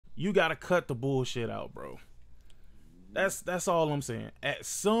you gotta cut the bullshit out, bro. That's all I'm saying. At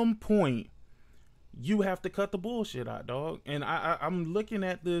some point, you have to cut the bullshit out, dog. And I'm looking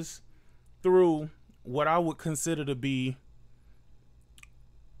at this through what I would consider to be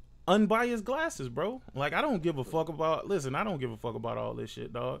unbiased glasses, bro. Like, I don't give a fuck about, listen, I don't give a fuck about all this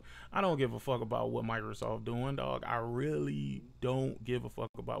shit, dog. I don't give a fuck about what Microsoft doing, dog. I really don't give a fuck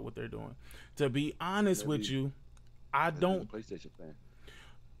about what they're doing. To be honest with you, I don't. PlayStation fan.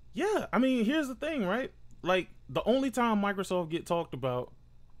 Yeah, I mean, here's the thing, right? Like, the only time Microsoft get talked about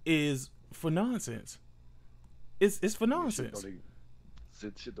is for nonsense. It's for nonsense.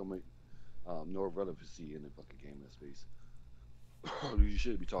 Shit don't make no relevancy in the fucking game in space. You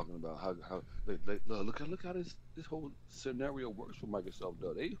should be talking about how look how this whole scenario works for Microsoft.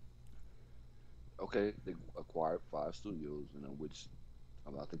 Though they acquired 5 studios, which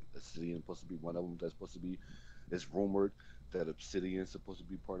I think Obsidian is supposed to be one of them. That's supposed to be. It's rumored that Obsidian is supposed to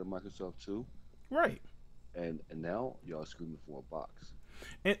be part of Microsoft too. Right. And now y'all screaming for a box.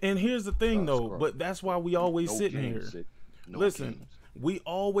 And here's the thing though, but that's why we always sitting here. Listen, we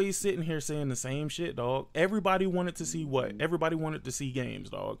always sitting here saying the same shit, dog. Everybody wanted to see what? Everybody wanted to see games,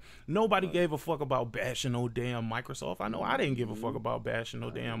 dog. Nobody gave a fuck about bashing no damn Microsoft. I know I didn't give a fuck about bashing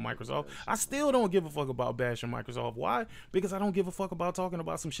no damn Microsoft. I still don't give a fuck about bashing Microsoft. Why? Because I don't give a fuck about talking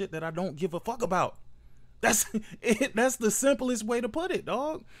about some shit that I don't give a fuck about. That's it. That's the simplest way to put it,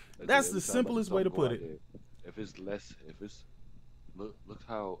 dog. That's the simplest way to put it. Look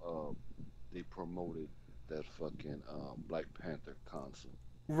how they promoted that fucking Black Panther console.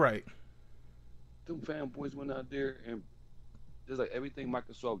 Right. Them fanboys went out there and there's like everything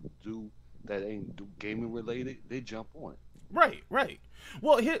Microsoft do that ain't gaming related, they jump on. Right.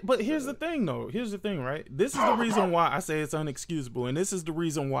 Well, here's the thing, though. Here's the thing, right? This is the reason why I say it's unexcusable, and this is the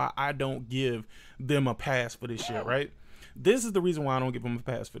reason why I don't give them a pass for this shit, right? This is the reason why I don't give them a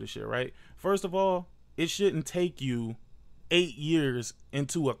pass for this shit, right? First of all, it shouldn't take you 8 years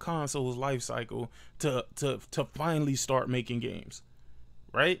into a console's life cycle to finally start making games,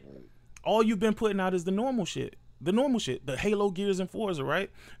 right? All you've been putting out is the normal shit. The Halo, Gears, and Forza, right?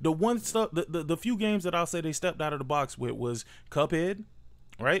 The one stuff, the few games that I'll say they stepped out of the box with was Cuphead,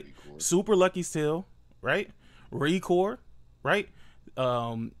 right? Super Lucky's Tale, right? Recore, right?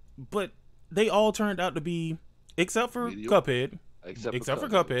 But they all turned out to be, except for Cuphead. Except for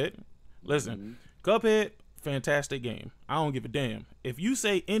Cuphead. Listen, Cuphead, fantastic game. I don't give a damn. If you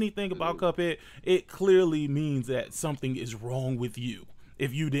say anything about Cuphead, it clearly means that something is wrong with you.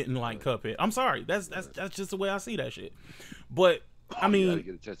 If you didn't like Cuphead, I'm sorry. That's just the way I see that shit. But I mean, you gotta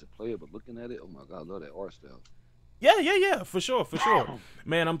get a chance to play it. But looking at it, oh my god, I love that art style. Yeah, for sure.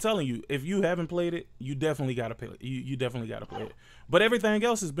 Man, I'm telling you, if you haven't played it, you definitely gotta play it. You definitely gotta play it. But everything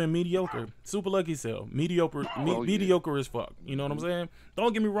else has been mediocre. Super Lucky Cell, mediocre, mediocre as fuck. You know what I'm saying?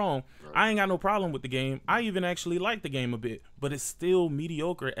 Don't get me wrong. Right. I ain't got no problem with the game. I even actually like the game a bit, but it's still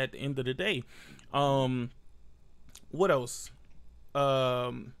mediocre at the end of the day. What else?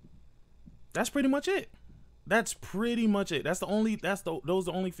 That's pretty much it. That's the only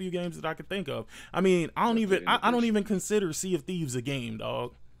few games that I could think of. I mean, I don't even consider Sea of Thieves a game,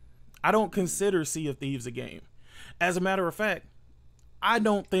 dog. I don't consider Sea of Thieves a game. As a matter of fact, I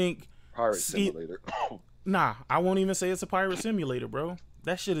don't think Pirate Simulator. Nah, I won't even say it's a pirate simulator, bro.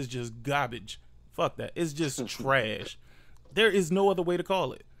 That shit is just garbage. Fuck that. It's just trash. There is no other way to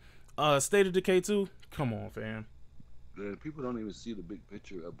call it. State of Decay 2? Come on, fam. People don't even see the big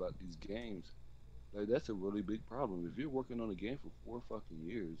picture about these games. Like, that's a really big problem. If you're working on a game for 4 fucking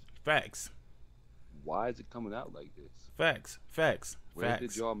years, facts. Why is it coming out like this? Facts. Where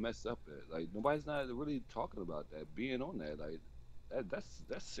did y'all mess up at? Like, nobody's not really talking about that. Being on that, like,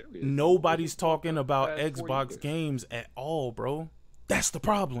 that's serious. Nobody's talking about Xbox games at all, bro. That's the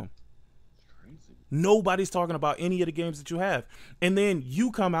problem. Crazy. Nobody's talking about any of the games that you have, and then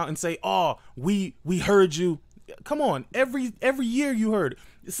you come out and say, "Oh, we heard you." Come on, every year you heard it.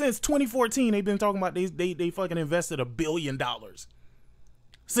 Since 2014 they've been talking about they fucking invested $1 billion.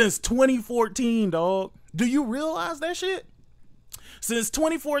 Since 2014, dog. Do you realize that shit? Since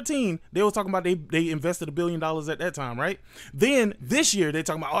 2014 they was talking about they invested $1 billion at that time, right? Then this year they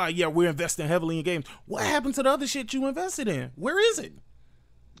talking about, oh yeah, we're investing heavily in games. What happened to the other shit you invested in? Where is it?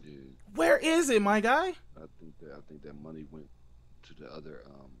 Yeah. Where is it, my guy? I think that money went to the other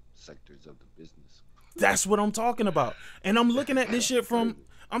sectors of the business. That's what I'm talking about. And I'm looking at this shit from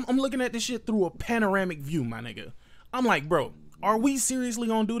I'm looking at this shit through a panoramic view, my nigga. I'm like, bro, are we seriously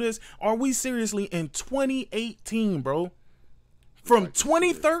gonna do this? Are we seriously in 2018, bro? From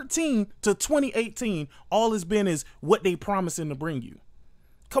 2013 to 2018, all it's been is what they promising to bring you.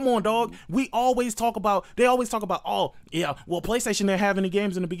 Come on, dog. They always talk about, oh, yeah, well, PlayStation didn't have any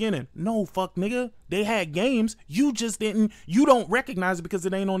games in the beginning. No, fuck, nigga. They had games. You don't recognize it because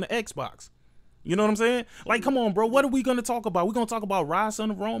it ain't on the Xbox. You know what I'm saying? Like, come on, bro. What are we going to talk about? We going to talk about Rise,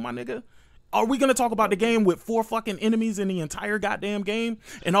 Son of Rome, my nigga? Are we going to talk about the game with 4 fucking enemies in the entire goddamn game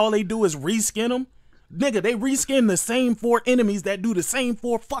and all they do is reskin them? Nigga, they reskin the same 4 enemies that do the same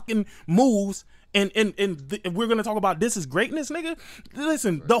 4 fucking moves. And we're gonna talk about this is greatness, nigga.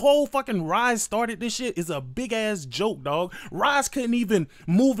 Listen, the whole fucking Rise started this shit is a big ass joke, dog. Rise couldn't even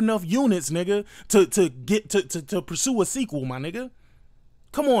move enough units, nigga, to pursue a sequel, my nigga.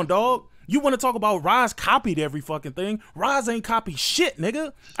 Come on, dog. You want to talk about Rise copied every fucking thing? Rise ain't copied shit,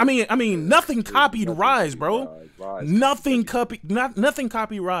 nigga. I mean, nothing copied Rise, bro. Nothing copied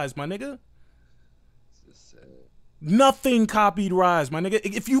Rise, my nigga. Nothing copied Rise, my nigga.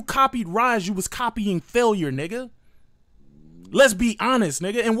 If you copied Rise, you was copying failure, nigga. Let's be honest,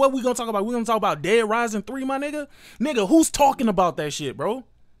 nigga. And what we gonna talk about? We gonna talk about Dead Rising 3, my nigga? Nigga, who's talking about that shit, bro?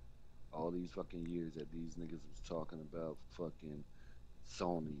 All these fucking years that these niggas was talking about fucking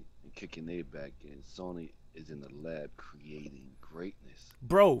Sony and kicking their back in. Sony is in the lab creating greatness.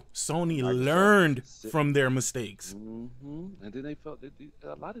 Bro, Sony learned from their mistakes. And then they felt that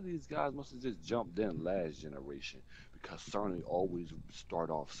a lot of these guys must have just jumped in last generation because Sony always start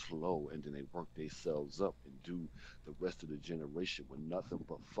off slow and then they work themselves up and do the rest of the generation with nothing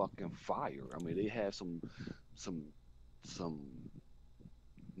but fucking fire. I mean, they have some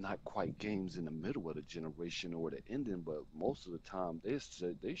not quite games in the middle of the generation or the ending, but most of the time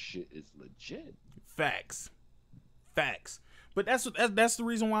they shit is legit. Facts. But that's the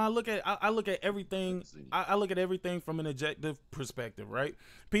reason why I look at everything. I look at everything from an objective perspective, right?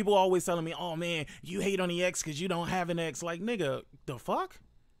 People always telling me, "Oh man, you hate on the X because you don't have an X." Like, nigga, the fuck?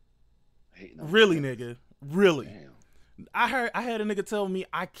 Really, nigga? Really? Damn. I had a nigga tell me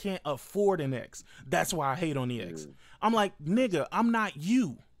I can't afford an X. That's why I hate on the X. I'm like, nigga, I'm not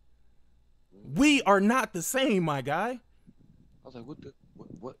you. We are not the same, my guy. I was like,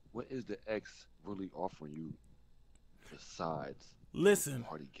 what is the X really offering you? Besides, listen,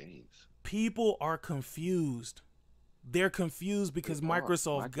 party games. People are confused. They're confused because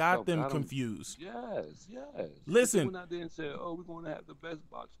Microsoft got them confused. Yes. Listen, they went out there and said, "Oh, we're going to have the best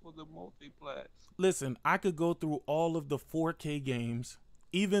box for the multiplats." Listen, I could go through all of the 4K games,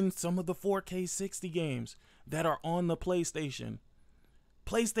 even some of the 4K 60 games that are on the PlayStation.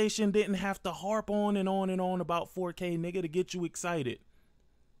 PlayStation didn't have to harp on and on and on about 4K, nigga, to get you excited.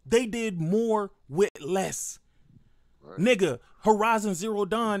 They did more with less. Right. Nigga, Horizon Zero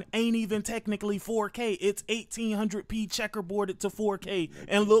Dawn ain't even technically 4K. It's 1800p checkerboarded to 4K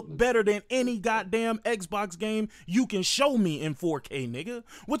and look better than any goddamn Xbox game you can show me in 4K, nigga.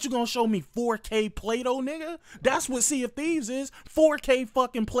 What you gonna show me, 4K Play-Doh, nigga? That's what Sea of Thieves is, 4K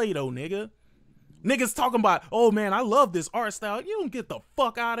fucking Play-Doh, nigga. Niggas talking about, oh man, I love this art style. You don't get the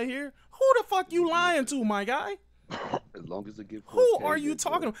fuck out of here. Who the fuck you lying to, my guy? As long as it gets 4K, who are you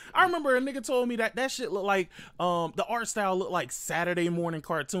talking to? I remember a nigga told me that shit looked like the art style looked like Saturday morning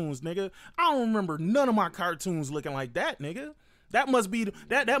cartoons, nigga. I don't remember none of my cartoons looking like that, nigga. That must be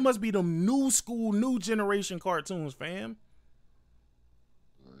them new school, new generation cartoons, fam.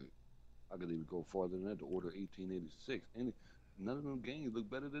 Right. I could even go farther than that to Order 1886. And none of them games look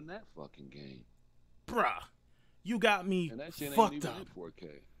better than that fucking game. Bruh, you got me fucked up.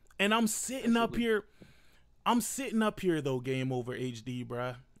 4K. And I'm sitting up here though, Game Over HD,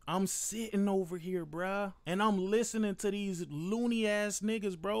 bruh. I'm sitting over here, bruh, and I'm listening to these loony ass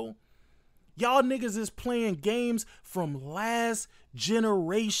niggas, bro. Y'all niggas is playing games from last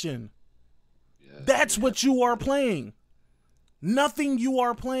generation. That's what you are playing. Nothing you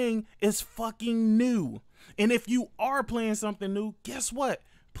are playing is fucking new. And if you are playing something new, guess what?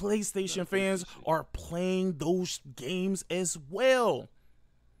 PlayStation fans are playing those games as well.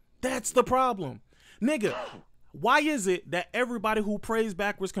 That's the problem. Nigga, why is it that everybody who prays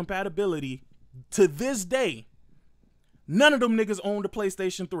backwards compatibility to this day, none of them niggas own the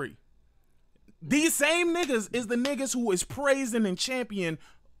PlayStation 3? These same niggas is the niggas who is praising and championing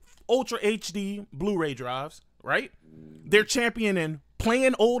Ultra HD Blu-ray drives, right? They're championing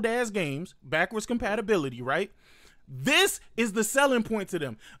playing old ass games, backwards compatibility, right? This is the selling point to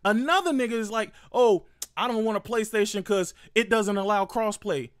them. Another nigga is like, oh, I don't want a PlayStation because it doesn't allow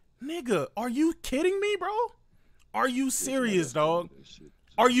crossplay. Nigga, are you kidding me, bro? Are you serious, dog?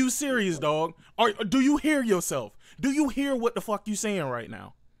 Are you serious, dog? Do you hear yourself? Do you hear what the fuck you saying right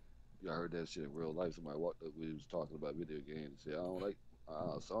now? Yeah, I heard that shit in real life. Somebody walked up, we was talking about video games and said, I don't like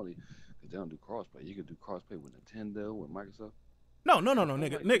Sony because they don't do crossplay. You can do crossplay with Nintendo, with Microsoft. No,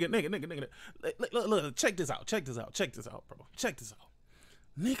 nigga. Look, check this out, bro. Check this out.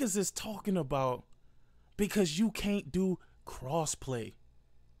 Niggas is talking about because you can't do crossplay.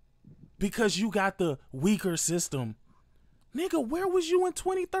 Because you got the weaker system. Nigga, where was you in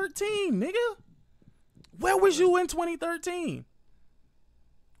 2013, nigga? Where was you in 2013?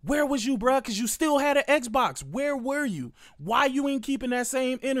 Where was you, bruh? Because you still had an Xbox. Where were you? Why you ain't keeping that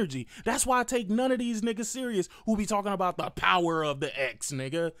same energy? That's why I take none of these niggas serious who be talking about the power of the X,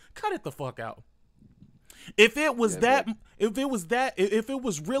 nigga. Cut it the fuck out. If it was if it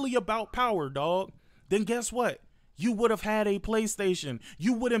was really about power, dog, then guess what? You would have had a PlayStation.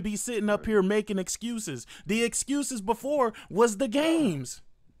 You wouldn't be sitting up here making excuses. The excuses before was the games.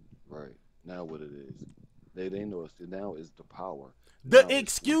 Right. Now what it is. They know it's now is the power. The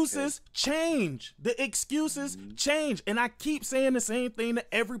excuses change. The excuses change. And I keep saying the same thing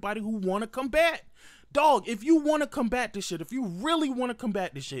to everybody who want to combat. Dog, if you want to combat this shit, if you really want to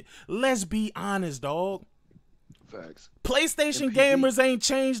combat this shit, let's be honest, dog. Facts. PlayStation gamers ain't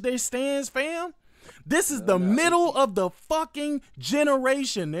changed their stance, fam. This is the middle of the fucking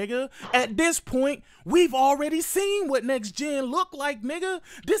generation, nigga. At this point, we've already seen what next gen look like, nigga.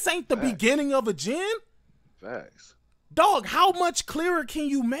 This ain't the beginning of a gen. Facts. Dog, how much clearer can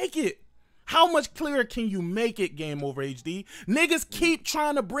you make it? How much clearer can you make it, Game Over HD? Niggas keep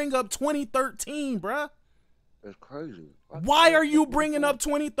trying to bring up 2013, bruh. That's crazy. Why are you bringing up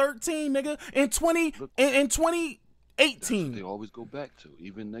 2013, nigga? In 2018. They always go back to.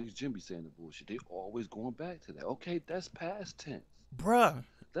 Even next gen be saying the bullshit. They always going back to that. Okay, that's past tense. Bruh.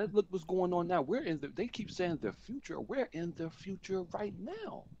 Look what's going on now. They keep saying the future. We're in the future right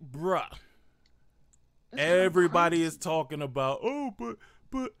now. Bruh. Everybody is talking about, oh, but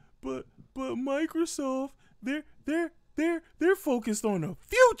Microsoft, they're focused on the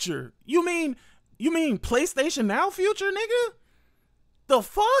future. You mean PlayStation Now future, nigga? The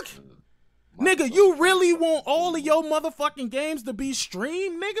fuck? Nigga, you really want all of your motherfucking games to be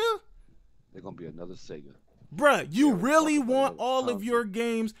streamed, nigga? They're gonna be another Sega. Bruh, you really want all of your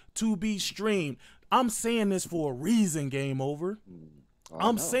games to be streamed. I'm saying this for a reason, Game Over.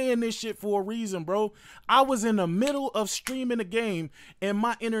 I'm saying this shit for a reason, bro. I was in the middle of streaming a game and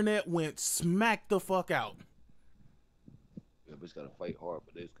my internet went smack the fuck out. Yeah, but it's gotta fight hard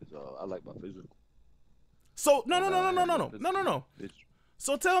for this because I like my physical. So no.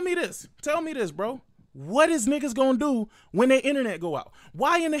 So tell me this, bro. What is niggas gonna do when their internet go out?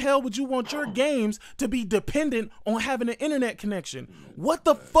 Why in the hell would you want your games to be dependent on having an internet connection? What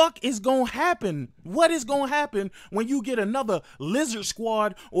the fuck is gonna happen? What is gonna happen when you get another Lizard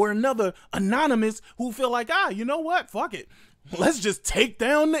Squad or another Anonymous who feel like, you know what? Fuck it. Let's just take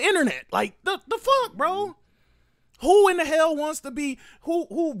down the internet. Like, the fuck, bro? Who in the hell wants to be,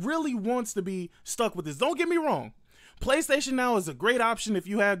 who really wants to be stuck with this? Don't get me wrong. PlayStation Now is a great option if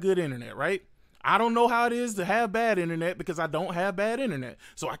you have good internet, right? I don't know how it is to have bad internet because I don't have bad internet.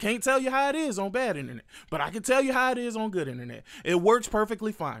 So I can't tell you how it is on bad internet, but I can tell you how it is on good internet. It works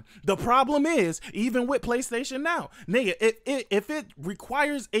perfectly fine. The problem is, even with PlayStation Now, nigga, if it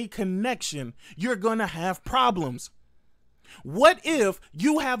requires a connection, you're gonna have problems. What if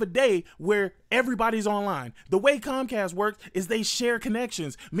you have a day where everybody's online? The way Comcast works is they share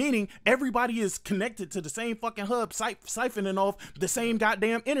connections, meaning everybody is connected to the same fucking hub, siphoning off the same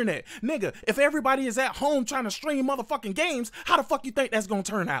goddamn internet. Nigga, if everybody is at home trying to stream motherfucking games, how the fuck you think that's gonna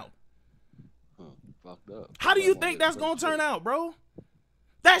turn out? Fucked up. How do you think that's gonna turn out, bro?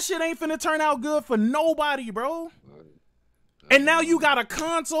 That shit ain't finna turn out good for nobody, bro. And now you got a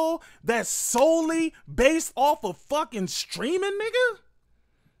console that's solely based off of fucking streaming, nigga?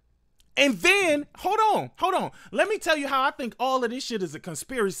 And then, hold on. Let me tell you how I think all of this shit is a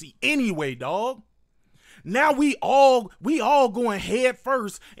conspiracy anyway, dog. Now we all going head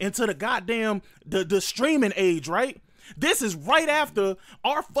first into the goddamn, the streaming age, right? This is right after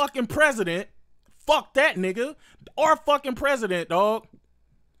our fucking president, fuck that nigga, our fucking president, dog,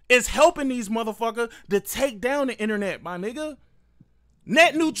 is helping these motherfuckers to take down the internet, my nigga.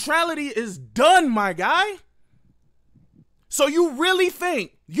 Net neutrality is done, my guy. So you really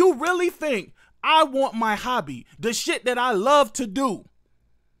think I want my hobby, the shit that I love to do,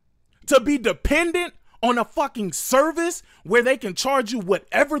 to be dependent on a fucking service where they can charge you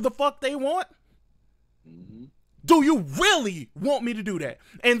whatever the fuck they want? Do you really want me to do that?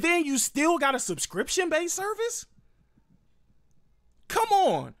 And then you still got a subscription-based service? Come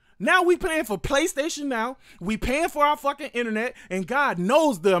on. Now we paying for PlayStation Now, we paying for our fucking internet, and God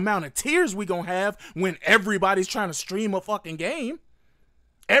knows the amount of tears we gonna have when everybody's trying to stream a fucking game.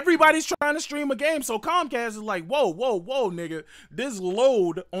 Everybody's trying to stream a game, so Comcast is like, whoa, nigga, this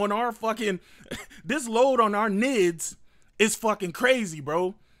load on our NIDs is fucking crazy,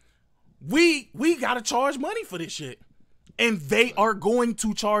 bro. We gotta charge money for this shit. And they are going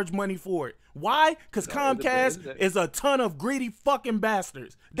to charge money for it. Why? Because Comcast is a ton of greedy fucking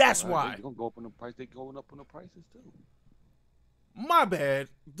bastards. That's why. They're gonna go up on the price. They're going up on the prices too. My bad,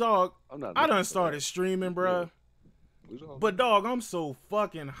 dog. I done started streaming, bruh. But dog, I'm so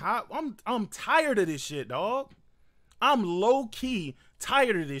fucking hot. I'm tired of this shit, dog. I'm low key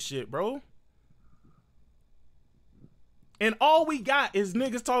tired of this shit, bro. And all we got is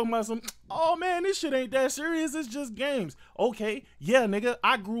niggas talking about some, oh man, this shit ain't that serious. It's just games. Okay, yeah, nigga,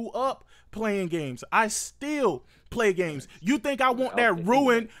 I grew up playing games. I still play games. You think I want that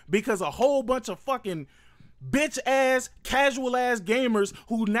ruined because a whole bunch of fucking bitch ass, casual ass gamers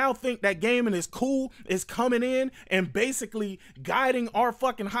who now think that gaming is cool is coming in and basically guiding our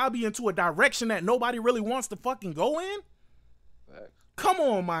fucking hobby into a direction that nobody really wants to fucking go in? Come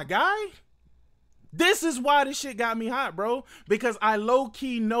on, my guy. This is why this shit got me hot, bro. Because I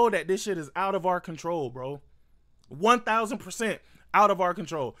low-key know that this shit is out of our control, bro. 1000% out of our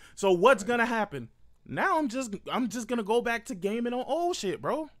control. So what's gonna happen? Now I'm just gonna go back to gaming on old shit,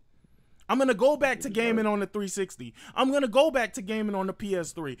 bro. I'm gonna go back to gaming on the 360. I'm gonna go back to gaming on the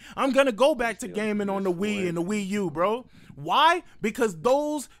PS3. I'm gonna go back to gaming on the Wii and the Wii U, bro. Why? Because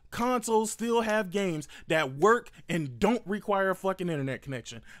those consoles still have games that work and don't require a fucking internet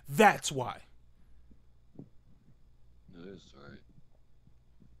connection. That's why. That's right.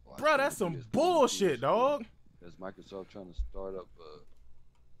 Well, bro, that's some bullshit, dog. That's Microsoft trying to start up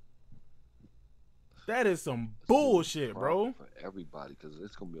that is some bullshit, bro. For everybody, because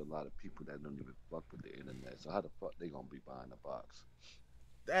there's gonna be a lot of people that don't even fuck with the internet. So how the fuck they gonna be buying a box?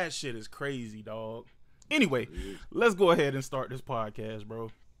 That shit is crazy, dog. Anyway, let's go ahead and start this podcast, bro.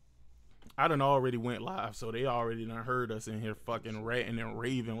 I done already went live, so they already done heard us in here fucking ranting and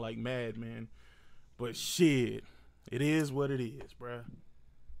raving like madmen. But shit, it is what it is, bro.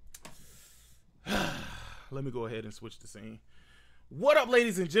 Let me go ahead and switch the scene. What up,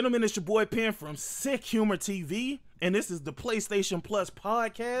 ladies and gentlemen? It's your boy Penn from Sickhumortv, and this is the PlayStation Plus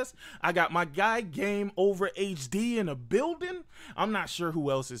podcast. I got my guy Game Over HD in the building. I'm not sure who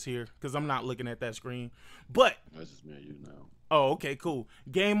else is here because I'm not looking at that screen, but that's just me and you now. Oh, okay, cool.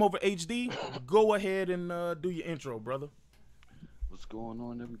 Game Over HD, go ahead and do your intro, brother. What's going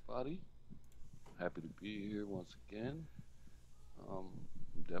on, everybody? Happy to be here once again.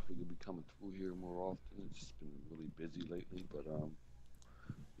 I'm definitely gonna be coming through here more often. It's just been really busy lately, but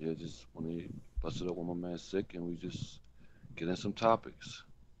yeah, just want to bust it up with my man Sick, and we just get in some topics.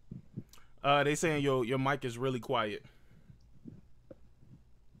 They saying your mic is really quiet.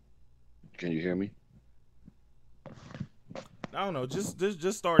 Can you hear me? I don't know.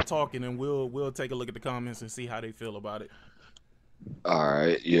 Just start talking, and we'll take a look at the comments and see how they feel about it. All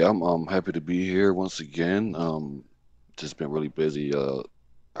right. Yeah, I'm happy to be here once again. Just been really busy.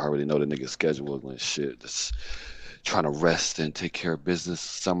 I already know the nigga's schedule and shit. Just trying to rest and take care of business.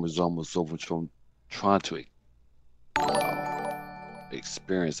 Summer's almost over. So I'm trying to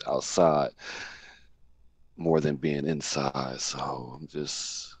experience outside more than being inside. So I'm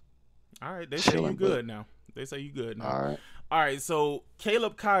just all right. They say you good now. They say you good now. All right. All right, so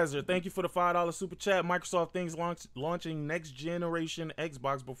Caleb Kaiser, thank you for the $5 super chat. Microsoft thinks launching next generation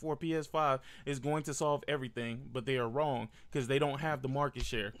Xbox before PS5 is going to solve everything, but they are wrong because they don't have the market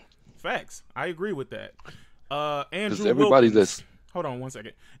share. Facts. I agree with that. Andrew Wilkins. Hold on 1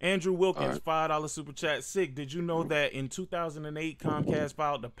 second. Andrew Wilkins, right. $5 super chat. Sick, did you know that in 2008, Comcast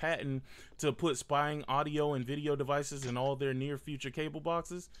filed a patent to put spying audio and video devices in all their near future cable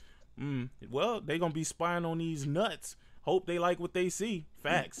boxes? Well, they're going to be spying on these nuts. Hope they like what they see.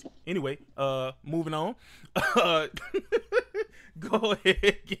 Facts. Anyway, moving on. Go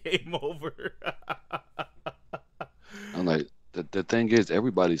ahead, Game Over. I'm like, the thing is,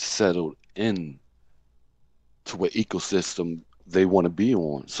 everybody's settled in to what ecosystem they want to be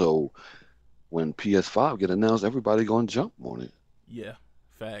on. So when PS5 get announced, everybody gonna jump on it. Yeah,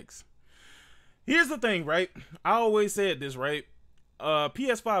 facts. Here's the thing, right? I always said this, right?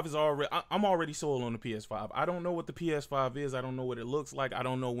 PS5 is already, I'm already sold on the PS5. I don't know what the PS5 is. I don't know what it looks like. I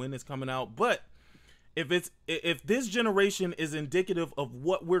don't know when it's coming out. But if this generation is indicative of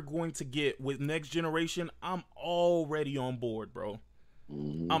what we're going to get with next generation, I'm already on board, bro.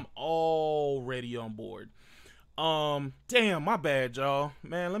 I'm already on board. Damn, my bad, y'all.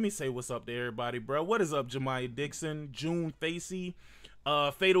 Man, let me say what's up to everybody, bro. What is up, Jemiah Dixon, June Facey,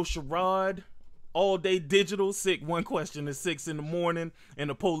 Fatal Sherrod, All Day Digital, Sick. One question is 6 in the morning and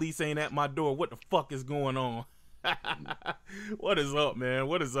the police ain't at my door. What the fuck is going on? What is up, man?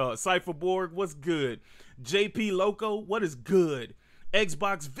 What is up? Cypherborg, what's good? JP Loco, what is good?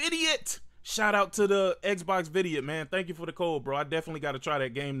 Xbox Vidiot, shout out to the Xbox Vidiot, man. Thank you for the code, bro. I definitely got to try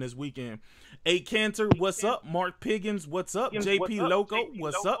that game this weekend. A Cantor, what's up? Mark Piggins, what's up? JP Loco,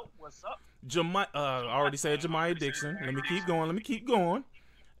 what's up? I already said Jemiah Dixon. Let me keep going.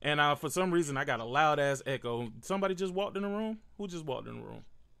 And for some reason, I got a loud ass echo. Somebody just walked in the room? Who just walked in the room?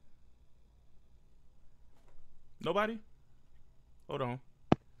 Nobody? Hold on.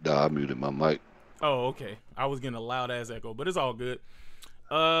 Nah, I muted my mic. Oh, okay. I was getting a loud ass echo, but it's all good.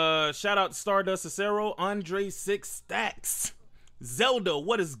 Shout out to Stardust Cicero, Andre 6 Stacks. Zelda,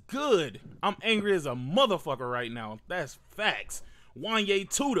 what is good? I'm angry as a motherfucker right now. That's facts. Wanye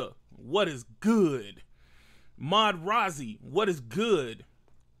Tuda, what is good? Mod Razi, what is good?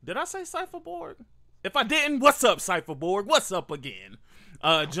 Did I say Cypherborg? If I didn't, what's up, Cypherborg? What's up again?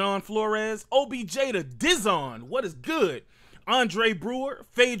 John Flores, OBJ to Dizon, what is good? Andre Brewer,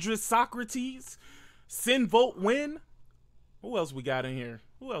 Phaedrus Socrates, Sinvote Win. Who else we got in here?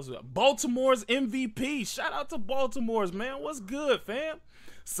 Who else? Baltimore's MVP. Shout out to Baltimore's, man. What's good, fam?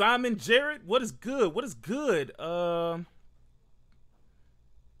 Simon Jarrett, what is good? What is good? Mr.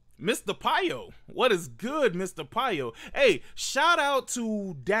 Pio, what is good, Mr. Pio? Hey, shout out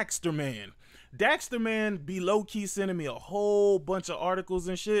to Daxter Man. Daxter Man be low-key sending me a whole bunch of articles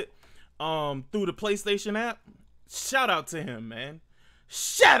and shit through the PlayStation app. Shout out to him, man.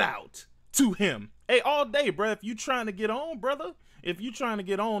 Shout out to him. Hey, all day, bruh. If you trying to get on, brother, if you trying to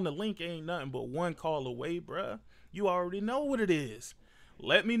get on, the link ain't nothing but one call away, bruh. You already know what it is.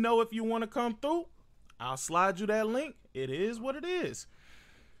 Let me know if you want to come through. I'll slide you that link. It is what it is.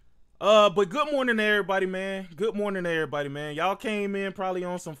 But good morning to everybody, man. Good morning to everybody, man. Y'all came in probably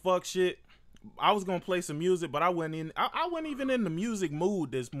on some fuck shit. I was gonna play some music, but I wasn't even in the music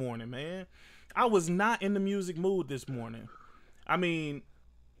mood this morning, man. I was not in the music mood this morning. I mean,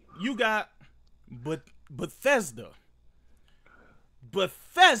 you got Bethesda with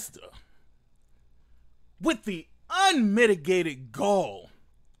the unmitigated gall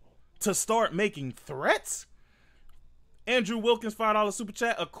to start making threats. Andrew Wilkins, $5 super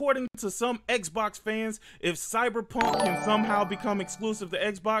chat. According to some Xbox fans, if Cyberpunk can somehow become exclusive to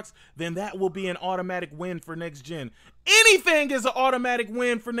Xbox, then that will be an automatic win for next gen. Anything is an automatic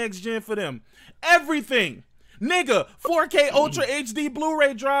win for next gen for them. Everything. Nigga, 4K Ultra HD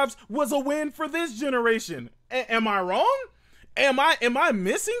Blu-ray drives was a win for this generation. Am I wrong? Am I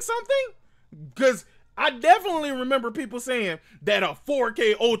missing something? Because I definitely remember people saying that a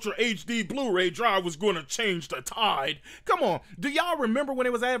 4K Ultra HD Blu-ray drive was going to change the tide. Come on. Do y'all remember when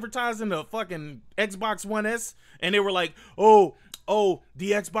it was advertising the fucking Xbox One S? And they were like, oh,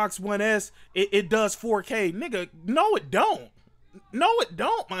 the Xbox One S, it does 4K. Nigga, no it don't. No it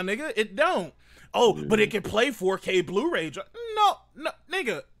don't, my nigga. It don't. Oh, but it can play 4K Blu-ray drive. No,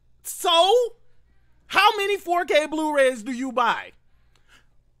 nigga. So? How many 4K Blu-rays do you buy?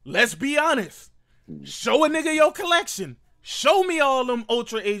 Let's be honest. Show a nigga your collection. Show me all them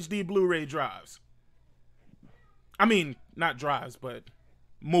Ultra HD Blu-ray drives. I mean, not drives, but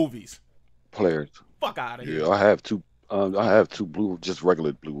movies. Players. Fuck out of here. Yeah, I have two. I have two just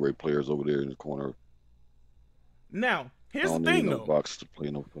regular Blu-ray players over there in the corner. Now, here's the thing, though. Box to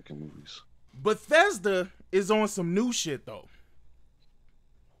play no fucking movies. Bethesda is on some new shit, though.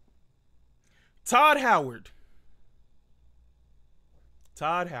 Todd Howard.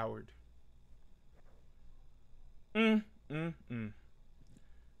 Todd the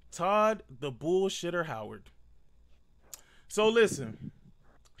bullshitter Howard. So listen,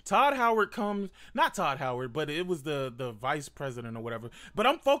 Todd Howard comes, not Todd Howard, but it was the vice president or whatever. But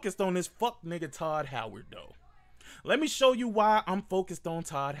I'm focused on this fuck nigga Todd Howard though. Let me show you why I'm focused on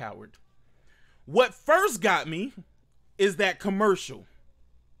Todd Howard. What first got me is that commercial.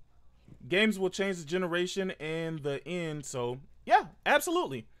 Games will change the generation and the end. So yeah,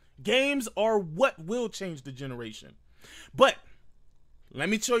 absolutely. Games are what will change the generation. But let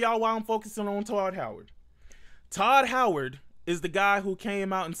me show y'all why I'm focusing on Todd Howard. Todd Howard is the guy who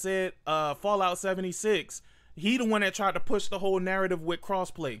came out and said Fallout 76. He the one that tried to push the whole narrative with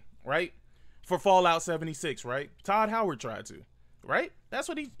crossplay, right? For Fallout 76, right? Todd Howard tried to, right? That's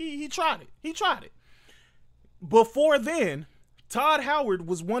what he tried it. He tried it. Before then, Todd Howard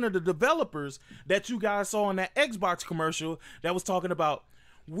was one of the developers that you guys saw in that Xbox commercial that was talking about,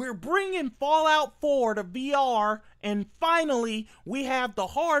 we're bringing Fallout 4 to VR, and finally we have the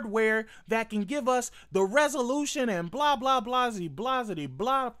hardware that can give us the resolution and blah, blah, blah,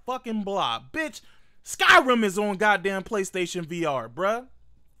 fucking blah. Bitch, Skyrim is on goddamn PlayStation VR, bruh.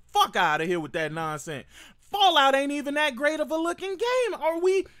 Fuck out of here with that nonsense. Fallout ain't even that great of a looking game. Are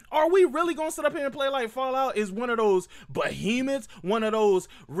we really gonna sit up here and play like Fallout is one of those behemoths, one of those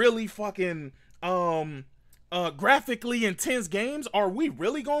really fucking graphically intense games? Are we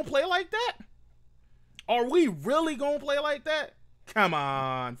really gonna play like that? Are we really gonna play like that? Come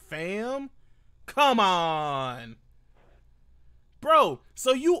on, fam. Come on. Bro,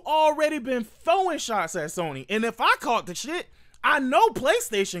 so you already been throwing shots at Sony. And if I caught the shit, I know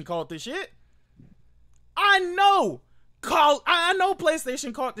PlayStation caught the shit. I know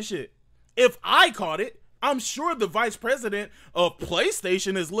PlayStation caught the shit. If I caught it, I'm sure the vice president of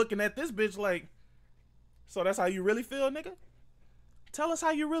PlayStation is looking at this bitch like, so that's how you really feel, nigga? Tell us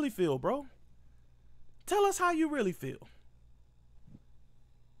how you really feel, bro. Tell us how you really feel.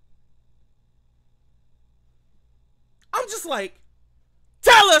 I'm just like,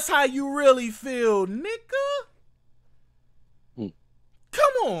 tell us how you really feel, nigga.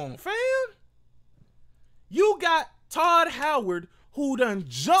 Come on, fam. You got Todd Howard, who done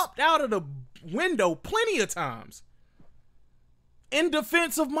jumped out of the window plenty of times in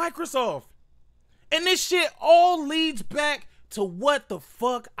defense of Microsoft. And this shit all leads back to what the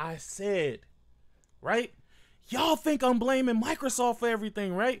fuck I said, right? Y'all think I'm blaming Microsoft for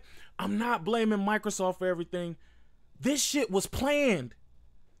everything, right? I'm not blaming Microsoft for everything. This shit was planned.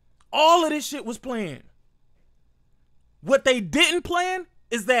 All of this shit was planned. What they didn't plan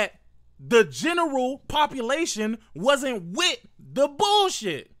is that the general population wasn't with the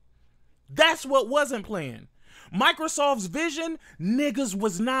bullshit. That's what wasn't planned. Microsoft's vision, niggas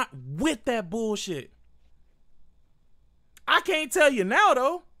was not with that bullshit. I can't tell you now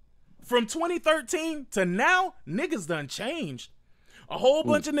though. From 2013 to now, niggas done changed. A whole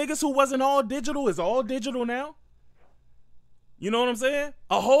bunch of niggas who wasn't all digital is all digital now. You know what I'm saying?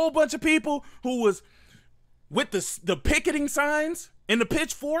 A whole bunch of people who was with the picketing signs and the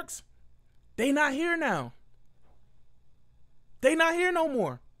pitchforks, they not here now. They not here no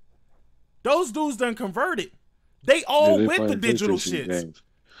more. Those dudes done converted. They all with the digital shits. Games.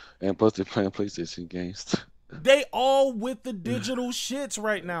 And plus they playing PlayStation games. They all with the digital shits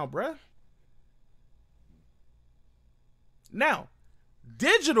right now, bruh. Now,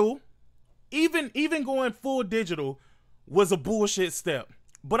 digital, even going full digital was a bullshit step.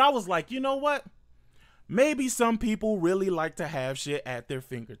 But I was like, you know what? Maybe some people really like to have shit at their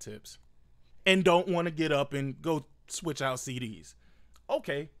fingertips and don't want to get up and go switch out CDs.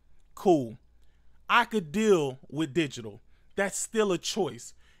 Okay, cool. I could deal with digital. That's still a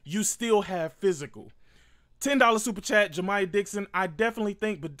choice. You still have physical. $10 super chat, Jemiah Dixon. I definitely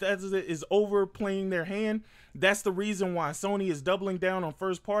think Bethesda is overplaying their hand. That's the reason why Sony is doubling down on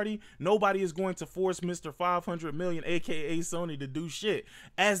first party. Nobody is going to force Mr. 500 million, aka Sony, to do shit.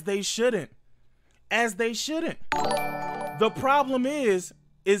 As they shouldn't. As they shouldn't. The problem is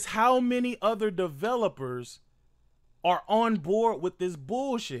how many other developers are on board with this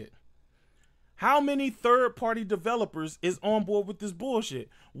bullshit. How many third-party developers is on board with this bullshit?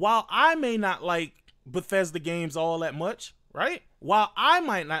 While I may not like Bethesda games all that much, right? While I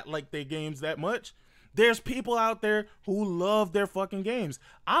might not like their games that much, there's people out there who love their fucking games.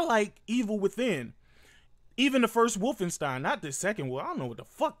 I like Evil Within. Even the first Wolfenstein, not the second one. I don't know what the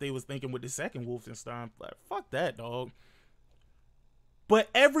fuck they was thinking with the second Wolfenstein. But fuck that, dog. But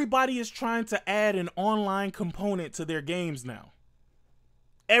everybody is trying to add an online component to their games now.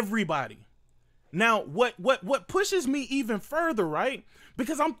 Everybody. Now, what pushes me even further, right?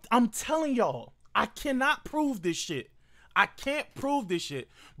 Because I'm telling y'all, I cannot prove this shit. I can't prove this shit.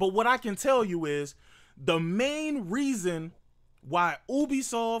 But what I can tell you is the main reason why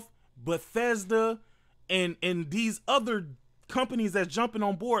Ubisoft, Bethesda, and these other companies that's jumping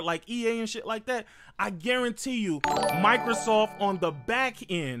on board like EA and shit like that, I guarantee you Microsoft on the back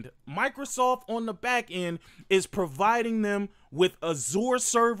end is providing them with Azure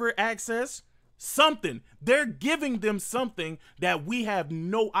server access. Something. They're giving them something that we have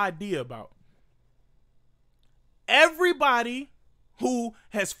no idea about. Everybody who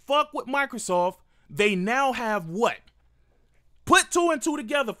has fucked with Microsoft, they now have what? Put two and two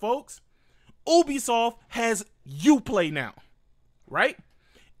together, folks. Ubisoft has Uplay now, right?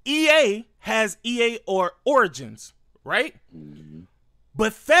 EA has EA or Origins, right?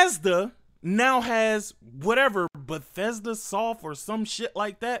 Bethesda now has whatever, Bethesda Soft or some shit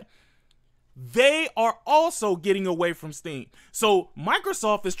like that. They are also getting away from Steam. So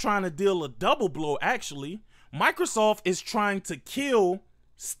Microsoft is trying to deal a double blow, actually. Microsoft is trying to kill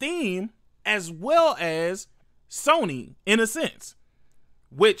Steam as well as Sony, in a sense.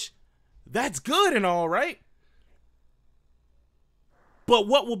 Which, that's good and all, right? But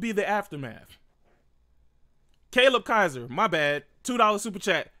what will be the aftermath? Caleb Kaiser, my bad. $2 super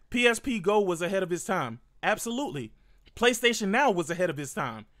chat. PSP Go was ahead of its time. Absolutely. PlayStation Now was ahead of its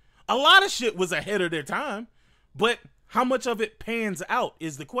time. A lot of shit was ahead of their time, but how much of it pans out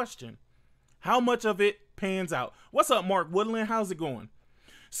is the question. How much of it pans out? What's up, Mark Woodland? How's it going?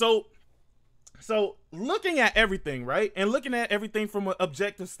 So So looking at everything, right, and looking at everything from an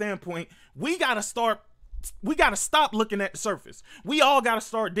objective standpoint, we gotta stop looking at the surface. We all gotta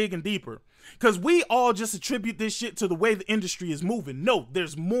start digging deeper, because we all just attribute this shit to the way the industry is moving. No,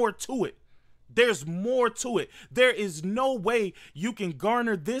 there's more to it. There's more to it. There is no way you can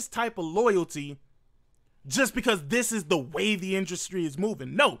garner this type of loyalty just because this is the way the industry is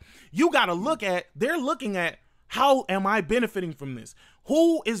moving. No, you gotta look at, they're looking at, how am I benefiting from this?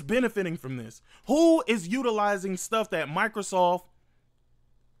 Who is benefiting from this? Who is utilizing stuff that Microsoft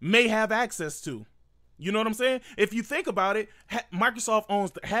may have access to? You know what I'm saying? If you think about it, Microsoft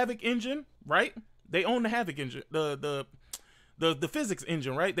owns the Havoc engine, right? They own the Havoc engine, the physics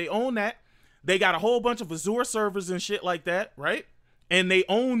engine, right? They own that. They got a whole bunch of Azure servers and shit like that, right? And they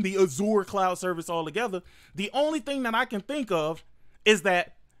own the Azure cloud service altogether. The only thing that I can think of is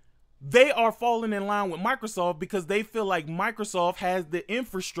that they are falling in line with Microsoft because they feel like Microsoft has the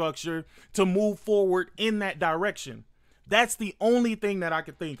infrastructure to move forward in that direction. That's the only thing that I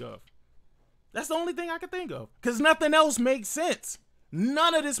could think of. That's the only thing I could think of, because nothing else makes sense.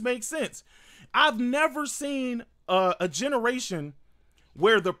 None of this makes sense. I've never seen a generation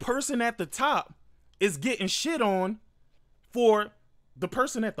where the person at the top is getting shit on for the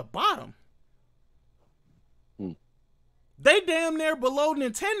person at the bottom. They damn near below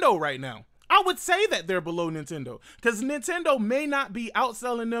Nintendo right now. I would say that they're below Nintendo, because Nintendo may not be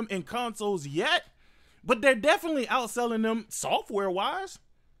outselling them in consoles yet, but they're definitely outselling them software-wise.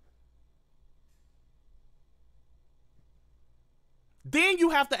 Then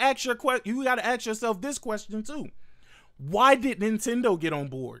you have to ask you got to ask yourself this question too. Why did Nintendo get on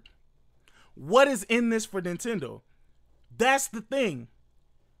board? What is in this for Nintendo? That's the thing.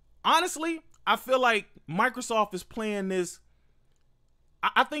 Honestly, I feel like Microsoft is playing this.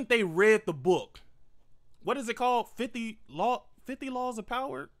 I think they read the book. What is it called? 50 Laws of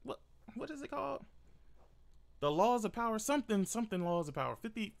Power? What is it called? The Laws of Power? Something Laws of Power.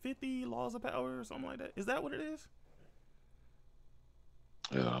 50 Laws of Power or something like that. Is that what it is?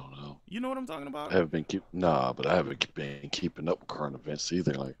 Yeah, I don't know. You know what I'm talking about? I haven't been but I haven't been keeping up with current events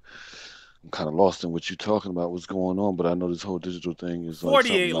either. Like, I'm kind of lost in what you're talking about, what's going on, but I know this whole digital thing is like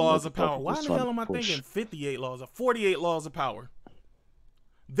 48 Laws of Power. Why in the hell am I thinking 58 Laws? 48 Laws of Power.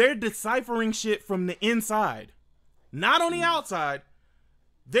 They're deciphering shit from the inside, not on the outside.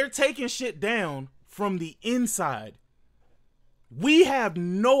 They're taking shit down from the inside. We have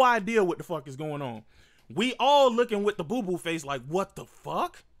no idea what the fuck is going on. We all looking with the boo-boo face like, what the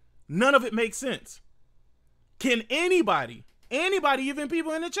fuck? None of it makes sense. Can anybody, even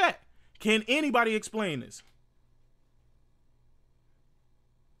people in the chat, can anybody explain this?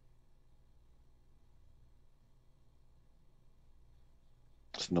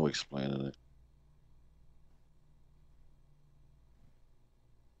 There's no explaining it.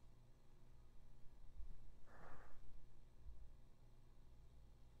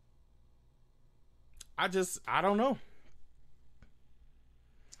 I don't know.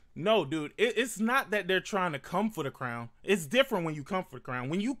 No, dude, it's not that they're trying to come for the crown. It's different when you come for the crown.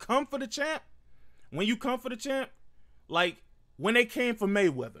 When you come for the champ, like when they came for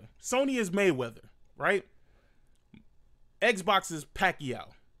Mayweather, Sony is Mayweather, right? Xbox is Pacquiao,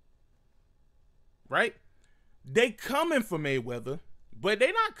 right? They coming for Mayweather, but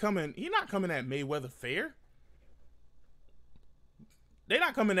he not coming at Mayweather fair.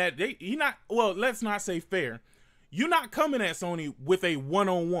 Well, let's not say fair. You're not coming at Sony with a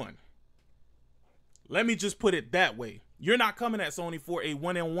one-on-one. Let me just put it that way. You're not coming at Sony for a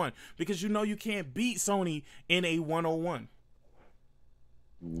one-on-one because you know you can't beat Sony in a one-on-one.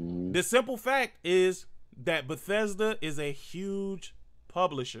 The simple fact is that Bethesda is a huge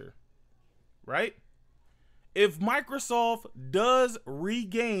publisher, right? If Microsoft does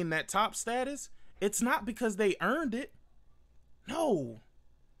regain that top status, it's not because they earned it. No.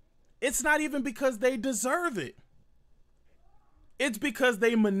 It's not even because they deserve it. It's because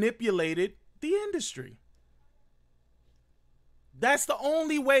they manipulated the industry. That's the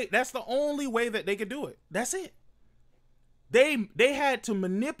only way that they could do it. That's it. They had to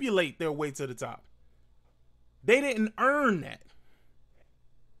manipulate their way to the top. They didn't earn that.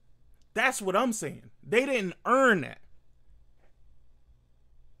 That's what I'm saying. They didn't earn that.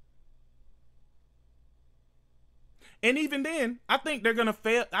 And even then, I think they're gonna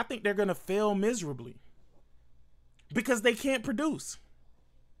fail. I think they're gonna fail miserably because they can't produce.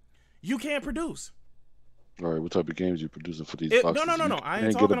 You can't produce. All right, what type of games you producing for these boxes? No. I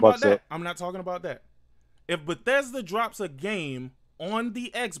ain't talking about that. I'm not talking about that. If Bethesda drops a game on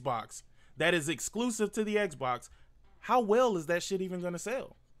the Xbox that is exclusive to the Xbox, how well is that shit even gonna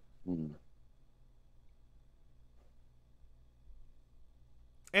sell?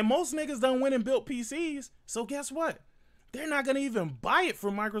 And most niggas done went and built PCs. So guess what? They're not going to even buy it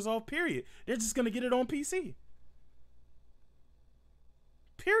from Microsoft, period. They're just going to get it on PC.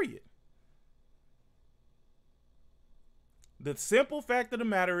 Period. The simple fact of the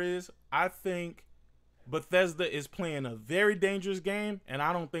matter is, I think Bethesda is playing a very dangerous game, and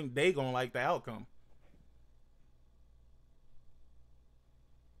I don't think they gonna like the outcome.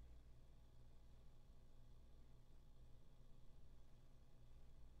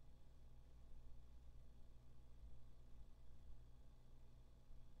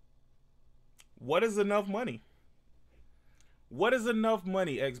 What is enough money? What is enough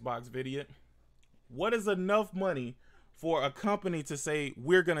money, Xbox Video? What is enough money for a company to say,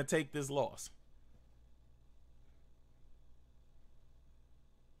 we're going to take this loss?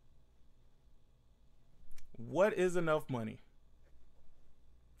 What is enough money?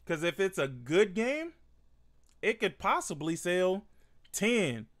 Because if it's a good game, it could possibly sell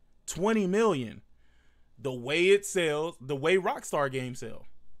 10, 20 million. The way it sells, the way Rockstar games sell.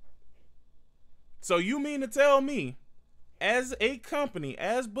 So you mean to tell me, as a company,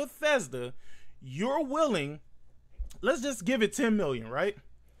 as Bethesda, you're willing, let's just give it 10 million, right?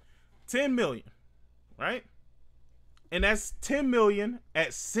 10 million, right? And that's 10 million at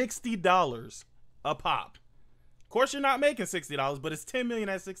 $60 a pop. Of course, you're not making $60, but it's 10 million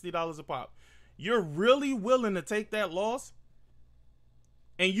at $60 a pop. You're really willing to take that loss?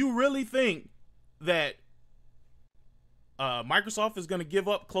 And you really think that Microsoft is going to give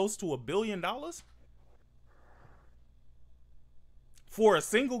up close to $1 billion for a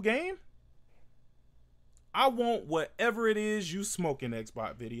single game? I want whatever it is you smoking,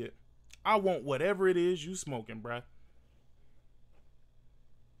 Xbox Video. I want whatever it is you smoking, bruh.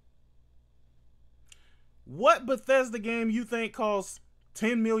 What Bethesda game you think costs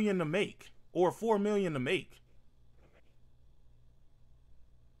 10 million to make or 4 million to make?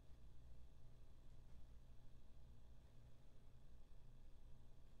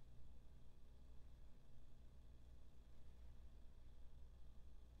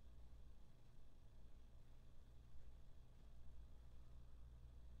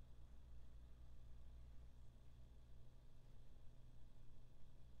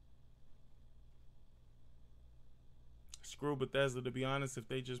 Screw Bethesda, to be honest. If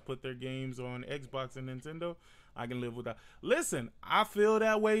they just put their games on Xbox and Nintendo, I can live with that. Listen, I feel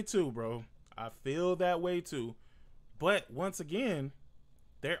that way too, bro. I feel that way too. But once again,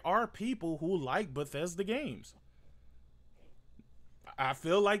 there are people who like Bethesda games. I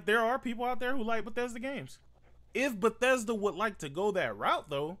feel like there are people out there who like Bethesda games. If Bethesda would like to go that route,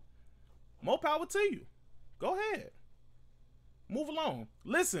 though, more power to you. Go ahead. Move along.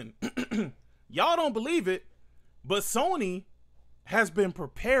 Listen, y'all don't believe it, but Sony has been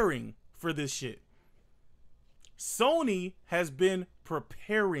preparing for this shit. Sony has been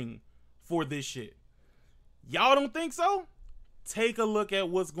preparing for this shit. Y'all don't think so? Take a look at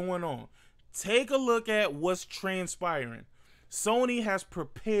what's going on. Take a look at what's transpiring. Sony has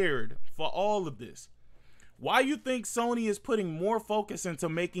prepared for all of this. Why you think Sony is putting more focus into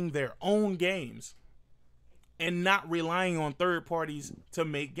making their own games and not relying on third parties to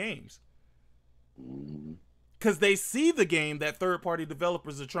make games? Because they see the game that third-party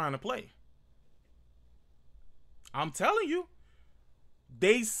developers are trying to play. I'm telling you,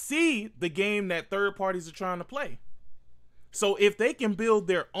 they see the game that third parties are trying to play. So if they can build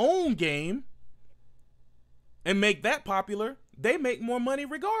their own game and make that popular, they make more money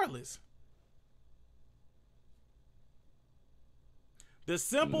regardless. The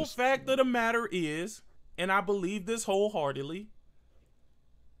simple fact of the matter is, and I believe this wholeheartedly,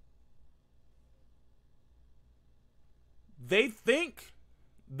 they think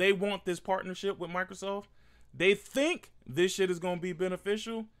they want this partnership with Microsoft. They think this shit is going to be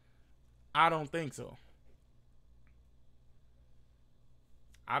beneficial. I don't think so.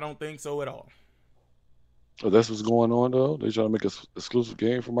 I don't think so at all. Oh, that's what's going on, though? They trying to make an exclusive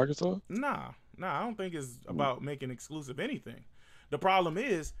game for Microsoft? Nah, I don't think it's about making exclusive anything. The problem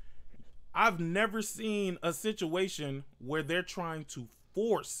is, I've never seen a situation where they're trying to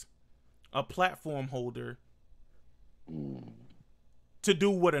force a platform holder to do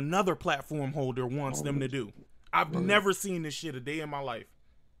what another platform holder wants them to do. I've never seen this shit a day in my life.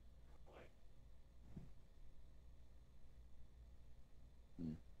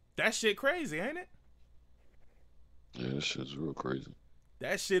 That shit crazy, ain't it? Yeah, that shit's real crazy.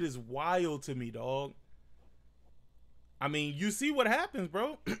 That shit is wild to me, dog. I mean, you see what happens,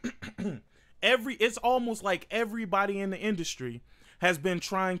 bro. It's almost like everybody in the industry has been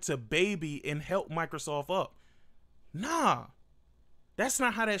trying to baby and help Microsoft up. Nah, that's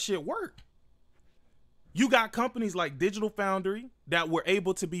not how that shit worked. You got companies like Digital Foundry that were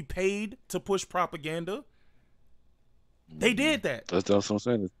able to be paid to push propaganda. They did that. That's what I'm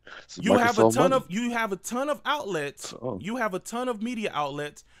saying. You have a ton of outlets. You have a ton of media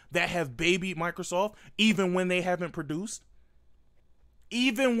outlets that have babied Microsoft even when they haven't produced.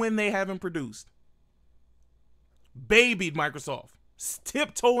 Even when they haven't produced. Babied Microsoft.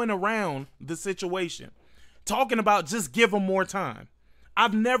 Tiptoeing around the situation. Talking about just give them more time.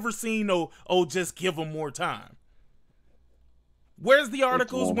 I've never seen just give them more time. Where's the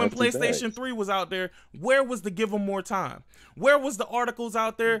articles when PlayStation 3 was out there? Where was the give them more time? Where was the articles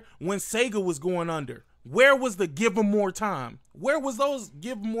out there when Sega was going under? Where was the give them more time? Where was those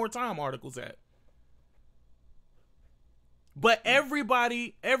give them more time articles at? But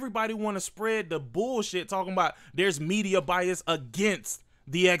everybody want to spread the bullshit talking about there's media bias against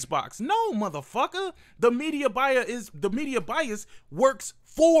the Xbox. No, motherfucker. The media bias works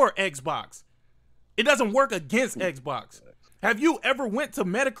for Xbox. It doesn't work against Xbox. Have you ever went to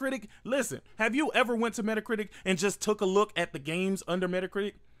Metacritic? Listen, have you ever went to Metacritic and just took a look at the games under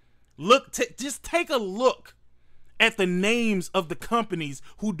Metacritic? Just take a look at the names of the companies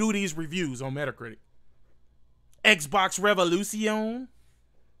who do these reviews on Metacritic. Xbox Revolution,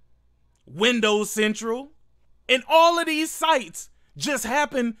 Windows Central, and all of these sites just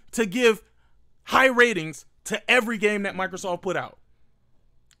happen to give high ratings to every game that Microsoft put out.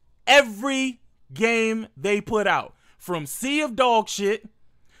 Every game they put out. From Sea of Dog Shit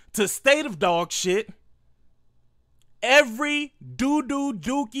to State of Dog Shit, every doo-doo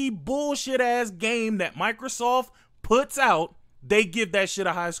dookie bullshit ass game that Microsoft puts out, they give that shit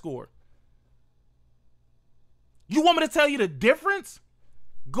a high score. You want me to tell you the difference?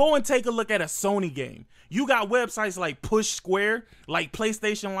 Go and take a look at a Sony game. You got websites like Push Square, like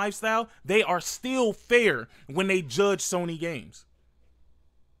PlayStation Lifestyle. They are still fair when they judge Sony games.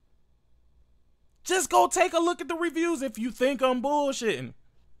 Just go take a look at the reviews if you think I'm bullshitting.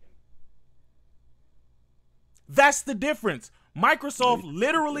 That's the difference. Microsoft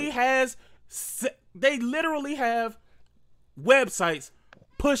literally have websites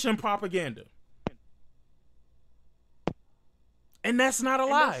pushing propaganda. And that's not a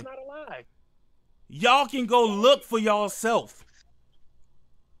lie. Y'all can go look for yourself.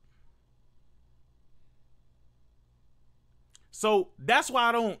 So that's why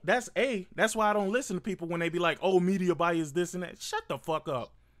I don't listen to people when they be like, oh, media bias, this and that. Shut the fuck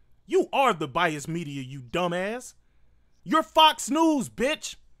up. You are the biased media, you dumbass. You're Fox News,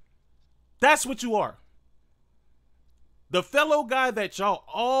 bitch. That's what you are. The fellow guy that y'all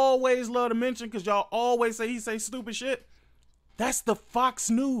always love to mention because y'all always say he say stupid shit, that's the Fox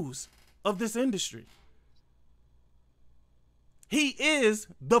News of this industry. He is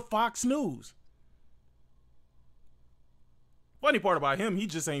the Fox News. Funny part about him, he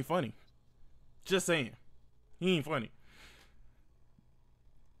just ain't funny. Just saying. He ain't funny.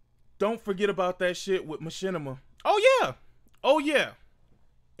 Don't forget about that shit with Machinima. Oh, yeah. Oh, yeah.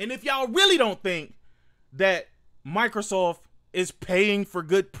 And if y'all really don't think that Microsoft is paying for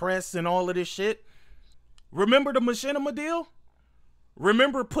good press and all of this shit, remember the Machinima deal?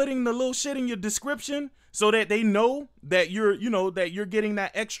 Remember putting the little shit in your description so that they know that you're getting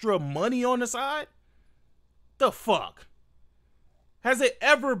that extra money on the side? The fuck? Has it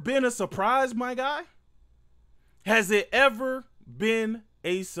ever been a surprise, my guy? Has it ever been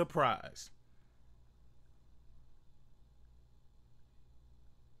a surprise?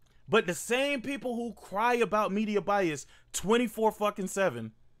 But the same people who cry about media bias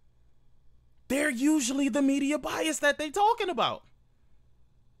 24/7, they're usually the media bias that they talking about.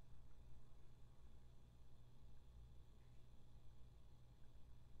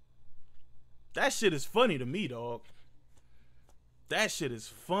 That shit is funny to me, dog. That shit is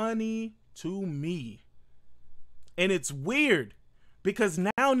funny to me. And it's weird because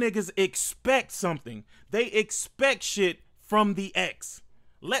now niggas expect something. They expect shit from the X.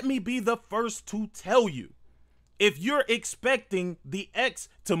 Let me be the first to tell you. If you're expecting the X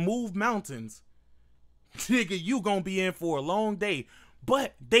to move mountains, nigga, you gonna be in for a long day.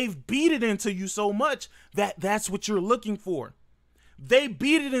 But they've beat it into you so much that that's what you're looking for. They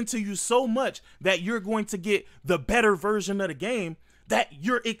beat it into you so much that you're going to get the better version of the game that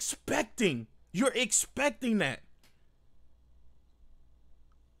you're expecting. You're expecting that.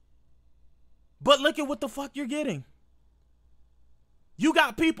 But look at what the fuck you're getting. You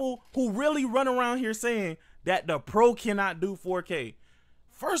got people who really run around here saying that the Pro cannot do 4K.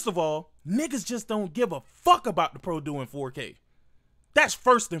 First of all, niggas just don't give a fuck about the Pro doing 4K. That's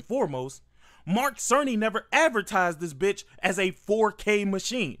first and foremost. Mark Cerny never advertised this bitch as a 4K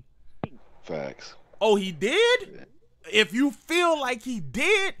machine. Facts. Oh, he did? If you feel like he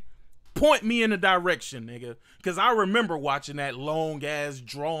did, Point me in a direction, nigga. Because I remember watching that long-ass,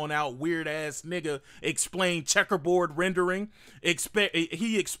 drawn-out, weird-ass nigga explain checkerboard rendering.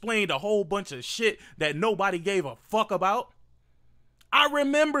 He explained a whole bunch of shit that nobody gave a fuck about. I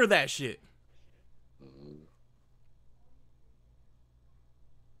remember that shit.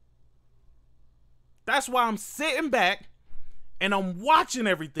 That's why I'm sitting back and I'm watching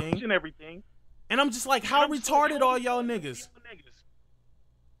everything. And I'm just like, how retarded are y'all niggas?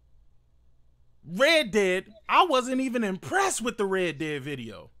 Red Dead, I wasn't even impressed with the Red Dead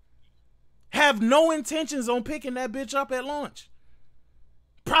video. Have no intentions on picking that bitch up at launch.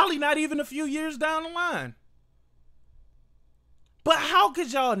 Probably not even a few years down the line. But how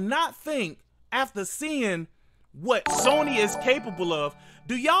could y'all not think, after seeing what Sony is capable of,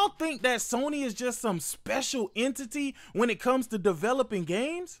 do y'all think that Sony is just some special entity when it comes to developing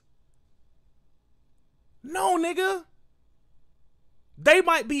games? No, nigga. They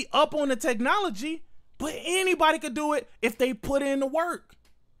might be up on the technology, but anybody could do it if they put in the work.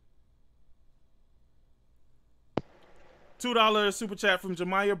 $2 super chat from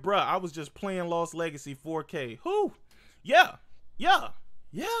Jemiah. Bruh, I was just playing Lost Legacy 4K. Who? Yeah.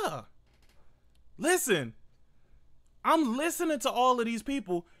 Listen, I'm listening to all of these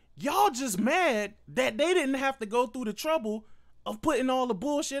people. Y'all just mad that they didn't have to go through the trouble of putting all the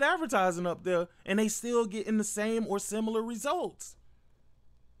bullshit advertising up there and they still getting the same or similar results.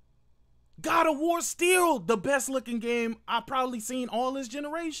 God of War still the best looking game I've probably seen all this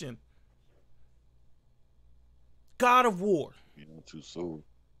generation. God of War. You know, too soon.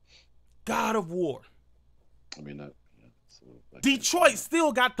 God of War. I mean, not. Like Detroit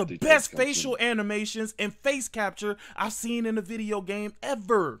still got the best facial animations and face capture I've seen in a video game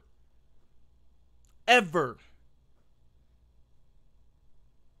ever. Ever.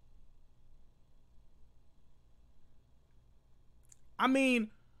 I mean,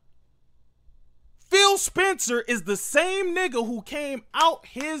 Phil Spencer is the same nigga who came out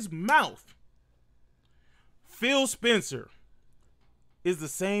his mouth. Phil Spencer is the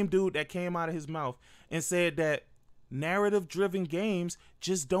same dude that came out of his mouth and said that narrative-driven games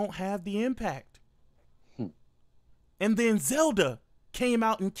just don't have the impact. And then Zelda came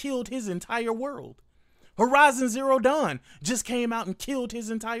out and killed his entire world. Horizon Zero Dawn just came out and killed his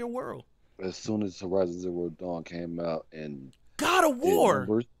entire world. As soon as Horizon Zero Dawn came out and God of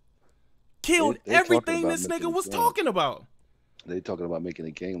War killed everything this nigga was talking about. They talking about making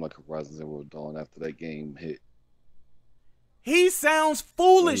a game like Horizon Zero Dawn after that game hit. He sounds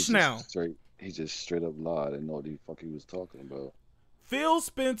foolish now. He just straight up lied and know what the fuck he was talking about. Phil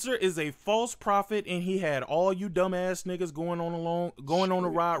Spencer is a false prophet, and he had all you dumbass niggas going on a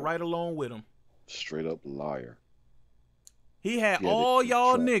ride right along with him. Straight up liar. He had all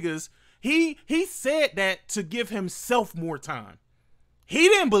y'all niggas. He said that to give himself more time. He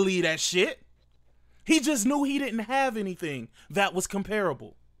didn't believe that shit. He just knew he didn't have anything that was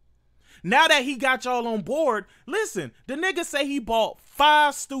comparable. Now that he got y'all on board, listen, the nigga say he bought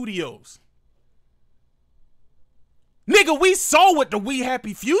 5 studios. Nigga, we saw what the We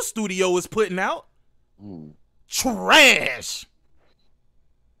Happy Few studio is putting out. Trash.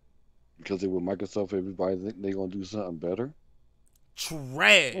 Because they were Microsoft, everybody think they gonna do something better?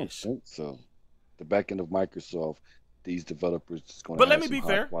 Trash. I don't think so. The back end of Microsoft, these developers is gonna have some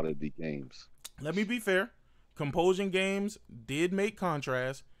high quality games. Let me be fair. Compulsion Games did make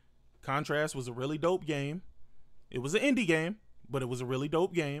Contrast. Contrast was a really dope game. It was an indie game, but it was a really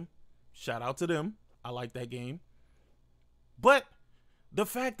dope game. Shout out to them. I like that game. But the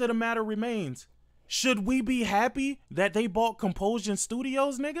fact of the matter remains, should we be happy that they bought Compulsion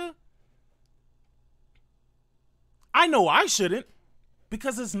Studios, nigga? I know I shouldn't,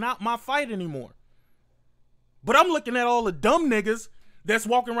 because it's not my fight anymore. But I'm looking at all the dumb niggas that's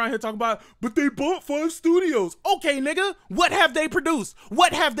walking around here talking about, but they bought 5 studios. Okay, nigga, what have they produced?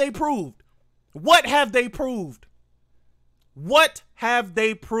 What have they proved? What have they proved? What have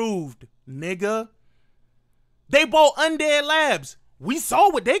they proved, nigga? They bought Undead Labs. We saw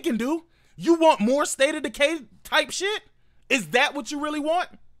what they can do. You want more State of Decay type shit? Is that what you really want?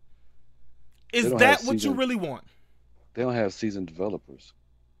 Is that what you really want? They don't have seasoned developers.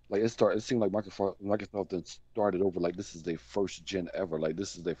 Like it seemed like Microsoft had started over like this is their first gen ever. Like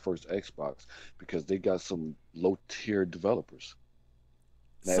this is their first Xbox because they got some low tier developers.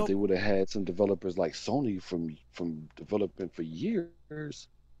 Now if they would have had some developers like Sony from developing for years,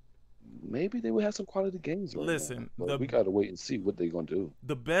 maybe they would have some quality games. Listen, but we gotta wait and see what they're gonna do.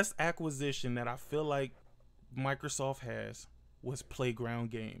 The best acquisition that I feel like Microsoft has was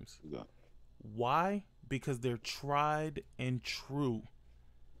Playground Games. Yeah. Why? Because they're tried and true.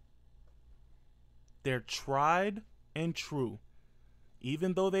 They're tried and true.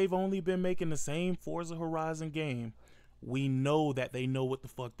 even though they've only been making the same Forza Horizon game, we know that they know what the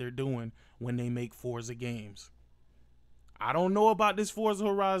fuck they're doing when they make Forza games. I don't know about this Forza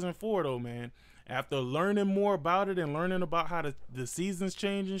Horizon 4 though, man. After learning more about it and learning about how the seasons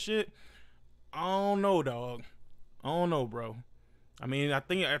change and shit, I don't know, dog. I don't know, bro. I mean,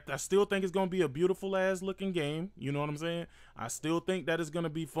 I still think it's gonna be a beautiful ass looking game. You know what I'm saying? I still think that it's gonna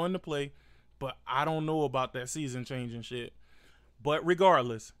be fun to play, but I don't know about that season changing shit. But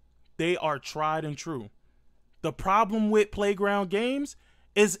regardless, they are tried and true. The problem with Playground Games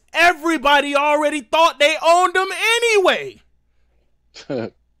is everybody already thought they owned them anyway.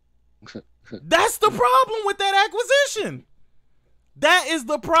 That's the problem with that acquisition. That is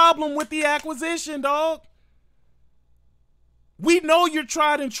the problem with the acquisition, dog. We know you're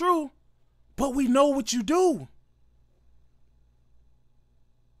tried and true, but we know what you do.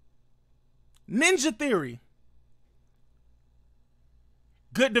 Ninja Theory.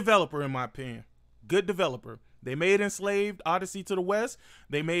 Good developer, in my opinion. Good developer. They made Enslaved, Odyssey to the West.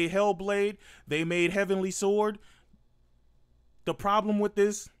 They made Hellblade. They made Heavenly Sword. The problem with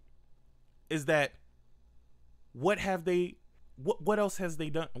this is that what else has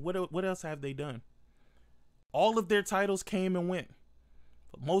they done? What else have they done? All of their titles came and went.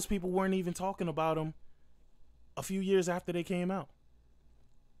 But most people weren't even talking about them a few years after they came out.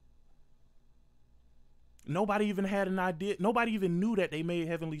 Nobody even had an idea. Nobody even knew that they made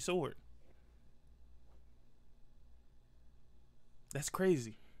Heavenly Sword. That's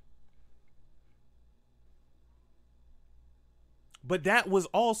crazy. But that was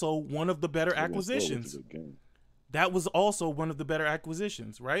also one of the better acquisitions. That was also one of the better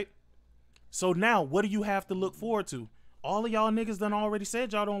acquisitions, right? So now, what do you have to look forward to? All of y'all niggas done already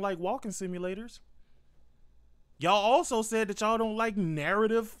said y'all don't like walking simulators. Y'all also said that y'all don't like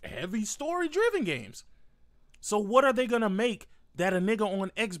narrative, heavy, story-driven games. So what are they gonna make that a nigga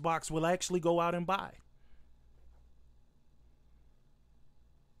on Xbox will actually go out and buy?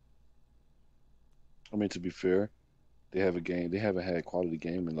 I mean, to be fair, they have a game. They haven't had a quality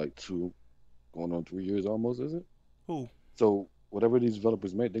game in like going on 3 years almost, is it? Who? So whatever these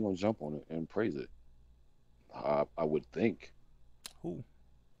developers make, they're gonna jump on it and praise it. I would think. Who?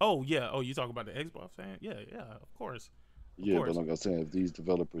 Oh yeah. Oh, you talk about the Xbox fan? Yeah, of course. Yeah, but like I was saying, if these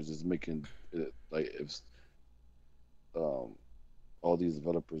developers is making it, like if all these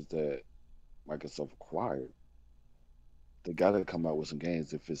developers that Microsoft acquired, they gotta come out with some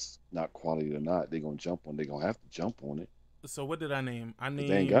games. If it's not quality or not, they're gonna jump on. They're gonna have to jump on it. So what did I name?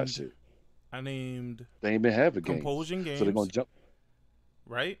 They ain't got shit. I named. They ain't been having games. Compulsion Games. So they're gonna jump.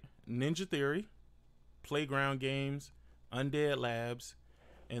 Right? Ninja Theory, Playground Games, Undead Labs,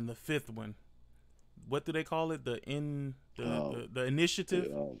 and the fifth one. What do they call it? The initiative.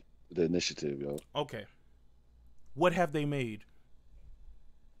 The initiative, yo. Okay. What have they made?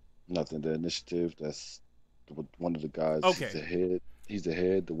 Nothing. The initiative. That's one of the guys. Okay. He's the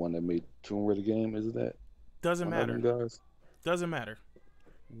head. The one that made Tomb Raider game. Isn't that? Doesn't matter. Guys? Doesn't matter.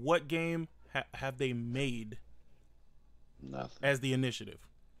 What game have they made? Nothing. As the initiative.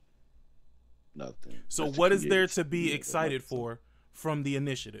 Nothing. So what is there to be excited for from the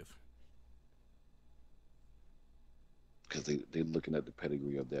initiative? Because they're looking at the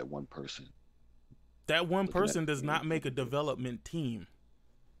pedigree of that one person. That one person does not make a development team.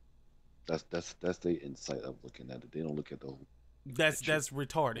 That's the insight of looking at it. They don't look at the whole. That's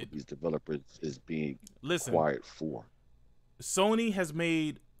retarded. These developers is being Listen, acquired for. Sony has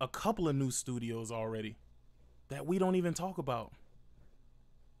made a couple of new studios already that we don't even talk about.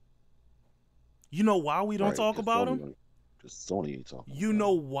 You know why we don't talk about them? Because Sony ain't talking. You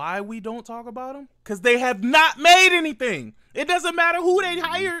know why we don't talk about them? Because they have not made anything. It doesn't matter who they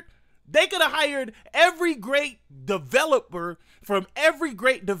hired. They could have hired every great developer from every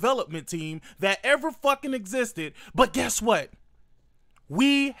great development team that ever fucking existed. But guess what?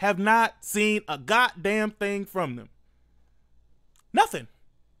 We have not seen a goddamn thing from them. Nothing.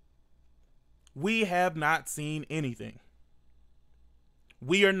 We have not seen anything.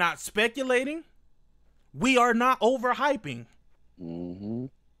 We are not speculating. We are not overhyping. Mm-hmm.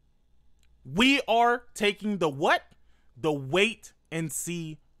 We are taking the what? The wait and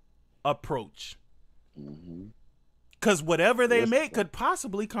see approach. Because whatever they make could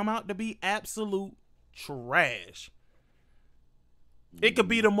possibly come out to be absolute trash. It could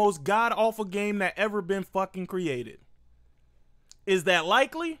be the most god-awful game that ever been fucking created. Is that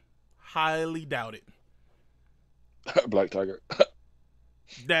likely? Highly doubt it. Black Tiger.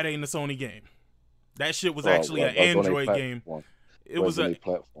 That ain't a Sony game. That shit was actually an Android game. It was a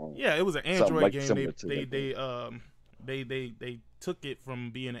platform. Yeah, it was an Android game. They took it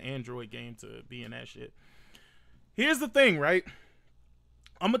from being an Android game to being that shit. Here's the thing, right?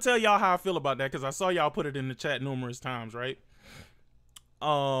 I'm gonna tell y'all how I feel about that because I saw y'all put it in the chat numerous times, right?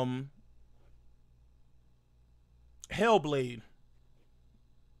 Hellblade.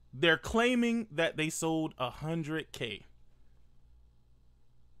 They're claiming that they sold 100K.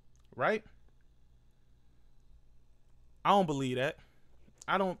 Right? I don't believe that.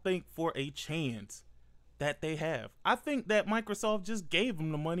 I don't think for a chance that they have. I think that Microsoft just gave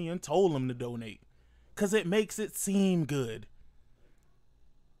them the money and told them to donate. Because it makes it seem good.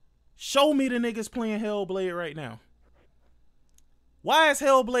 Show me the niggas playing Hellblade right now. Why is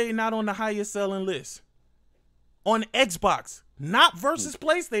Hellblade not on the highest selling list? On Xbox. Not versus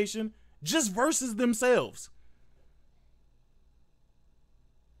PlayStation. Just versus themselves.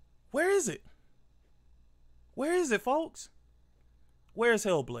 Where is it? Where is it, folks? Where's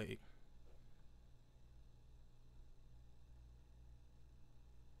Hellblade?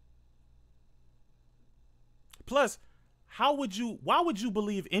 Plus, why would you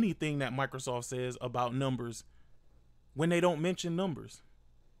believe anything that Microsoft says about numbers when they don't mention numbers?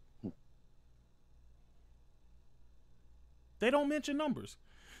 They don't mention numbers.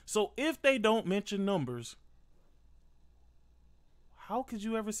 So if they don't mention numbers, how could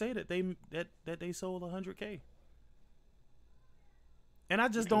you ever say that they sold 100K? And I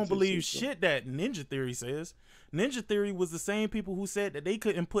just don't believe shit that Ninja Theory says. Ninja Theory was the same people who said that they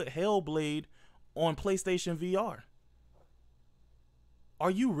couldn't put Hellblade on PlayStation VR. Are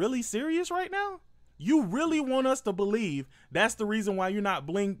you really serious right now? You really want us to believe that's the reason why you're not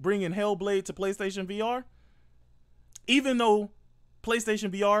bringing Hellblade to PlayStation VR? Even though PlayStation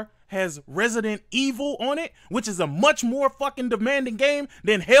VR has Resident Evil on it, which is a much more fucking demanding game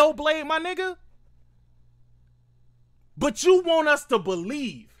than Hellblade, my nigga? But you want us to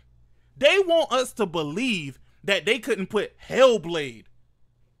believe. They want us to believe that they couldn't put Hellblade.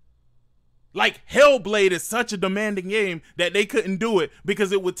 Like Hellblade is such a demanding game that they couldn't do it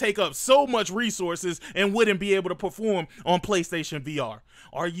because it would take up so much resources and wouldn't be able to perform on PlayStation VR.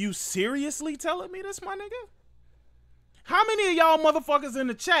 Are you seriously telling me this, my nigga? How many of y'all motherfuckers in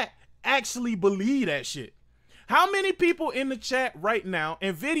the chat actually believe that shit? How many people in the chat right now,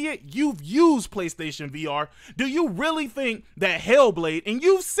 Nvidia, you've used PlayStation VR. Do you really think that Hellblade, and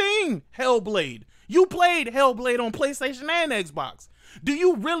you've seen Hellblade, you played Hellblade on PlayStation and Xbox. Do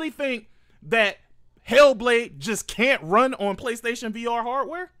you really think that Hellblade just can't run on PlayStation VR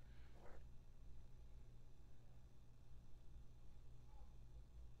hardware?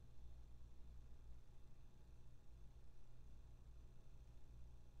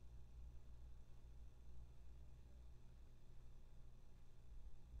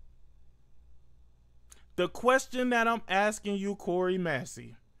 The question that I'm asking you, Corey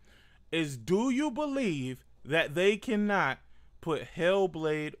Massey, is do you believe that they cannot put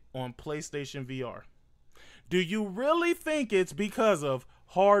Hellblade on PlayStation VR? Do you really think it's because of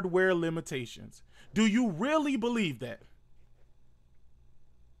hardware limitations? Do you really believe that?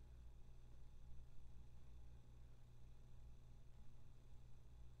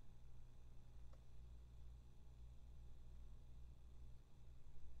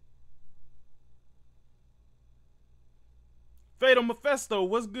 Fatal Mephisto,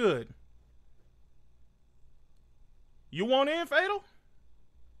 what's good? You want in, Fatal?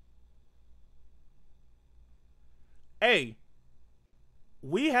 Hey,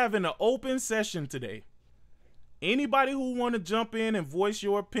 we having an open session today. Anybody who want to jump in and voice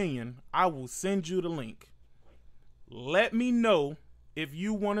your opinion, I will send you the link. Let me know if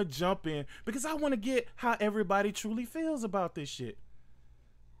you want to jump in because I want to get how everybody truly feels about this shit.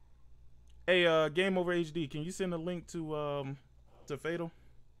 Hey, Game Over HD, can you send a link to Fatal?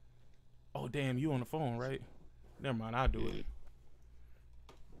 Oh, damn, you on the phone, right? Never mind, I'll do it.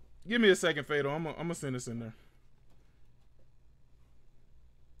 Give me a second, Fatal. I'm gonna send this in there.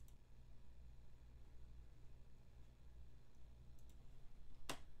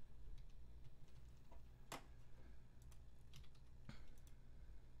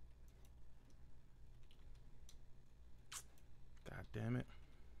 God damn it.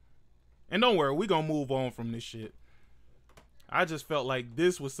 And don't worry, we gonna move on from this shit. I just felt like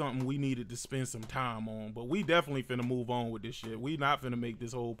this was something we needed to spend some time on, but we definitely finna move on with this shit. We not finna make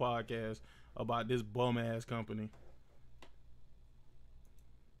this whole podcast about this bum ass company.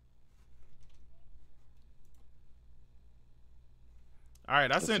 All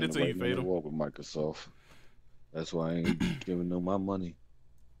right, I sent it to you, Fatal. Work with Microsoft. That's why I ain't giving them my money.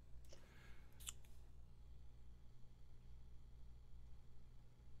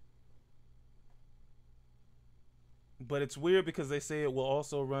 But it's weird because they say it will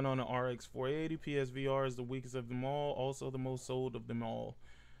also run on an RX 480. PSVR is the weakest of them all, also the most sold of them all.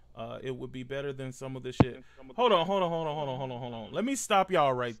 It would be better than some of the shit. Hold on. Let me stop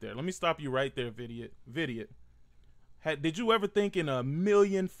y'all right there. Let me stop you right there, Vidiot. Did you ever think in a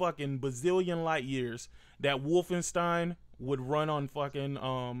million fucking bazillion light years that Wolfenstein would run on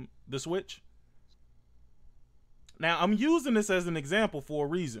fucking the Switch? Now, I'm using this as an example for a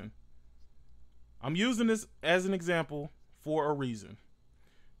reason.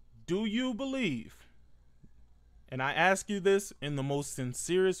 Do you believe, and I ask you this in the most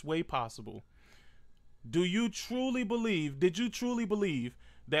sincerest way possible, did you truly believe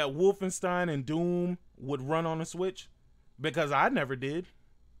that Wolfenstein and Doom would run on a Switch? Because I never did.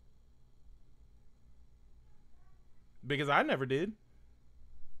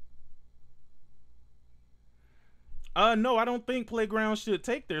 No, I don't think Playground should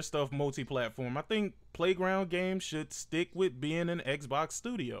take their stuff multi-platform. I think Playground games should stick with being an Xbox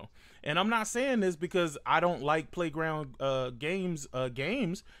studio. And I'm not saying this because I don't like Playground games.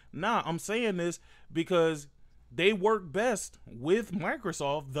 Nah, I'm saying this because they work best with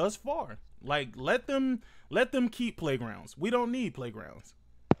Microsoft thus far. Like, let them keep Playgrounds. We don't need Playgrounds.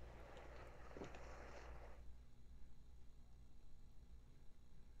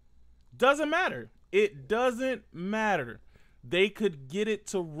 Doesn't matter. It doesn't matter. They could get it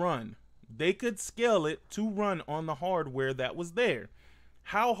to run. They could scale it to run on the hardware that was there.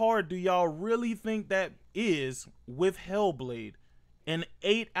 How hard do y'all really think that is with Hellblade? An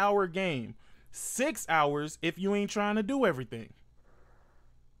 8-hour game. 6 hours if you ain't trying to do everything.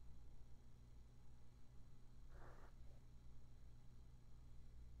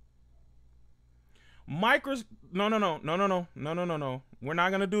 No. We're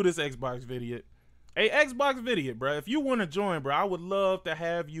not gonna do this Xbox video. Hey, Xbox video, bro. If you want to join, bro, I would love to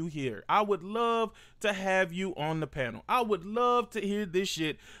have you here. I would love to have you on the panel. I would love to hear this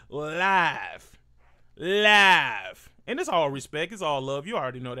shit live. And it's all respect. It's all love. You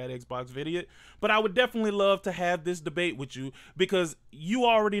already know that, Xbox video. But I would definitely love to have this debate with you because you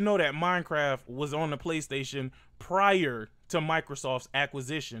already know that Minecraft was on the PlayStation prior to Microsoft's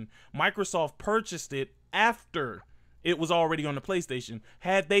acquisition. Microsoft purchased it after it was already on the PlayStation.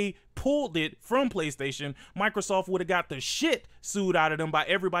 Had they pulled it from PlayStation, Microsoft would have got the shit sued out of them by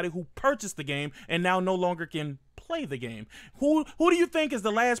everybody who purchased the game and now no longer can play the game. Who do you think is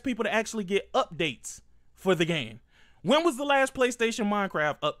the last people to actually get updates for the game? When was the last PlayStation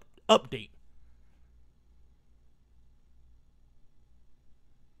Minecraft update?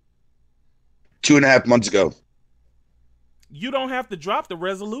 Two and a half months ago. You don't have to drop the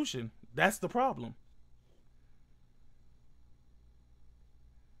resolution. That's the problem.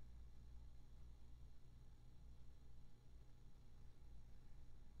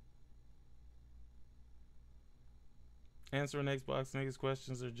 Answering Xbox niggas'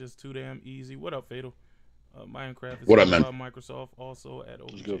 questions are just too damn easy. What up, Fatal? Minecraft is what up, man? By Microsoft, also at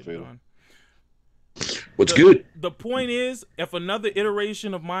OpenGameCon. What's good? The point is, if another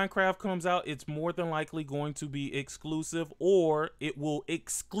iteration of Minecraft comes out, it's more than likely going to be exclusive, or it will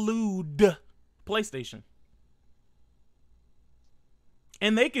exclude PlayStation.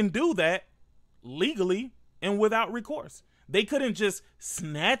 And they can do that legally and without recourse. They couldn't just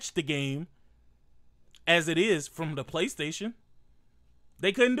snatch the game as it is from the PlayStation.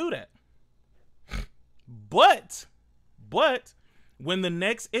 They couldn't do that. But when the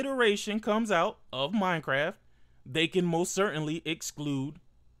next iteration comes out of Minecraft, they can most certainly exclude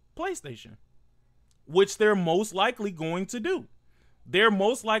PlayStation, which they're most likely going to do. They're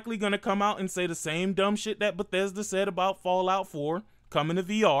most likely going to come out and say the same dumb shit that Bethesda said about Fallout 4 coming to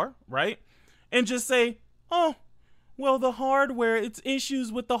VR, right? And just say, oh, well, the hardware, it's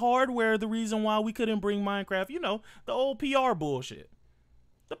issues with the hardware, the reason why we couldn't bring Minecraft. You know, the old PR bullshit.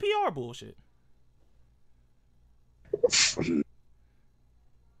 The PR bullshit.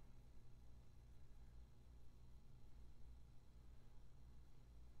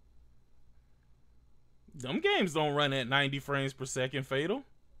 Them games don't run at 90 frames per second, Fatal.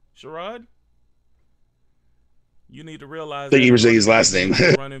 Sherrod? You need to realize that you were saying his last name.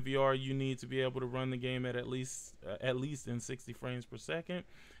 Run in VR, you need to be able to run the game at least in 60 frames per second.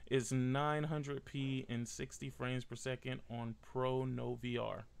 It's 900p and 60 frames per second on Pro, no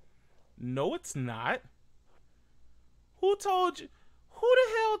VR. No, it's not. Who told you? Who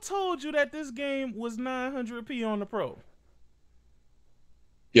the hell told you that this game was 900p on the Pro?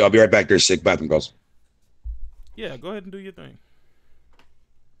 Yeah, I'll be right back. There's sick bathroom calls. Yeah, go ahead and do your thing.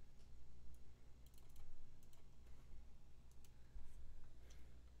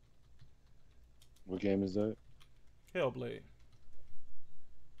 What game is that? Hellblade.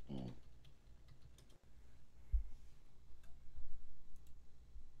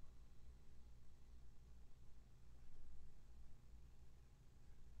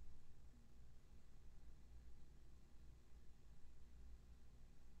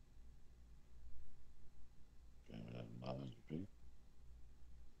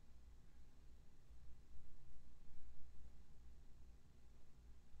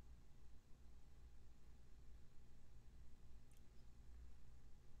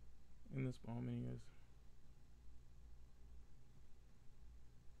 the spawn menu is.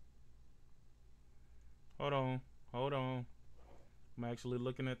 Hold on. Hold on. I'm actually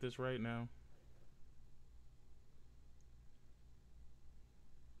looking at this right now.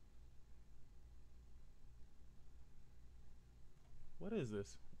 What is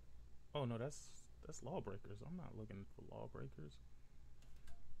this? Oh no, that's Lawbreakers. I'm not looking for Lawbreakers.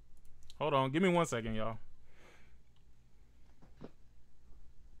 Hold on, give me 1 second, y'all.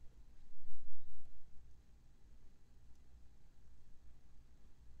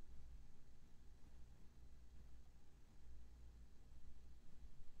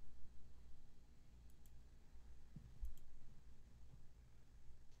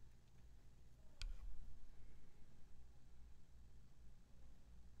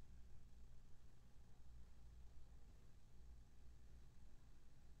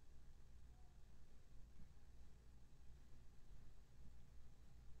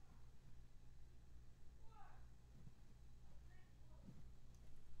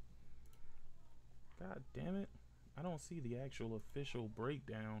 God damn it. I don't see the actual official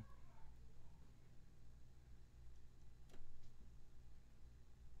breakdown.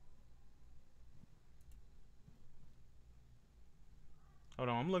 Hold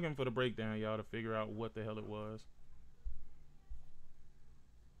on, I'm looking for the breakdown, y'all, to figure out what the hell it was.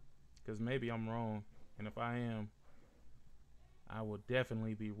 Because maybe I'm wrong. And if I am, I will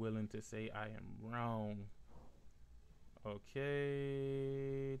definitely be willing to say I am wrong.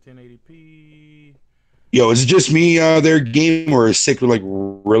 Okay, 1080p. Yo, is it just me their game, or is Sick like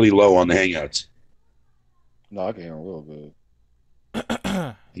really low on the Hangouts? No, I can hear him real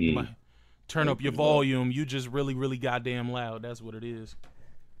good. You might turn up your volume. You just really, really goddamn loud. That's what it is.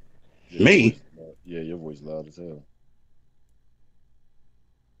 Yeah, Me? Yeah, your voice loud as hell.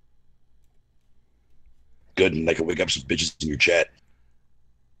 Good, and I can wake up some bitches in your chat.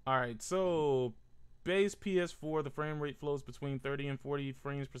 All right, so base PS4, the frame rate flows between 30 and 40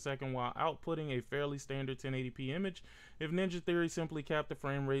 frames per second while outputting a fairly standard 1080p image. If Ninja Theory simply capped the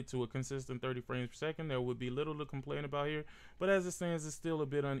frame rate to a consistent 30 frames per second, there would be little to complain about here, but as it stands, it's still a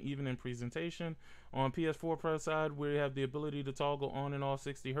bit uneven in presentation. On PS4 Pro side, we have the ability to toggle on and off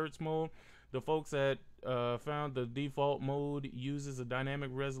 60 Hz mode. The folks that found the default mode uses a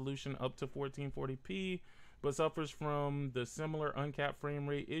dynamic resolution up to 1440p, but suffers from the similar uncapped frame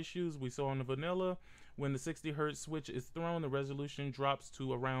rate issues we saw in the vanilla. When the 60 Hz switch is thrown, the resolution drops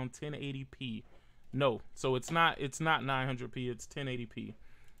to around 1080p. No, so it's not 900p, it's 1080p.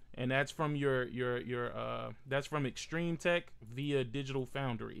 And that's from that's from Extreme Tech via Digital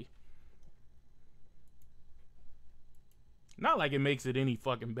Foundry. Not like it makes it any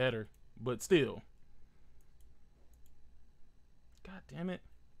fucking better, but still. God damn it.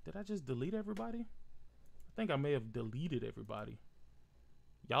 Did I just delete everybody? I think I may have deleted everybody.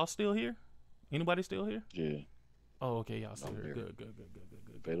 Y'all still here? Anybody still here? Yeah. Oh, okay, y'all still here. Good.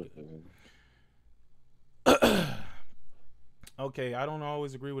 Okay, I don't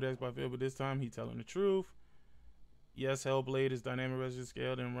always agree with Xbox Phil, but this time he telling the truth. Yes, Hellblade is dynamic resolution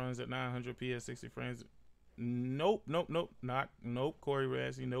scaled and runs at 900p at 60 frames. Nope. Corey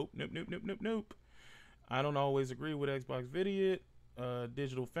Rassi, nope. I don't always agree with Xbox Video,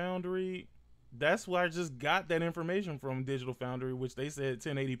 Digital Foundry. That's why I just got that information from Digital Foundry, which they said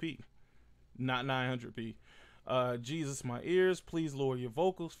 1080p, not 900p. Jesus, my ears, please lower your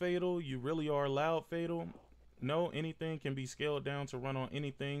vocals, Fatal. You really are loud, Fatal. No, anything can be scaled down to run on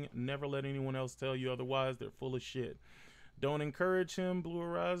anything. Never let anyone else tell you otherwise. They're full of shit. Don't encourage him, Blue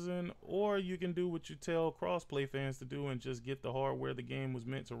Horizon, or you can do what you tell crossplay fans to do and just get the hardware the game was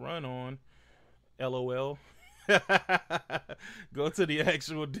meant to run on. LOL. Go to the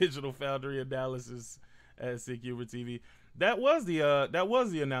actual Digital Foundry analysis at Sickhumortv. That was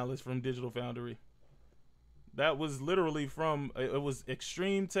the analysis from Digital Foundry. That was literally from, it was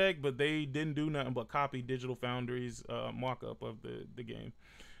Extreme Tech, but they didn't do nothing but copy Digital Foundry's mock-up of the game.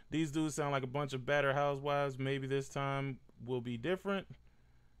 These dudes sound like a bunch of battered housewives. Maybe this time will be different.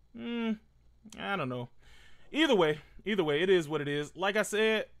 I don't know. Either way, it is what it is. Like I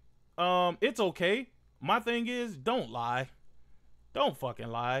said, it's okay. My thing is, don't lie. Don't fucking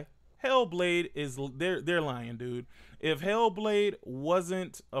lie. Hellblade is, they're lying, dude. If Hellblade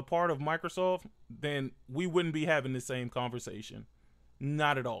wasn't a part of Microsoft, then we wouldn't be having the same conversation.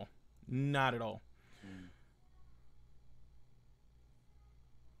 Not at all. Not at all.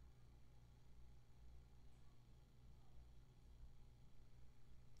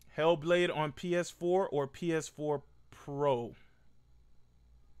 Hellblade on PS4 or PS4 Pro?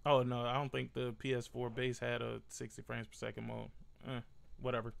 Oh, no, I don't think the PS4 base had a 60 frames per second mode.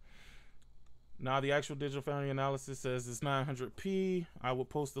 Whatever. Now the actual digital foundry analysis says it's 900p. I would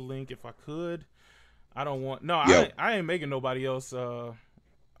post the link if I could. I don't want I ain't making nobody else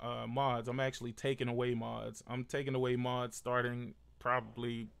mods. I'm actually taking away mods. I'm taking away mods starting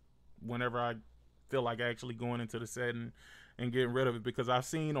probably whenever I feel like actually going into the setting and getting rid of it, because I've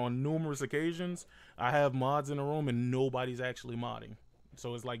seen on numerous occasions I have mods in the room and nobody's actually modding.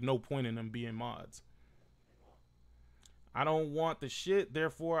 So it's like no point in them being mods. I don't want the shit,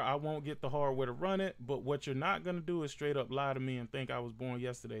 therefore I won't get the hardware to run it. But what you're not gonna do is straight up lie to me and think I was born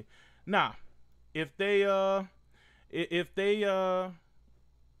yesterday. Nah, if they what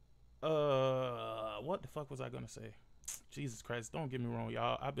the fuck was I gonna say? Jesus Christ, don't get me wrong,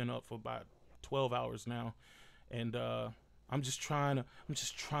 y'all. I've been up for about 12 hours now, and I'm just trying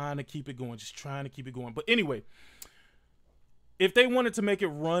to keep it going. But anyway, if they wanted to make it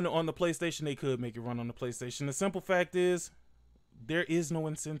run on the PlayStation, they could make it run on the PlayStation. The simple fact is, there is no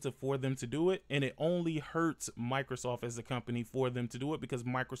incentive for them to do it, and it only hurts Microsoft as a company for them to do it, because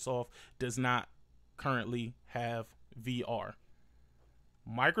Microsoft does not currently have VR.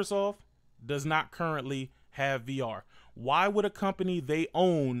 Microsoft does not currently have VR. Why would a company they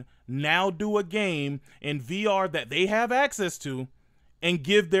own now do a game in VR that they have access to and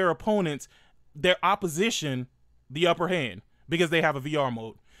give their opponents, their opposition, the upper hand because they have a VR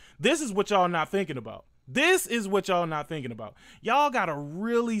mode? This is what y'all not thinking about. Y'all gotta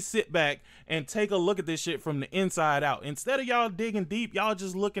really sit back and take a look at this shit from the inside out. Instead of y'all digging deep, y'all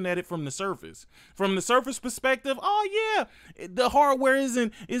just looking at it from the surface. From the surface perspective, oh yeah, the hardware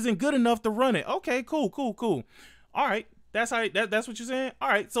isn't good enough to run it. Okay, cool. All right, that's what you're saying. All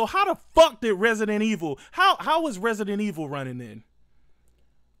right, so how the fuck did Resident Evil? How is Resident Evil running in?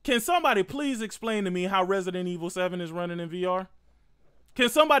 Can somebody please explain to me how Resident Evil 7 is running in VR? Can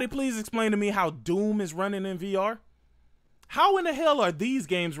somebody please explain to me how Doom is running in VR? How in the hell are these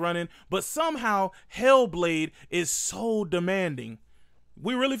games running, but somehow Hellblade is so demanding?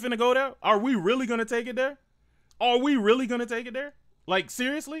 We really finna go there? Are we really gonna take it there? Like,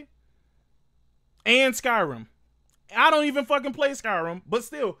 seriously? And Skyrim. I don't even fucking play Skyrim, but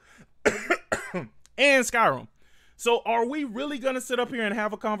still. And Skyrim. So are we really gonna sit up here and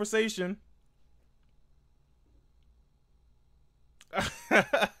have a conversation?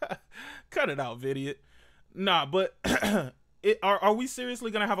 Cut it out, idiot. Nah, but are we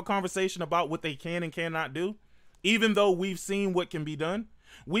seriously gonna have a conversation about what they can and cannot do, even though we've seen what can be done?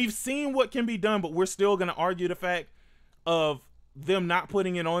 We've seen what can be done, but we're still gonna argue the fact of them not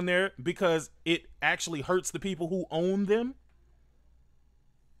putting it on there because it actually hurts the people who own them.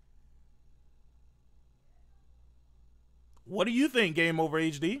 What do you think, Game Over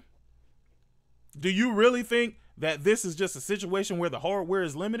HD? Do you really think that this is just a situation where the hardware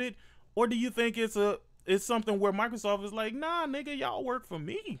is limited, or do you think it's something where Microsoft is like, nah, nigga, y'all work for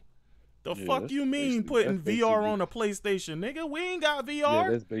me? The fuck you mean putting VR on a PlayStation, nigga? We ain't got VR. Yeah,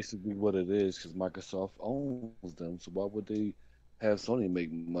 that's basically what it is, because Microsoft owns them. So why would they have Sony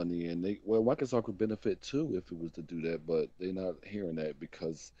make money? And Microsoft could benefit too if it was to do that, but they're not hearing that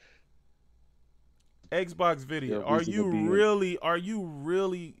because Xbox Video. Are you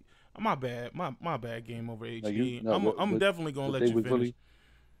really? My bad, Game Over HD. Like, I'm definitely gonna let you finish.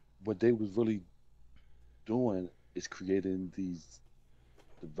 What they was really doing is creating these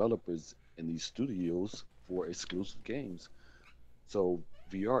developers in these studios for exclusive games. So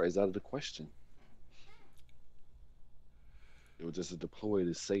VR is out of the question. It was just a deploy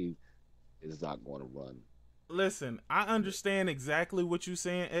to say it's not going to run. Listen, I understand exactly what you're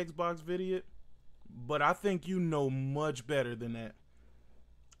saying, Xbox Video, but I think you know much better than that.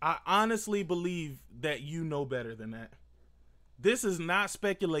 I honestly believe that you know better than that. This is not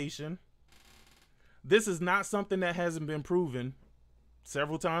speculation. This is not something that hasn't been proven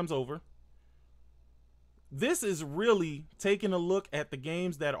several times over. This is really taking a look at the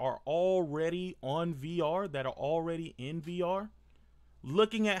games that are already on VR, that are already in VR,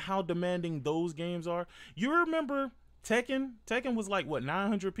 looking at how demanding those games are. You remember Tekken? Tekken was like, what,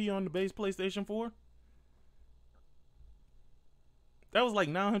 900p on the base PlayStation 4? That was like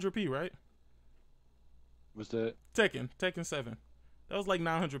 900p, right? What's that? Tekken 7. That was like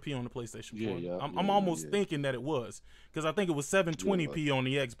 900p on the PlayStation 4. Yeah, I'm almost thinking that it was, because I think it was 720p on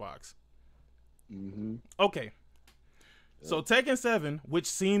the Xbox. Mm-hmm. Okay. So Tekken 7, which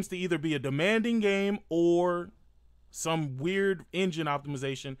seems to either be a demanding game or some weird engine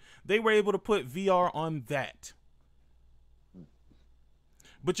optimization, they were able to put VR on that.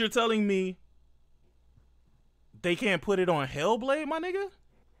 But you're telling me they can't put it on Hellblade, my nigga?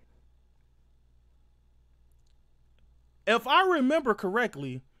 If I remember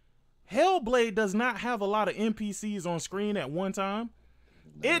correctly, Hellblade does not have a lot of NPCs on screen at one time.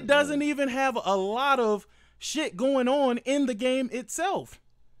 It doesn't even have a lot of shit going on in the game itself.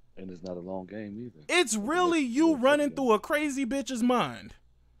 And it's not a long game either. It's really you running through a crazy bitch's mind.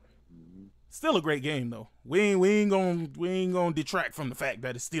 Still a great game though. We ain't gonna detract from the fact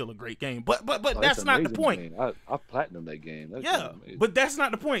that it's still a great game. But that's not the point. I platinumed that game. Yeah, but that's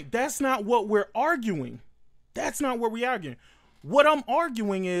not the point. That's not what we're arguing. That's not what we're arguing. What I'm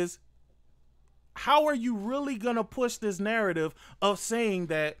arguing is, how are you really gonna push this narrative of saying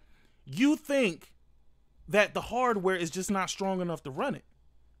that you think that the hardware is just not strong enough to run it?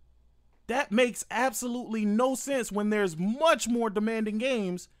 That makes absolutely no sense when there's much more demanding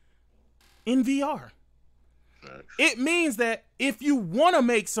games in VR. It means that if you want to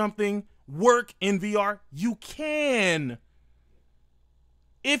make something work in VR, you can.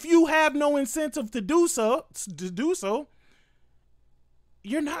 If you have no incentive to do so,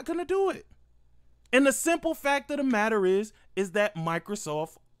 you're not going to do it. And the simple fact of the matter is that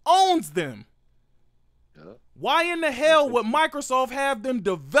Microsoft owns them. Yeah. Why in the hell would Microsoft have them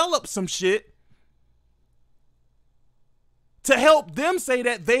develop some shit to help them say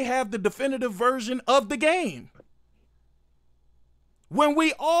that they have the definitive version of the game, when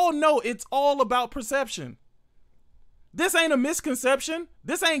we all know it's all about perception? This ain't a misconception.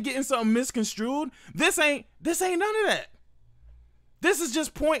 This ain't getting something misconstrued. This ain't none of that. This is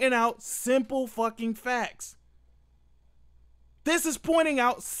just pointing out simple fucking facts. This is pointing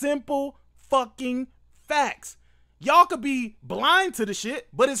out simple fucking facts. Y'all could be blind to the shit,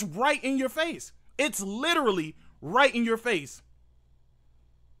 but it's right in your face. It's literally right in your face.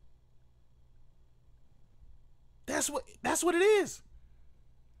 That's what it is.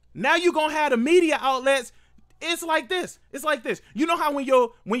 Now you gonna have the media outlets. It's like this. It's like this. You know how when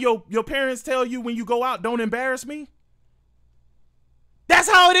your parents tell you when you go out, don't embarrass me? That's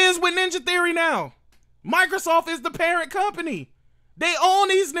how it is with Ninja Theory now. Microsoft is the parent company. They own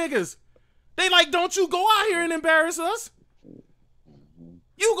these niggas. They like, don't you go out here and embarrass us.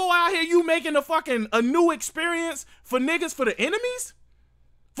 You go out here, you making a new experience for niggas, for the enemies?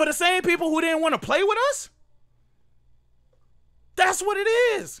 For the same people who didn't want to play with us? That's what it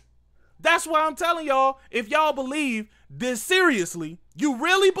is. That's why I'm telling y'all, if y'all believe this seriously, you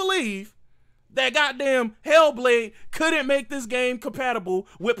really believe that goddamn Hellblade couldn't make this game compatible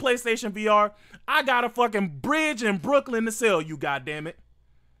with PlayStation VR, I got a fucking bridge in Brooklyn to sell you, goddammit.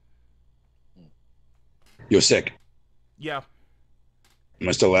 You're sick. Yeah. Am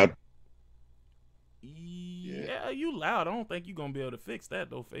I still loud? Yeah, you loud. I don't think you're gonna be able to fix that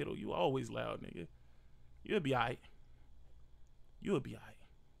though, Fatal. You always loud, nigga. You'll be alright. You'll be alright.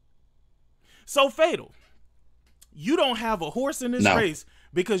 So, Fatal, you don't have a horse in this race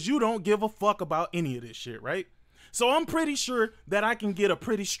because you don't give a fuck about any of this shit, right? So I'm pretty sure that I can get a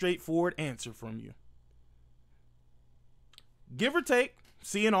pretty straightforward answer from you. Give or take,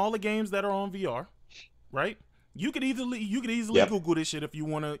 seeing all the games that are on VR, right? You could easily Google this shit if you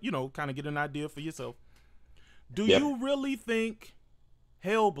want to, kind of get an idea for yourself. Do you really think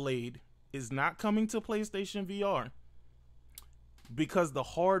Hellblade is not coming to PlayStation VR because the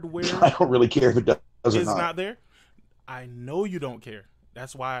hardware I don't really care if it does or not there? I know you don't care.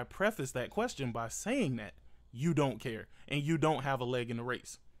 That's why I prefaced that question by saying that you don't care and you don't have a leg in the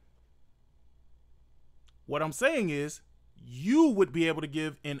race. What I'm saying is you would be able to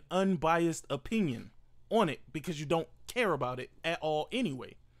give an unbiased opinion on it because you don't care about it at all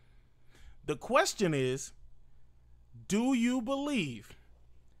anyway. The question is, do you believe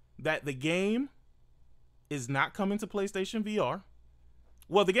that the game is not coming to PlayStation VR?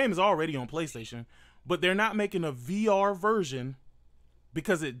 Well, the game is already on PlayStation, but they're not making a VR version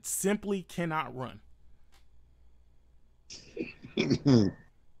because it simply cannot run.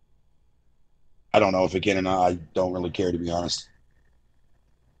 I don't know if it can or not. I don't really care, to be honest.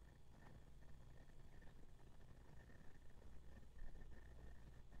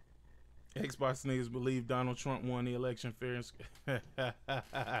 Xbox niggas believe Donald Trump won the election fair and square.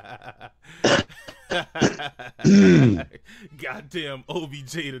 Goddamn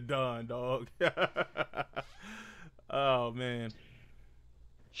OBJ to Don, dog. Oh man.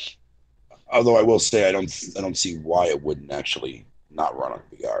 Although I will say I don't see why it wouldn't actually not run on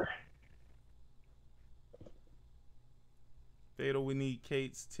VR. Fatal, we need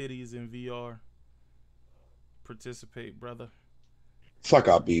Kate's titties in VR. Participate, brother. Fuck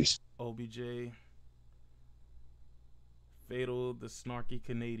off, Beeves. OBJ. Fatal, the snarky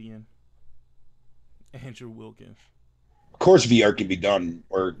Canadian. Andrew Wilkins. Of course VR can be done,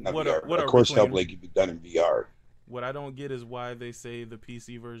 or not VR. Of course Hellblade can be done in VR. What I don't get is why they say the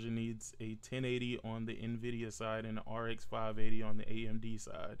PC version needs a 1080 on the NVIDIA side and an RX 580 on the AMD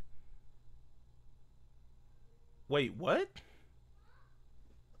side. Wait, what?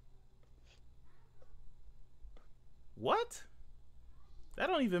 What? That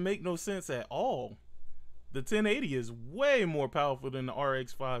don't even make no sense at all. The 1080 is way more powerful than the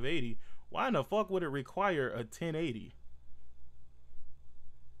RX 580. Why in the fuck would it require a 1080?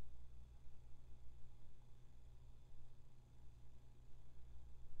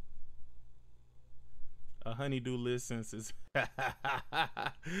 A honeydew listens is all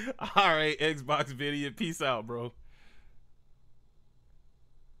right, Xbox Video. Peace out, bro.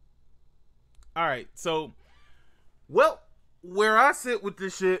 All right, so, well, where I sit with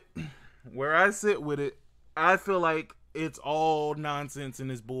this shit, where I sit with it, I feel like it's all nonsense and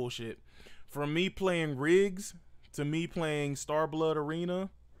it's bullshit. From me playing Rigs, to me playing Starblood Arena,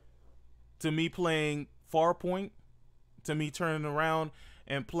 to me playing Farpoint, to me turning around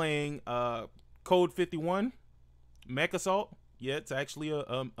and playing Code 51, Mech Assault. Yeah, it's actually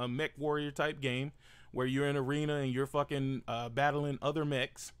a mech warrior type game where you're in arena and you're fucking battling other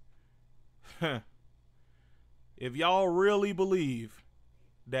mechs. If y'all really believe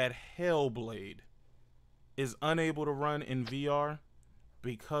that Hellblade is unable to run in VR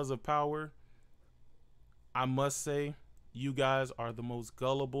because of power, I must say you guys are the most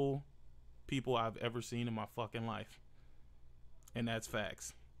gullible people I've ever seen in my fucking life. And that's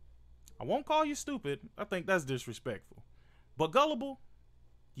facts. I won't call you stupid. I think that's disrespectful. But gullible?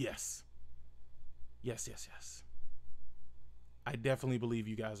 Yes. Yes, yes, yes. I definitely believe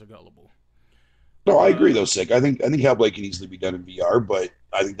you guys are gullible. No, I agree though, Sick. I think Hellblade can easily be done in VR, but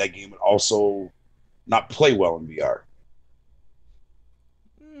I think that game would also not play well in VR.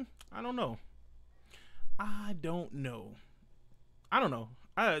 I don't know.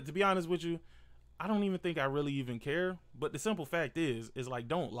 To be honest with you, I don't even think I really even care. But the simple fact is like,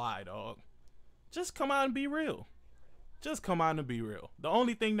 don't lie, dog. Just come out and be real. Just come out and be real. The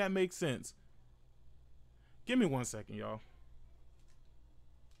only thing that makes sense. Give me 1 second, y'all.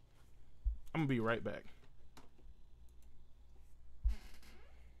 I'm gonna be right back.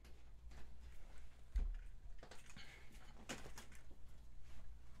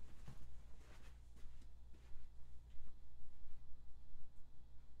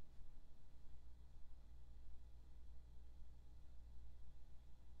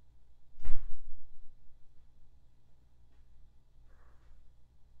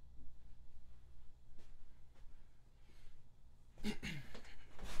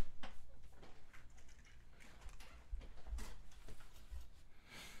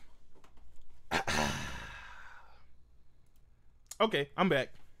 Okay, I'm back.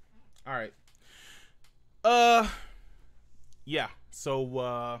 All right. Yeah.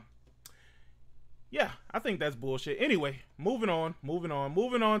 So, yeah, I think that's bullshit. Anyway, moving on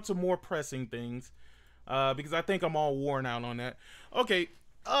to more pressing things, because I think I'm all worn out on that. Okay,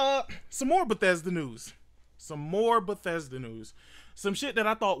 some more Bethesda news. Some shit that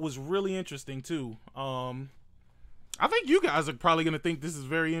I thought was really interesting too. I think you guys are probably gonna think this is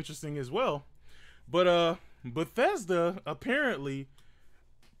very interesting as well. But Bethesda apparently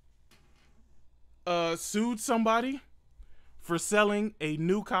sued somebody for selling a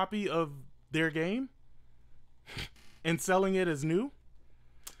new copy of their game and selling it as new.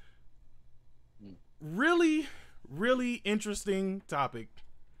 Really, really interesting topic.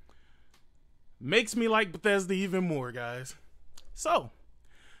 Makes me like Bethesda even more, guys. So,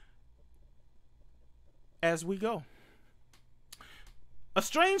 as we go. A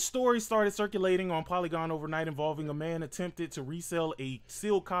strange story started circulating on Polygon overnight involving a man attempted to resell a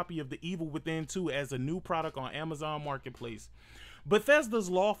sealed copy of The Evil Within 2 as a new product on Amazon Marketplace. Bethesda's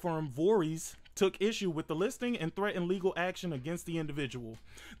law firm Voorhees took issue with the listing and threatened legal action against the individual.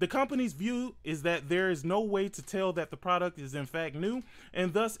 The company's view is that there is no way to tell that the product is in fact new,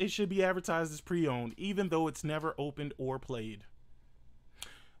 and thus it should be advertised as pre-owned, even though it's never opened or played.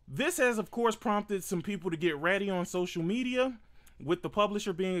 This has, of course, prompted some people to get ratty on social media, with the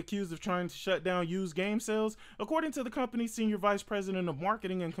publisher being accused of trying to shut down used game sales. According to the company's senior vice president of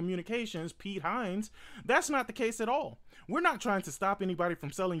marketing and communications, Pete Hines, that's not the case at all. We're not trying to stop anybody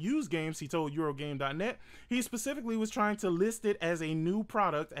from selling used games, he told Eurogame.net. He specifically was trying to list it as a new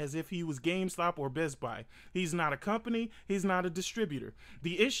product as if he was GameStop or Best Buy. He's not a company, he's not a distributor.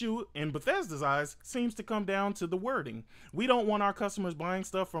 The issue, in Bethesda's eyes, seems to come down to the wording. We don't want our customers buying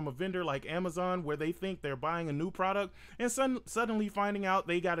stuff from a vendor like Amazon where they think they're buying a new product and suddenly finding out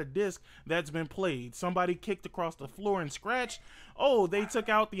they got a disc that's been played. Somebody kicked across the floor and scratched. Oh, they took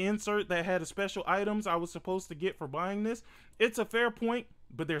out the insert that had a special items I was supposed to get for buying this. It's a fair point,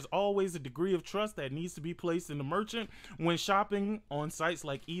 but there's always a degree of trust that needs to be placed in the merchant when shopping on sites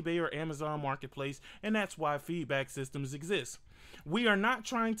like eBay or Amazon Marketplace, and that's why feedback systems exist. We are not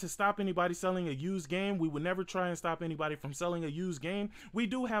trying to stop anybody selling a used game. We would never try and stop anybody from selling a used game. We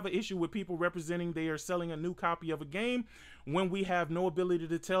do have an issue with people representing they are selling a new copy of a game when we have no ability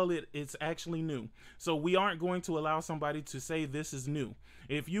to tell it's actually new. So we aren't going to allow somebody to say this is new.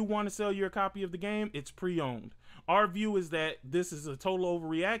 If you want to sell your copy of the game, it's pre-owned. Our view is that this is a total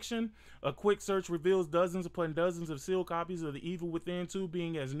overreaction. A quick search reveals dozens upon dozens of sealed copies of The Evil Within 2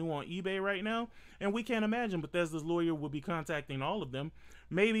 being as new on eBay right now, and we can't imagine Bethesda's lawyer will be contacting all of them.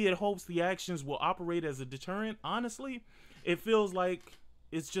 Maybe it hopes the actions will operate as a deterrent. Honestly, it feels like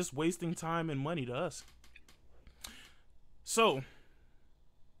it's just wasting time and money to us. So,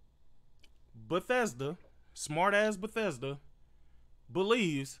 Bethesda, smart ass Bethesda,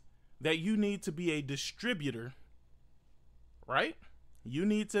 believes that you need to be a distributor, right? You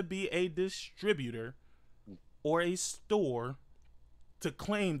need to be a distributor or a store to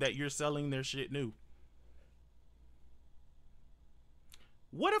claim that you're selling their shit new.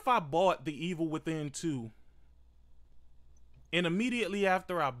 What if I bought The Evil Within 2 and immediately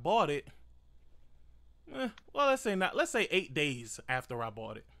after I bought it, well, let's say 8 days after I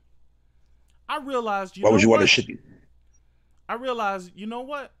bought it, I realized, Why would you want to ship it? I realized, you know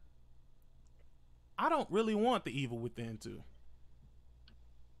what? I don't really want The Evil Within 2.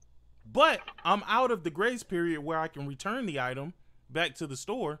 But I'm out of the grace period where I can return the item back to the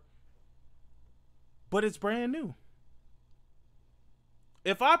store. But it's brand new.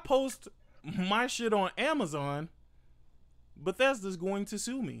 If I post my shit on Amazon, Bethesda's going to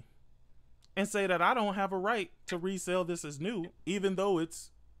sue me and say that I don't have a right to resell this as new, even though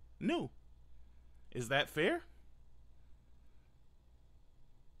it's new. Is that fair?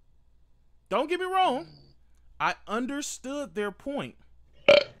 Don't get me wrong. I understood their point.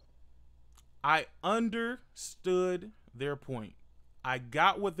 I understood their point. I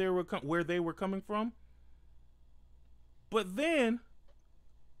got what they were where they were coming from. But then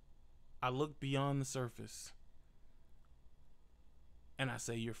I look beyond the surface and I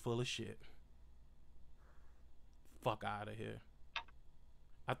say, you're full of shit. Fuck out of here.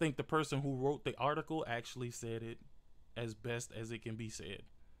 I think the person who wrote the article actually said it as best as it can be said.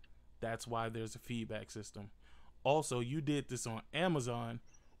 That's why there's a feedback system. Also, you did this on Amazon,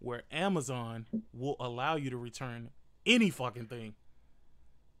 where Amazon will allow you to return any fucking thing.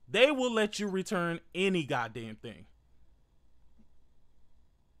 They will let you return any goddamn thing.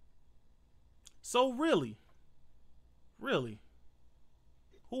 So really,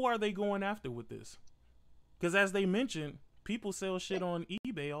 who are they going after with this? Because as they mentioned, people sell shit on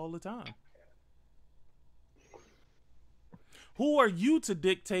eBay all the time. Who are you to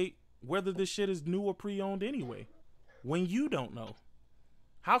dictate whether this shit is new or pre-owned anyway, when you don't know?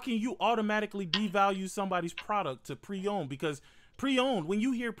 How can you automatically devalue somebody's product to pre-owned? Because pre-owned, when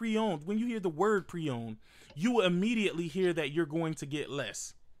you hear pre-owned, when you hear the word pre-owned, you immediately hear that you're going to get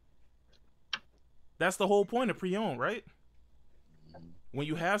less. That's the whole point of pre-owned, right? When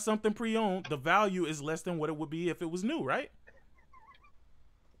you have something pre-owned, the value is less than what it would be if it was new, right?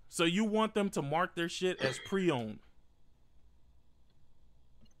 So you want them to mark their shit as pre-owned.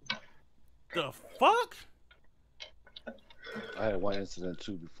 The fuck? I had one incident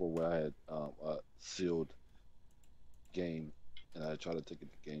too before where I had a sealed game and I tried to take it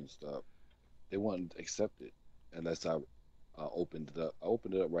to GameStop. They wouldn't accept it unless I opened it up. I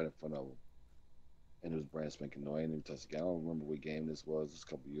opened it up right in front of them, and it was brand spanking new. I didn't even touch the game. I don't remember what game this was. This was a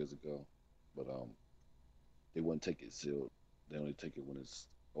couple years ago, but they wouldn't take it sealed. They only take it when it's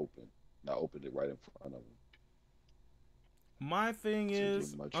open. And I opened it right in front of them. My thing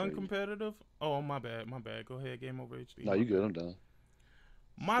is uncompetitive. Oh, my bad. Go ahead. Game over HD. No, you good. I'm done.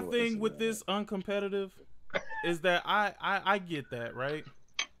 My thing with this uncompetitive is that I get that, right?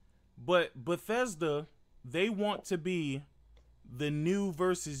 But Bethesda, they want to be the new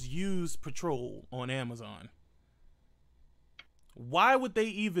versus used patrol on Amazon. Why would they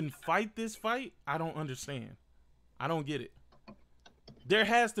even fight this fight? I don't understand. I don't get it. There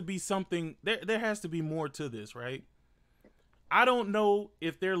has to be something. There has to be more to this, right? I don't know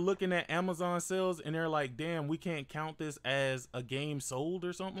if they're looking at Amazon sales and they're like, damn, we can't count this as a game sold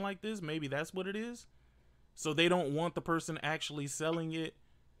or something like this. Maybe that's what it is. So they don't want the person actually selling it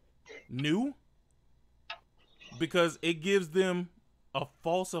new because it gives them a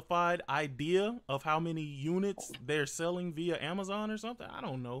falsified idea of how many units they're selling via Amazon or something. I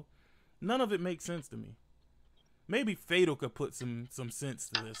don't know. None of it makes sense to me. Maybe Fatal could put some sense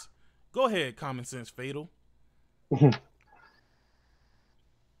to this. Go ahead, Common Sense Fatal.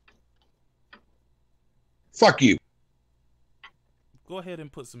 Fuck you. Go ahead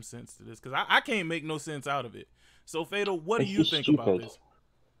and put some sense to this, because I can't make no sense out of it. So, Fatal, what do It's you just think about stupid. this?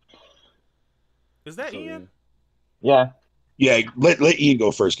 Is that Ian? Yeah. Yeah, let Ian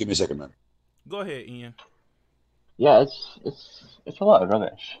go first. Give me a second, man. Go ahead, Ian. Yeah, it's a lot of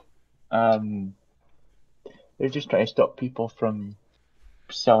rubbish. They're just trying to stop people from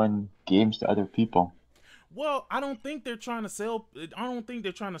selling games to other people. Well, I don't think they're trying to sell. I don't think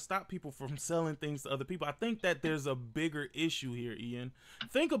they're trying to stop people from selling things to other people. I think that there's a bigger issue here, Ian.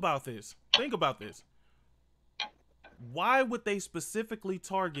 Think about this. Why would they specifically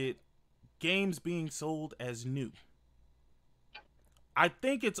target games being sold as new? I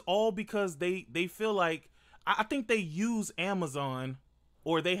think it's all because they feel like, I think they use Amazon,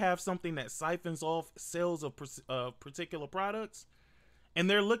 or they have something that siphons off sales of particular products, and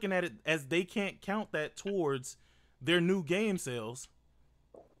they're looking at it as they can't count that towards their new game sales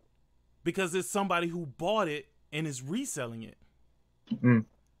because it's somebody who bought it and is reselling it. Mm.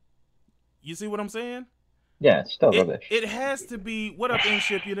 You see what I'm saying? Yeah, it's still rubbish. It has to be, what up,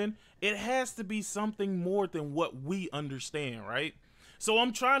 Inshippuden? It has to be something more than what we understand, right? So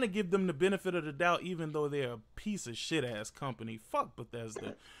I'm trying to give them the benefit of the doubt, even though they're a piece of shit ass company. Fuck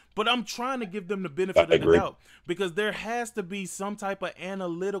Bethesda. But I'm trying to give them the benefit of the doubt, because there has to be some type of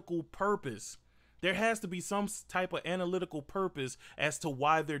analytical purpose. There has to be some type of analytical purpose as to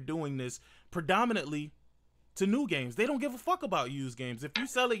why they're doing this, predominantly to new games. They don't give a fuck about used games. If you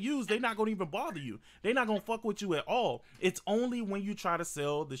sell it used, they're not going to even bother you. They're not going to fuck with you at all. It's only when you try to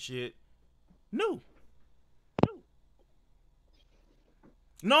sell the shit new.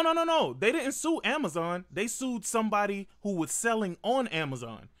 No. They didn't sue Amazon. They sued somebody who was selling on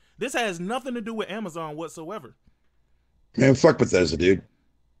Amazon. This has nothing to do with Amazon whatsoever. Man, fuck Bethesda, dude.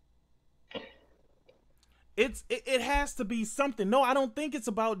 It has to be something. No, I don't think it's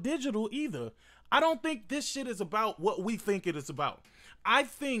about digital either. I don't think this shit is about what we think it is about. I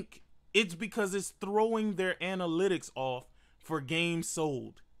think it's because it's throwing their analytics off for games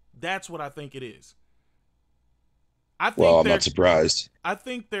sold. That's what I think it is. I'm not surprised. I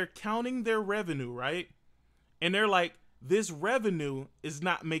think they're counting their revenue, right? And they're like, this revenue is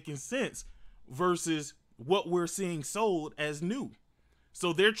not making sense versus what we're seeing sold as new.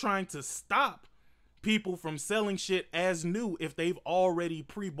 So they're trying to stop people from selling shit as new if they've already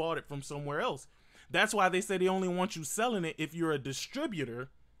pre-bought it from somewhere else. That's why they say they only want you selling it if you're a distributor,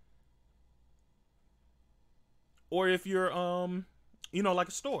 or if you're like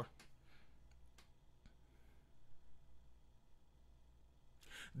a store.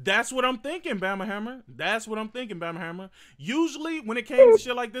 That's what I'm thinking, Bama Hammer. That's what I'm thinking, Bama Hammer. Usually, when it came to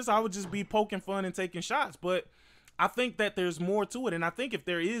shit like this, I would just be poking fun and taking shots. But I think that there's more to it. And I think if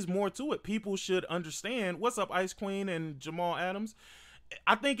there is more to it, people should understand. What's up, Ice Queen and Jamal Adams?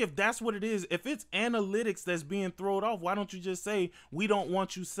 I think if that's what it is, if it's analytics that's being thrown off, why don't you just say, we don't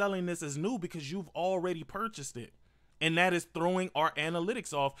want you selling this as new because you've already purchased it? And that is throwing our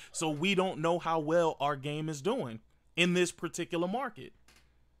analytics off, so we don't know how well our game is doing in this particular market.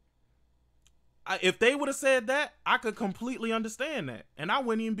 If they would have said that, I could completely understand that, and I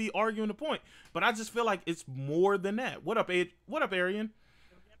wouldn't even be arguing the point. But I just feel like it's more than that. What up, Arian?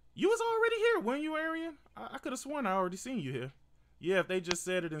 You was already here, weren't you, Arian? I could have sworn I already seen you here. Yeah, if they just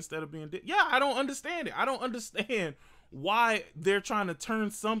said it instead of being... Yeah, I don't understand it. I don't understand why they're trying to turn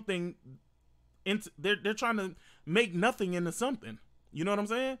something into... They're trying to make nothing into something. You know what I'm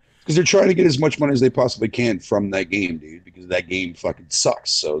saying? Because they're trying to get as much money as they possibly can from that game, dude. Because that game fucking sucks.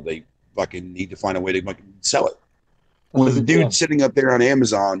 So they fucking need to find a way to fucking sell it. With the dude sitting up there on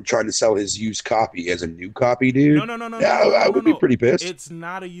Amazon trying to sell his used copy as a new copy, dude. No. I would be pretty pissed. It's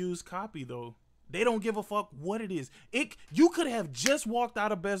not a used copy, though. They don't give a fuck what it is. You could have just walked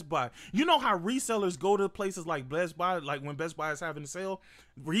out of Best Buy. You know how resellers go to places like Best Buy, like when Best Buy is having a sale,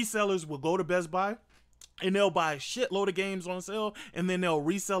 resellers will go to Best Buy and they'll buy a shitload of games on sale and then they'll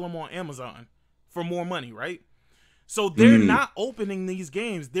resell them on Amazon for more money, right? So they're not opening these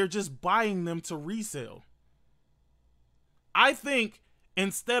games. They're just buying them to resell. I think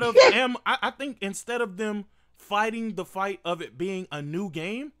instead of them fighting the fight of it being a new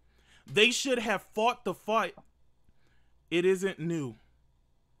game, they should have fought the fight. It isn't new.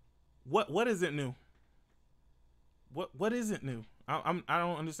 What isn't new? What isn't new? I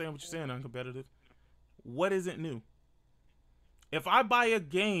don't understand what you're saying, uncompetitive. What isn't new? If I buy a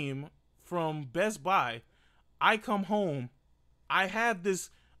game from Best Buy, I come home, I have this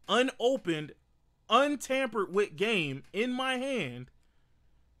unopened, untampered with game in my hand,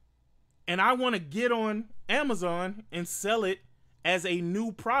 and I want to get on Amazon and sell it as a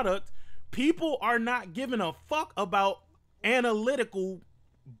new product, people are not giving a fuck about analytical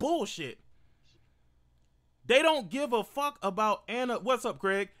bullshit. They don't give a fuck about what's up,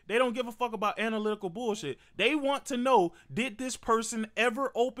 Craig? They don't give a fuck about analytical bullshit. They want to know, did this person ever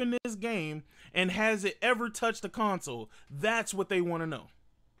open this game and has it ever touched the console? That's what they want to know.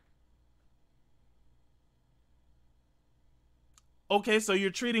 Okay, so you're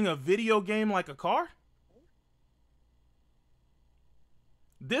treating a video game like a car?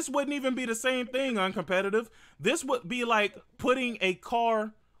 This wouldn't even be the same thing on competitive. This would be like putting a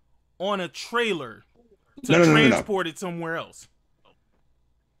car on a trailer to transport it somewhere else.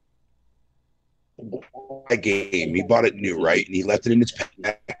 A game. He bought it new, right? And he left it in its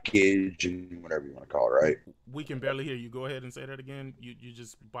package and whatever you want to call it, right? We can barely hear you. Go ahead and say that again. You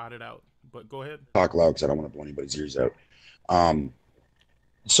just bought it out. But go ahead. Talk loud because I don't want to blow anybody's ears out.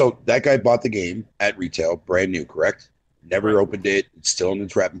 So that guy bought the game at retail, brand new, correct? Never opened it. It's still in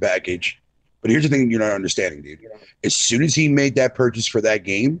its wrapping package. But here's the thing you're not understanding, dude. As soon as he made that purchase for that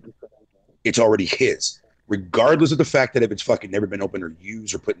game, it's already his. Regardless of the fact that if it's fucking never been opened or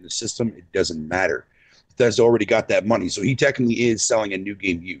used or put in the system, it doesn't matter. Bethesda already got that money. So he technically is selling a new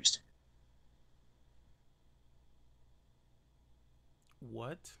game used.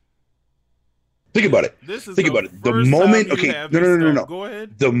 What? Think about it. Think about it. The moment, okay, no. Go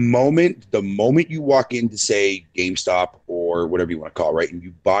ahead. The moment you walk in to say GameStop or whatever you want to call it, right, and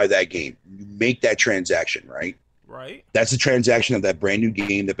you buy that game, you make that transaction, right? Right. That's the transaction of that brand new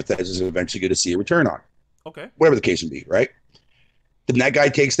game that Bethesda is eventually going to see a return on. Okay. Whatever the case may be, right? Then that guy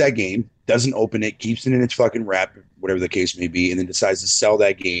takes that game, doesn't open it, keeps it in its fucking wrap, whatever the case may be, and then decides to sell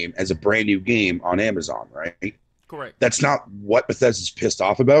that game as a brand new game on Amazon, right? Correct. That's not what Bethesda's pissed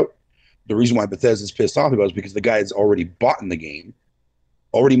off about. The reason why Bethesda's pissed off about is because the guy has already bought in the game,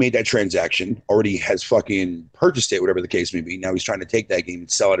 already made that transaction, already has fucking purchased it, whatever the case may be. Now he's trying to take that game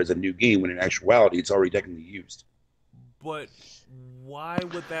and sell it as a new game when in actuality it's already technically used. But why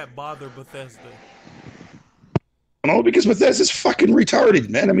would that bother Bethesda? No, because Bethesda's fucking retarded,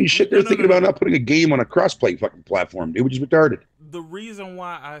 man. I mean, shit, they're thinking about not putting a game on a cross-play fucking platform, dude, which is retarded. The reason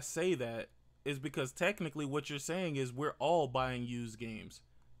why I say that is because technically what you're saying is we're all buying used games.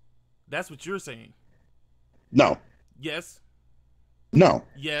 That's what you're saying. No. Yes. No.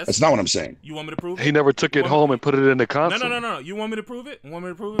 Yes. That's not what I'm saying. You want me to prove it? He never took it home and put it in the console. No. You want me to prove it? You want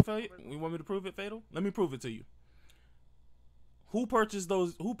me to prove it, Fatal? Let me prove it to you. Who purchases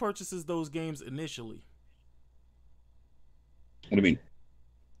those games initially? What do you mean?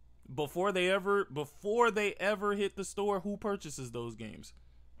 Before they ever hit the store, who purchases those games?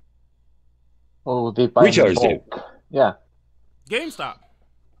 Oh, they buy retailers them in bulk. do. Yeah. GameStop.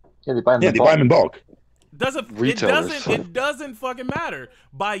 Yeah, they buy them. Yeah, they buy them in bulk. It doesn't fucking matter.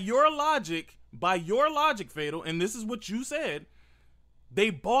 By your logic, Fatal, and this is what you said, they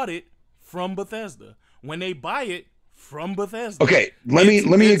bought it from Bethesda. When they buy it from Bethesda. Okay, let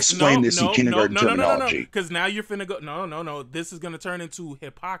me explain this in kindergarten terminology. Because now you're finna go. No. This is gonna turn into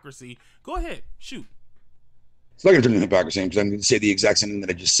hypocrisy. Go ahead, shoot. It's not gonna turn into hypocrisy because I'm going to say the exact same thing that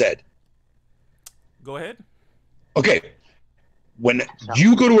I just said. Go ahead. Okay, when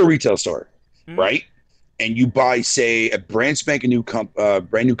you go to a retail store, right, and you buy, say, a brand spanking new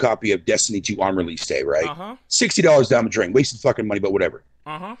brand new copy of Destiny 2 on release day, right? $60 down the drain, wasted fucking money, but whatever.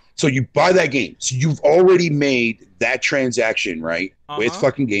 So you buy that game. So you've already made that transaction, right? With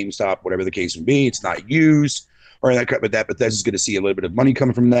fucking GameStop, whatever the case may be. It's not used or that crap, but that Bethesda's going to see a little bit of money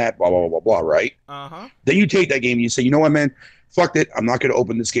coming from that, blah, blah, blah, blah, blah, right? Then you take that game and you say, you know what, man? Fuck it. I'm not going to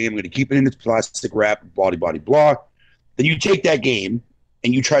open this game. I'm going to keep it in its plastic wrap, blah, blah, blah, blah. Then you take that game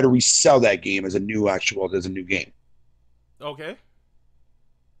and you try to resell that game as a new game. Okay.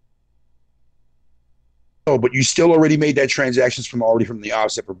 Oh, but you still already made that transactions from the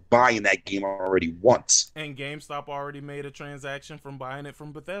offset for buying that game already once. And GameStop already made a transaction from buying it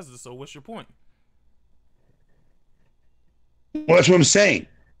from Bethesda. So what's your point? Well, that's what I'm saying.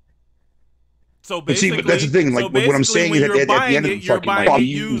 So basically, but that's the thing. Like what I'm saying is at the end of the fucking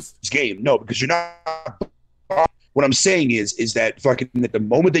used game. No, because you're not. What I'm saying is that fucking at the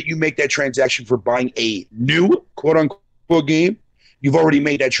moment that you make that transaction for buying a new quote unquote game, you've already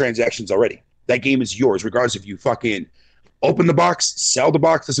made that transactions already. That game is yours, regardless if you fucking open the box, sell the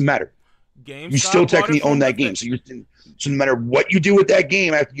box, doesn't matter. You still technically own that game. So no matter what you do with that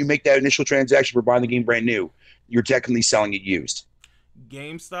game after you make that initial transaction for buying the game brand new, you're technically selling it used.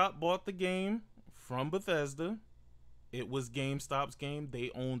 GameStop bought the game from Bethesda. It was GameStop's game.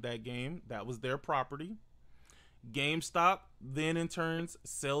 They owned that game. That was their property. GameStop then in turns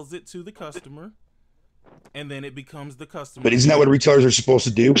sells it to the customer, and then it becomes the customer. But isn't that what retailers are supposed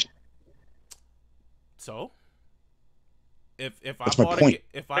to do? So, if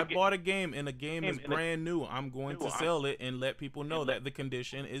I bought a game and a game is brand new, I'm going to sell it and let people know that the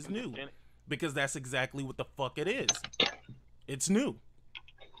condition is new, because that's exactly what the fuck it is. It's new.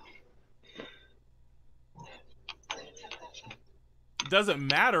 It doesn't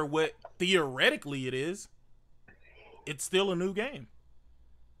matter what theoretically it is. It's still a new game.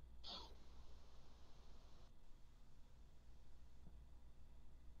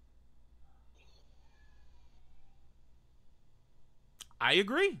 I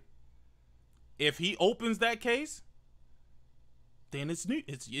agree. If he opens that case, then it's new.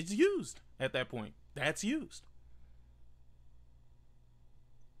 It's used at that point. That's used.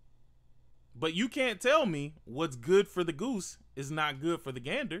 But you can't tell me what's good for the goose is not good for the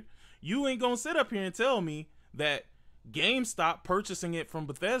gander. You ain't gonna sit up here and tell me that GameStop purchasing it from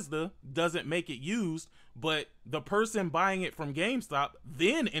Bethesda doesn't make it used, but the person buying it from GameStop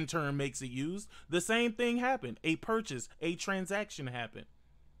then in turn makes it used. The same thing happened. A purchase, a transaction happened.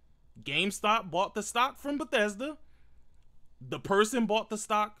 GameStop bought the stock from Bethesda. The person bought the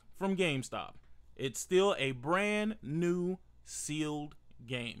stock from GameStop. It's still a brand new sealed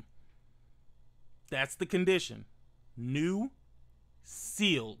game. That's the condition. New,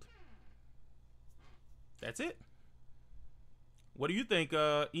 sealed. That's it. What do you think,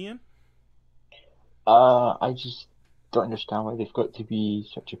 Ian? I just don't understand why they've got to be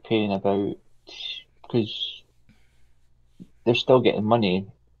such a pain about, because they're still getting money.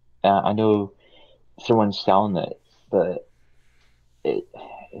 I know someone's selling it, but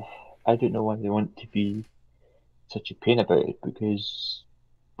I don't know why they want to be such a pain about it, because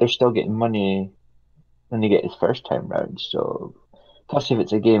they're still getting money when they get it first time round. So, plus if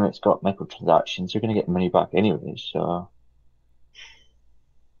it's a game that's got microtransactions, they're going to get money back anyway. So,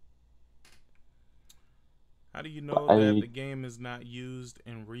 how do you know that the game is not used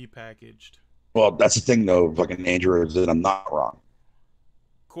and repackaged? Well, that's the thing, though. Fucking Andrew, is that I'm not wrong.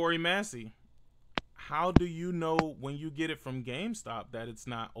 Corey Massey, how do you know when you get it from GameStop that it's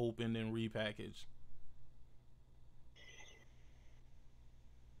not opened and repackaged?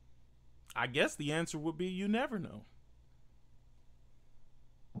 I guess the answer would be you never know.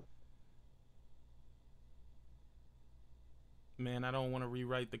 Man, I don't want to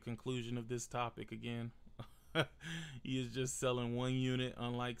rewrite the conclusion of this topic again. He is just selling one unit,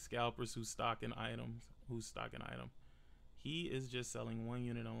 unlike scalpers who stock an item. He is just selling one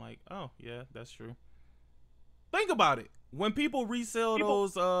unit, unlike, oh yeah, that's true. Think about it. When people resell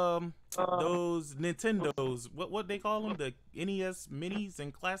those Nintendos, what they call them, the NES minis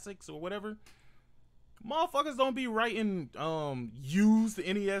and classics or whatever, motherfuckers don't be writing used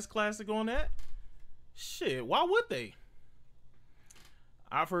NES classic on that. Shit, why would they?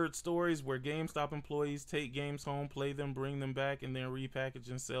 I've heard stories where GameStop employees take games home, play them, bring them back, and then repackage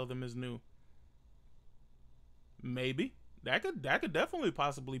and sell them as new. Maybe. That could definitely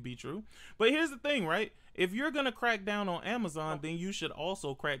possibly be true. But here's the thing, right? If you're going to crack down on Amazon, then you should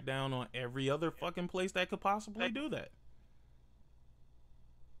also crack down on every other fucking place that could possibly do that.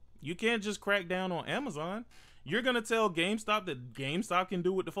 You can't just crack down on Amazon. You're going to tell GameStop that GameStop can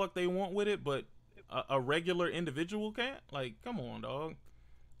do what the fuck they want with it, but a regular individual can't? Like, come on, dog.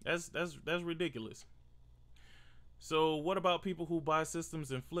 That's ridiculous. So what about people who buy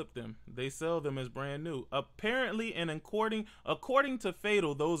systems and flip them? They sell them as brand new. Apparently, and according to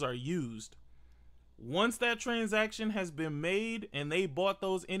Fatal, those are used. Once that transaction has been made and they bought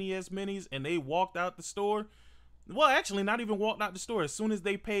those NES minis and they walked out the store, well, actually not even walked out the store. As soon as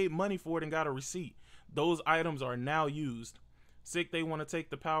they paid money for it and got a receipt, those items are now used. Sick, they want to take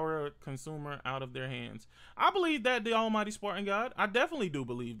the power of consumer out of their hands. I believe that, the almighty Spartan God. I definitely do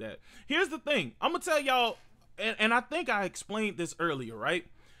believe that. Here's the thing. I'm going to tell y'all, and I think I explained this earlier, right?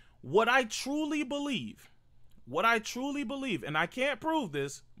 What I truly believe, and I can't prove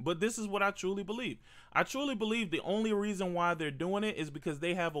this, but this is what I truly believe. I truly believe the only reason why they're doing it is because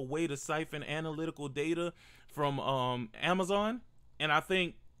they have a way to siphon analytical data from Amazon, and I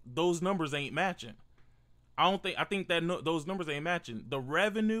think those numbers ain't matching. I think that those numbers ain't matching. The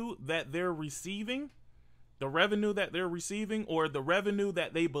revenue that they're receiving, or the revenue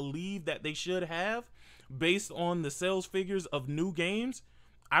that they believe that they should have based on the sales figures of new games,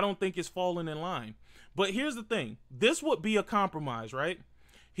 I don't think it's falling in line. But here's the thing. This would be a compromise, right?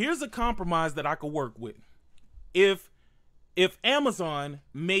 Here's a compromise that I could work with. If Amazon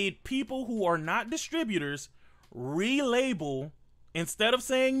made people who are not distributors relabel, instead of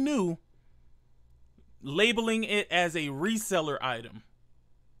saying new, labeling it as a reseller item.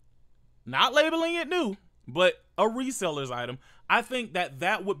 Not labeling it new, but a reseller's item. I think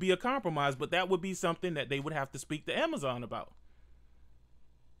that would be a compromise, but that would be something that they would have to speak to Amazon about.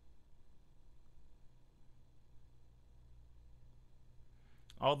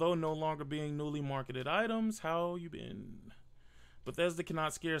 Although no longer being newly marketed items, how you been? Bethesda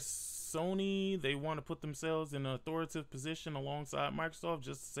cannot scare Sony. They want to put themselves in an authoritative position alongside Microsoft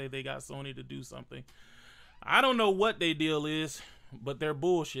just to say they got Sony to do something. I don't know what their deal is, but they're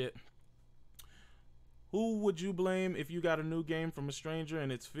bullshit. Who would you blame if you got a new game from a stranger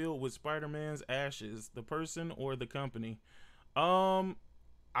and it's filled with Spider-Man's ashes? The person or the company?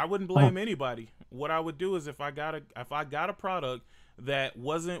 I wouldn't blame anybody. What I would do is if I got a product that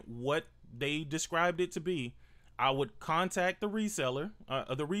wasn't what they described it to be, I would contact the retailer.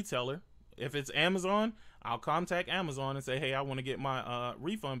 If it's Amazon, I'll contact Amazon and say, hey, I want to get my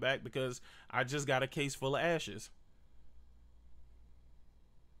refund back because I just got a case full of ashes.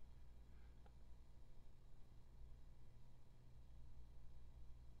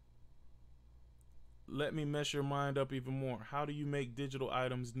 Let me mess your mind up even more. How do you make digital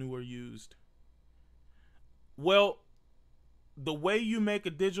items new or used? Well, the way you make a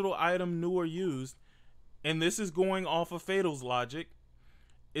digital item new or used, and this is going off of Fatal's logic,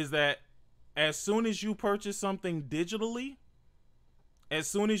 is that as soon as you purchase something digitally, as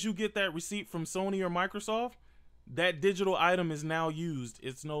soon as you get that receipt from Sony or Microsoft, that digital item is now used.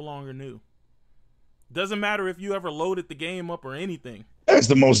 It's no longer new. Doesn't matter if you ever loaded the game up or anything. That's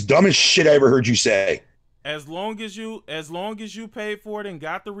the most dumbest shit I ever heard you say. As long as you paid for it and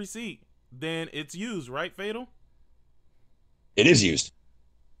got the receipt, then it's used, right, Fatal? It is used.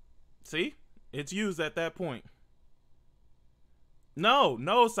 See? It's used at that point. No,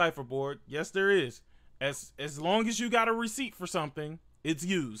 Cypherboard. Yes, there is. As long as you got a receipt for something, it's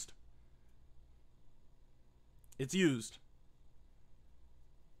used. It's used.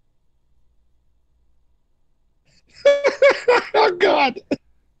 Oh, God.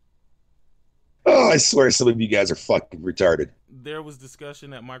 Oh, I swear some of you guys are fucking retarded. There was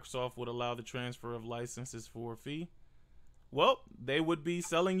discussion that Microsoft would allow the transfer of licenses for a fee. Well, they would be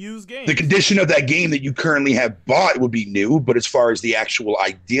selling used games. The condition of that game that you currently have bought would be new, but as far as the actual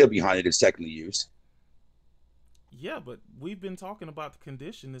idea behind it is technically used. Yeah, but we've been talking about the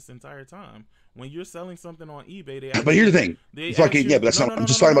condition this entire time. When you're selling something on eBay, but here's the thing. I'm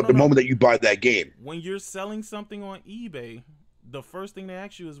just talking about the moment that you buy that game. When you're selling something on eBay, the first thing they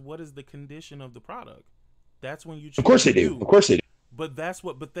ask you is what is the condition of the product. That's when you choose. Of course they do. Of course they do. But that's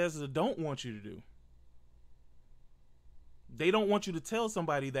what Bethesda don't want you to do. They don't want you to tell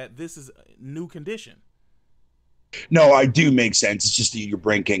somebody that this is new condition. No, I do make sense. It's just that your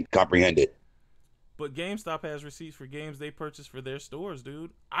brain can't comprehend it. But GameStop has receipts for games they purchased for their stores,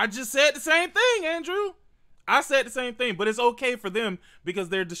 dude. I just said the same thing, Andrew. I said the same thing, but it's okay for them because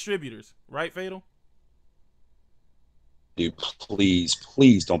they're distributors, right, Fatal? Dude,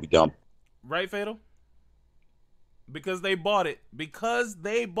 please don't be dumb. Right, Fatal? Because they bought it.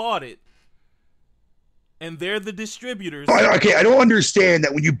 And they're the distributors. Okay, I don't understand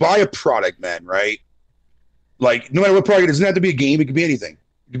that when you buy a product, man, right? Like, no matter what product, it doesn't have to be a game. It could be anything.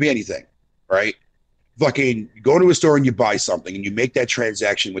 It could be anything, right? Fucking, you go to a store and you buy something and you make that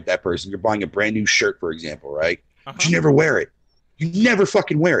transaction with that person. You're buying a brand new shirt, for example, right? But you never wear it. You never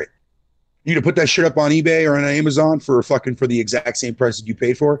fucking wear it. You gonna put that shirt up on eBay or on Amazon for the exact same price that you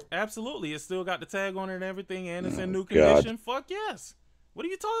paid for? Absolutely. It's still got the tag on it and everything, and it's in new condition. Fuck yes. What are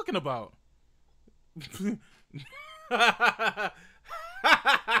you talking about?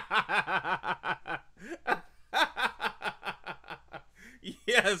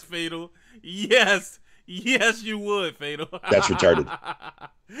 Yes, Fatal. Yes, you would, Fatal. That's retarded.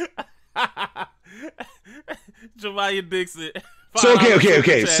 Jemiah Dixon. So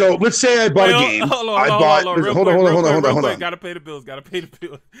okay. So let's say I bought a game. Hold on. Gotta pay the bills.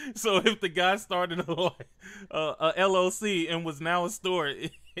 So if the guy started a LLC and was now a store,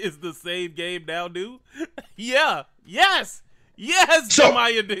 is the same game now new? Yeah. Yes,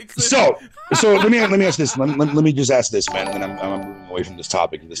 Jemiah Dixon. So let me ask this. Let me just ask this, man. And I'm moving away from this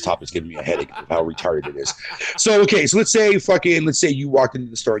topic. This topic's giving me a headache of how retarded it is. So let's say you walked into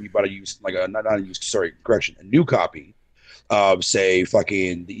the store and you bought a new copy of, say,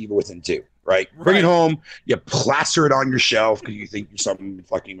 fucking The Evil Within 2, right? Bring it home, you plaster it on your shelf because you think you're something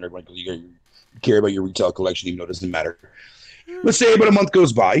fucking, you care about your retail collection, even though it doesn't matter. Let's say about a month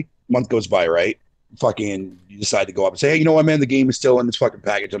goes by, right? Fucking, you decide to go up and say, hey, you know what, man, the game is still in this fucking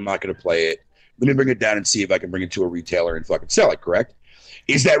package. I'm not going to play it. Let me bring it down and see if I can bring it to a retailer and fucking sell it, correct?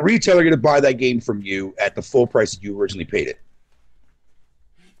 Is that retailer going to buy that game from you at the full price that you originally paid it?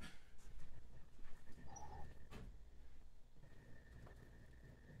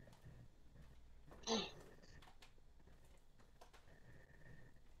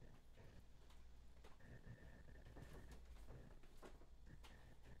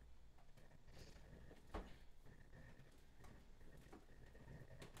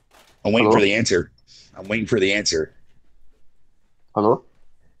 I'm waiting for the answer. Hello?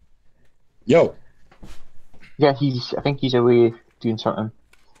 Yo. Yeah, I think he's away doing something.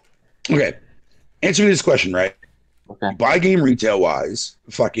 Okay. Answer me this question, right? Okay. You buy a game retail wise,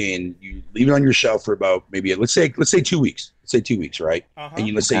 fucking you leave it on your shelf for about maybe let's say 2 weeks. Let's say 2 weeks, right? And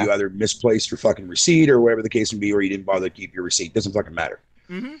you let's say you either misplaced your fucking receipt or whatever the case may be, or you didn't bother to keep your receipt. Doesn't fucking matter.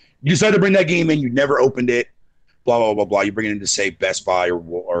 You decide to bring that game in, you never opened it, blah blah blah blah. You bring it into say Best Buy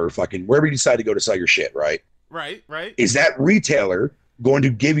or fucking wherever you decide to go to sell your shit, right? Right. Is that retailer going to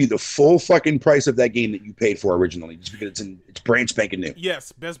give you the full fucking price of that game that you paid for originally, just because it's brand spanking new?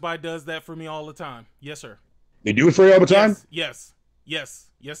 Yes, Best Buy does that for me all the time. Yes, sir. They do it for you all the time? Yes. They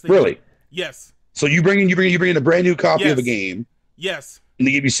really? Do. Yes. So you bring in a brand new copy of a game. Yes. And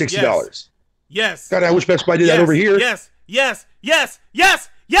they give you $60. Yes. God, I wish Best Buy did that over here. Yes,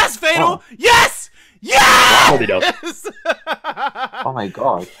 Fatal. Oh. Yes. No, they don't. Oh my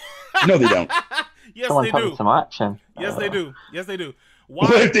god. No, they don't. Yes, Someone they tell do. me some action. Yes, they do. Yes, they do. Why?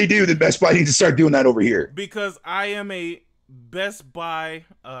 Well, if they do, then Best Buy needs to start doing that over here. Because I am a Best Buy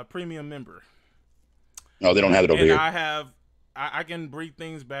premium member. No, they don't have it over here. I can bring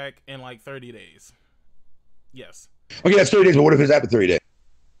things back in like 30 days. Yes. Okay, that's 30 days, but what if it's after 30 days?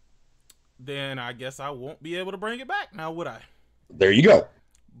 Then I guess I won't be able to bring it back now, would I? There you go.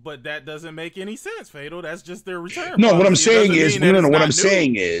 But that doesn't make any sense, Fatal. That's just their return. No, what I'm policy. saying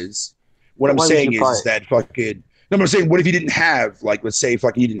is, What I'm saying is that fucking. No, I'm saying, what if you didn't have, like, let's say,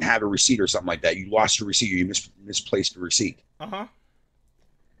 fucking, you didn't have a receipt or something like that. You lost your receipt, or you misplaced the receipt. And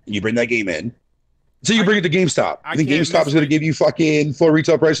you bring that game in. So you bring it to GameStop. I think GameStop is going to give you fucking full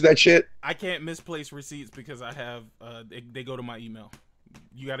retail price of that shit? I can't misplace receipts because I have, they go to my email.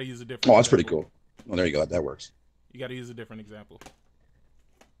 You got to use a different Oh, that's example. pretty cool. Well, there you go. That works. You got to use a different example.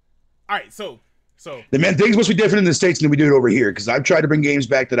 All right, so the man, things must be different in the States than we do it over here, because I've tried to bring games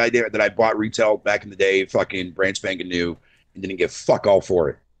back that I bought retail back in the day, fucking brand spanking new, and didn't get fuck all for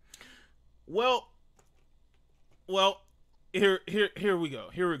it. Well, here we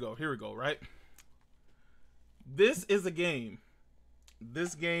go, right? This is a game.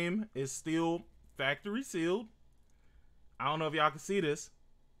 This game is still factory sealed. I don't know if y'all can see this.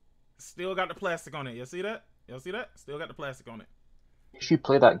 Still got the plastic on it. You see that? Y'all see that? Still got the plastic on it. You should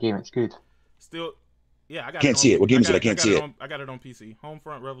play that game. It's good. Still, yeah, I got. Can't see it. What game is it? I can't see it. I got it on PC.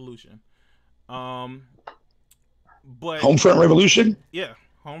 Homefront Revolution. But Homefront Revolution. Yeah,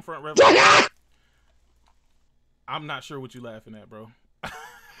 Homefront Revolution. I'm not sure what you laughing at, bro.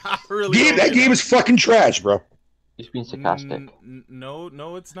 I really that game is fucking trash, bro. He's being sarcastic.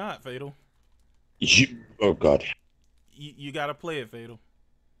 No, it's not, Fatal. Oh god. You gotta play it, Fatal.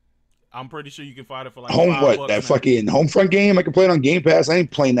 I'm pretty sure you can find it for like $5 that fucking Homefront game. I can play it on Game Pass. I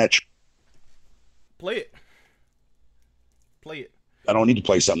ain't playing that. Play it. I don't need to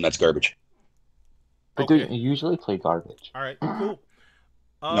play something that's garbage. But don't you usually play garbage? All right, cool.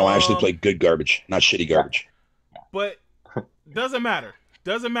 No, I actually play good garbage, not shitty garbage. But doesn't matter.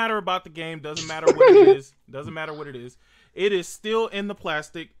 Doesn't matter about the game. Doesn't matter what it is. Doesn't matter what it is. It is still in the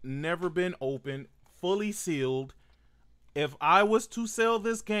plastic, never been opened, fully sealed. If I was to sell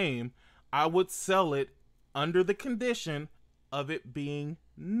this game, I would sell it under the condition of it being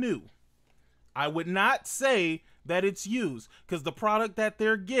new. I would not say that it's used, because the product that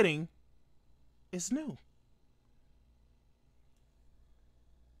they're getting is new.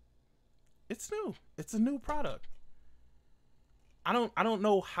 It's new. It's a new product. I don't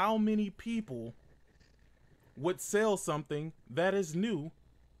know how many people would sell something that is new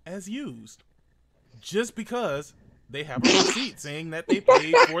as used just because they have a receipt saying that they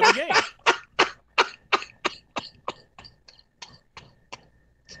paid for the game.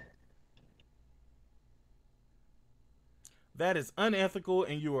 That is unethical,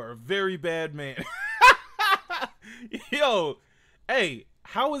 and you are a very bad man. Yo, hey,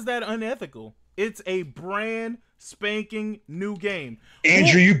 how is that unethical? It's a brand spanking new game.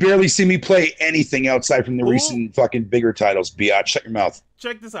 Andrew, you barely see me play anything outside from the recent fucking bigger titles. Biatch, shut your mouth.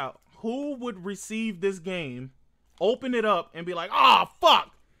 Check this out. Who would receive this game, open it up, and be like, "Ah,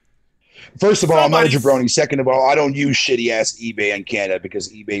 fuck"? First of all, I'm not a jabroni. Second of all, I don't use shitty ass eBay in Canada because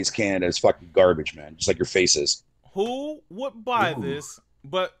eBay's Canada is fucking garbage, man. Just like your face is. Who would buy this?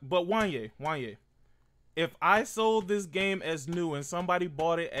 But Wanye, if I sold this game as new and somebody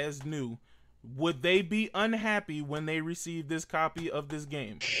bought it as new, would they be unhappy when they receive this copy of this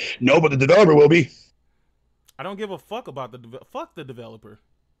game? No, but the developer will be. I don't give a fuck about fuck the developer.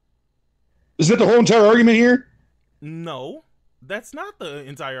 Isn't that the whole entire argument here? No, that's not the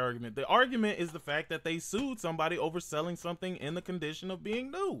entire argument. The argument is the fact that they sued somebody over selling something in the condition of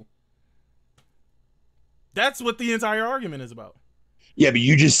being new. That's what the entire argument is about. Yeah, but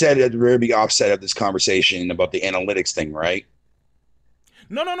you just said at the very big offset of this conversation about the analytics thing, right?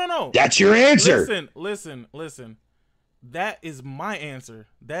 No. That's your answer. Listen. That is my answer.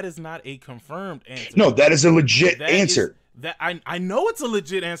 That is not a confirmed answer. No, that is a legit answer. I know it's a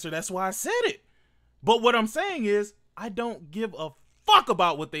legit answer. That's why I said it. But what I'm saying is, I don't give a fuck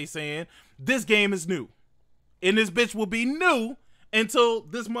about what they saying. This game is new. And this bitch will be new until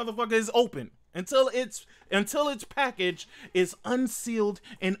this motherfucker is open. Until its package is unsealed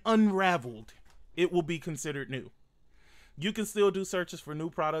and unraveled, it will be considered new. You can still do searches for new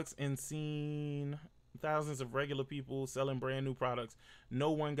products and seen thousands of regular people selling brand new products.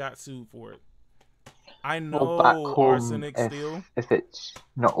 No one got sued for it. I know back home, arsenic still. If it's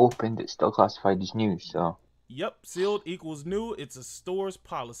not opened, it's still classified as new. So. Yep, sealed equals new. It's a store's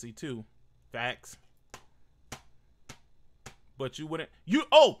policy too. Facts. But you wouldn't.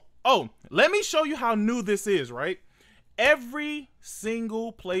 Let me show you how new this is. Right. Every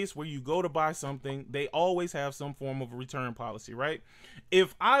single place where you go to buy something, they always have some form of a return policy, right?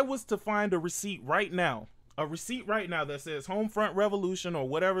 If I was to find a receipt right now that says Homefront Revolution or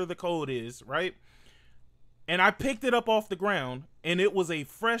whatever the code is, right? And I picked it up off the ground and it was a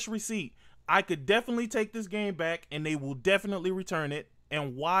fresh receipt, I could definitely take this game back and they will definitely return it.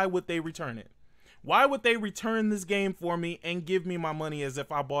 And why would they return it? Why would they return this game for me and give me my money as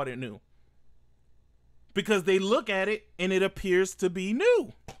if I bought it new? Because they look at it and it appears to be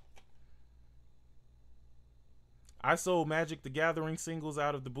new. I sold Magic the Gathering singles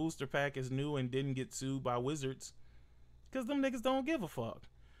out of the booster pack as new and didn't get sued by Wizards. Because them niggas don't give a fuck.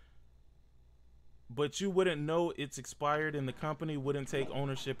 But you wouldn't know it's expired and the company wouldn't take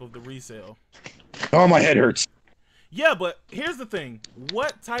ownership of the resale. Oh, my head hurts. Yeah, but here's the thing.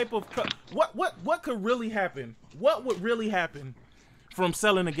 What type of... What could really happen? What would really happen from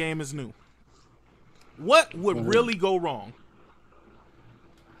selling a game as new? What would really go wrong?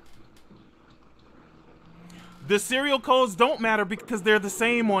 The serial codes don't matter because they're the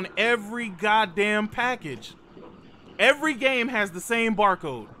same on every goddamn package. Every game has the same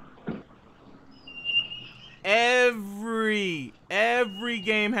barcode. Every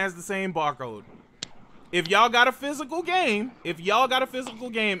game has the same barcode. If y'all got a physical game, and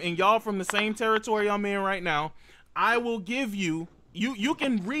y'all from the same territory I'm in right now, I will give you... You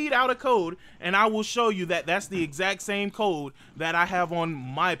can read out a code, and I will show you that that's the exact same code that I have on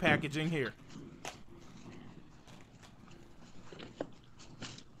my packaging here.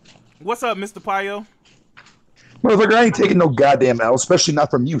 What's up, Mr. Pio? Motherfucker, I ain't taking no goddamn L, especially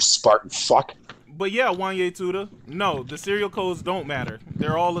not from you, Spartan fuck. But yeah, Wanye Tuda, no, the serial codes don't matter.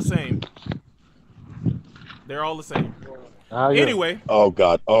 They're all the same. They're all the same. Anyway. Oh,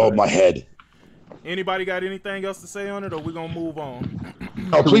 God. Oh, my head. Anybody got anything else to say on it, or we gonna move on?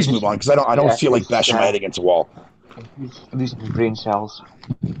 Oh, please move on, because I don't feel like bashing my head against a wall. Losing brain cells.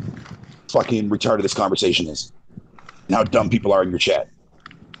 Fucking retarded this conversation is. And how dumb people are in your chat.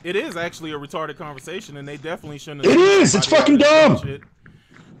 It is actually a retarded conversation, and they definitely shouldn't have... It is! It's fucking dumb!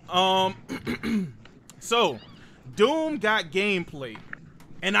 So, Doom got gameplay.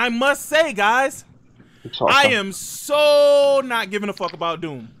 And I must say, guys, awesome. I am so not giving a fuck about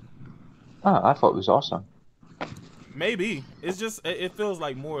Doom. Oh, I thought it was awesome. Maybe. It's just, it feels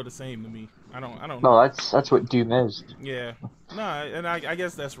like more of the same to me. I don't know. No, that's what Doom is. Yeah. No, and I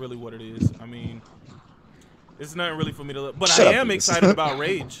guess that's really what it is. I mean, it's not really for me to look. But I am excited about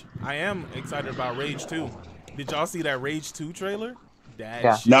Rage. I am excited about Rage 2. Did y'all see that Rage 2 trailer?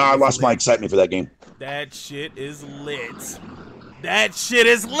 No, I lost my excitement for that game. That shit is lit. That shit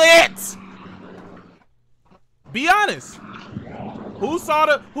is lit! Be honest. Who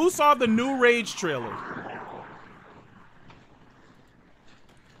saw the new Rage trailer?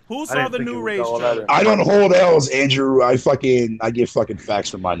 Who saw the new Rage trailer? I don't hold L's, Andrew. I give fucking facts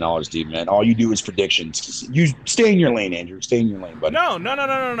from my knowledge, dude, man. All you do is predictions. You stay in your lane, Andrew. Stay in your lane, buddy.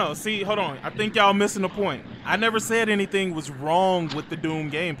 No. See, hold on. I think y'all missing the point. I never said anything was wrong with the Doom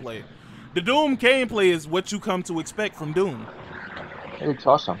gameplay. The Doom gameplay is what you come to expect from Doom. It's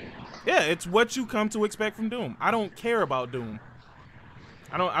awesome. Yeah, it's what you come to expect from Doom. I don't care about Doom.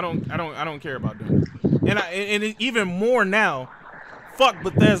 I don't care about Doom. And even more now. Fuck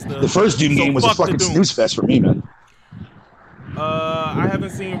Bethesda. The first Doom game was a fucking snooze fest for me, man. I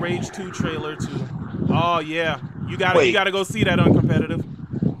haven't seen Rage 2 trailer 2. Oh yeah, you gotta go see that uncompetitive.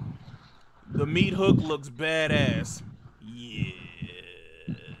 The meat hook looks badass. Yeah.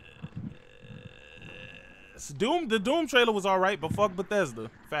 The Doom trailer was alright, but fuck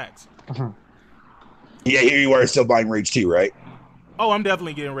Bethesda. Facts. Yeah, here you are still buying Rage 2, right? Oh, I'm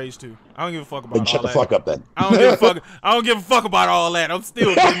definitely getting Rage 2. I don't give a fuck about all that. Shut the fuck up then. I don't give a fuck about all that. I'm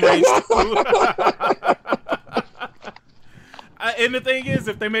still getting Rage 2. And the thing is,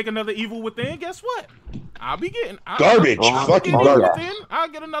 if they make another Evil Within, guess what? I'll be getting Garbage. Fucking garbage. Within. I'll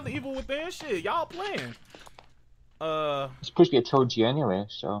get another Evil Within. Shit, y'all playing. It's supposed to be a trilogy anyway,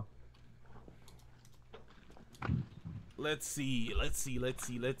 so. Let's see. That's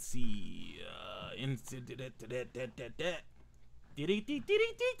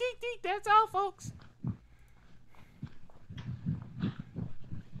all, folks.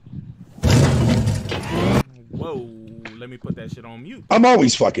 Whoa, let me put that shit on mute. I'm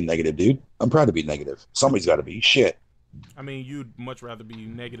always fucking negative, dude. I'm proud to be negative. Somebody's got to be. Shit. I mean, you'd much rather be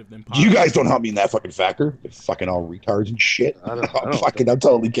negative than positive. You guys don't help me in that fucking factor. You're fucking all retards and shit. I'm totally kidding. I'm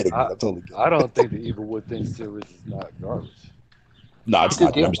totally kidding. I don't think the Evil Within series is not garbage. No, it's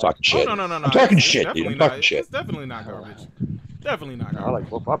not. I'm just talking shit. Oh, no. I'm talking shit, dude. I'm talking shit. It's definitely not garbage. Definitely not garbage. I like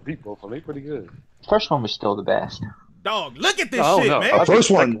both. I beat both of them. They pretty good. First one was still the best. Dog, look at this shit, man. The first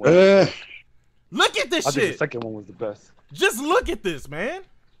one. Look at this I shit. think the second one was the best. Just look at this, man.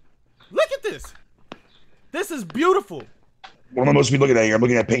 Look at this. This is beautiful. What am I supposed to be looking at here? I'm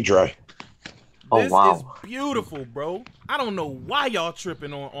looking at paint dry. Oh, this wow. is beautiful, bro. I don't know why y'all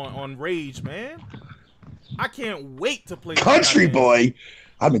tripping on Rage, man. I can't wait to play Country boy.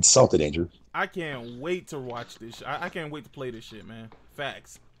 I'm insulted, Andrew. I can't wait to watch this. I can't wait to play this shit, man.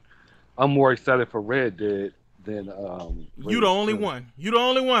 Facts. I'm more excited for Red Dead than You the only one. You the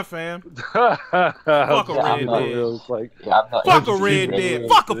only one, fam. Fuck a Red Dead. Fuck a Red Dead.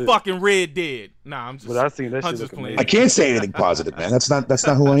 Fuck a fucking Red Dead. Nah, I'm just. But I seen that shit. playing. I can't say anything positive, man. That's not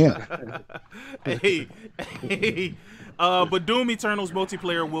who I am. Hey. But Doom Eternal's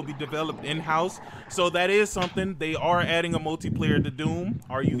multiplayer will be developed in-house, so that is something. They are adding a multiplayer to Doom.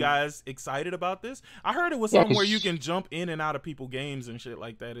 Are you guys excited about this? I heard it was something where you can jump in and out of people's games and shit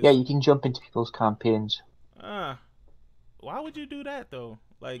like that. Yeah, you can jump into people's campaigns. Why would you do that though?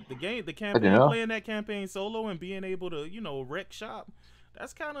 Like the campaign, playing that campaign solo and being able to, wreck shop.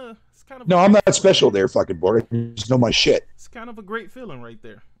 It's kind of. No, I'm not special there, fucking boy. I just know my shit. It's kind of a great feeling right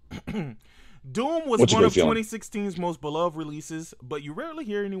there. Doom was one of 2016's most beloved releases, but you rarely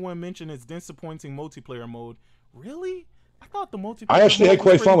hear anyone mention its disappointing multiplayer mode. Really? I thought the multiplayer. I actually had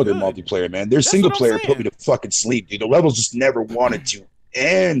quite fun with their multiplayer, man. Their single player put me to fucking sleep, dude. The levels just never wanted to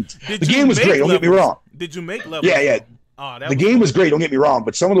end. The game was great. Don't get me wrong. Did you make levels? Yeah. The game was great. Don't get me wrong,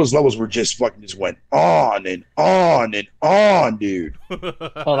 but some of those levels were just went on and on and on, dude.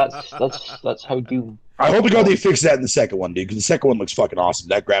 That's how Doom. I hope to God they fix that in the second one, dude, because the second one looks fucking awesome.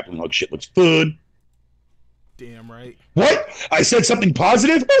 That grappling hook shit looks fun. Damn right. What? I said something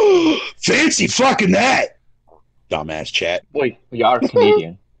positive? Fancy fucking that. Dumbass chat. Wait, we are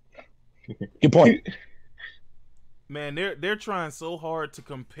Canadian. Good point. Man, they're trying so hard to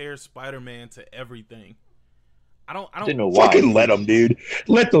compare Spider-Man to everything. I don't know why. Fucking let them, dude.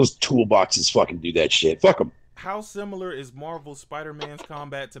 Let those toolboxes fucking do that shit. Fuck them. How similar is Marvel's Spider-Man's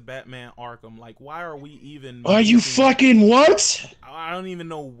combat to Batman Arkham? Like, why are we even... Are you fucking what? I don't even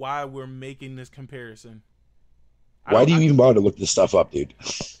know why we're making this comparison. Why do you even bother to look this stuff up, dude?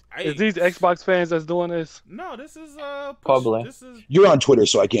 Is these Xbox fans that's doing this? No, this is probably. You're on Twitter,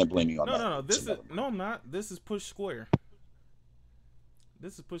 so I can't blame you on that. No, I'm not. This is Push Square.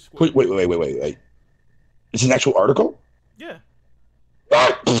 This is Push Wait. Square. It's an actual article? Yeah.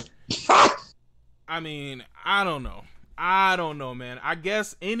 I mean, I don't know, man. I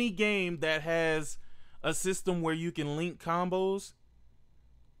guess any game that has a system where you can link combos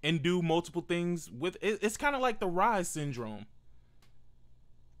and do multiple things with it's kind of like the Rise syndrome.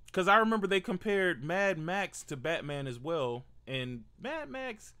 Because I remember they compared Mad Max to Batman as well, and Mad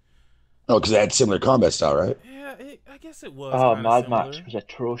Max. Oh, because they had similar combat style, right? Yeah, I guess it was. Oh, Mad Max was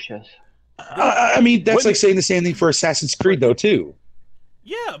atrocious. I mean, that's like saying the same thing for Assassin's Creed, though, too.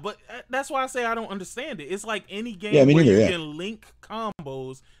 Yeah, but that's why I say I don't understand it. It's like any game where you can link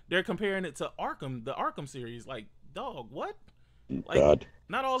combos. They're comparing it to Arkham, the Arkham series. Like, dog, what? Like, God.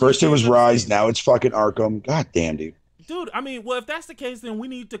 Not all. First it was Rise, now it's fucking Arkham. God damn, dude. Dude, I mean, well, if that's the case, then we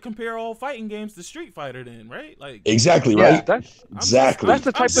need to compare all fighting games to Street Fighter, then, right? Like, exactly right. Exactly. That's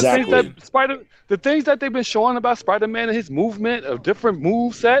the type of things that the things that they've been showing about Spider-Man and his movement of different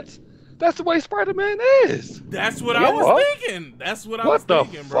move sets. That's the way Spider-Man is. That's what I was thinking. That's what I was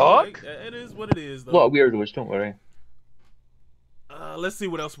thinking, bro. Like, it is what it is, though. A lot of weirdos, don't worry. Let's see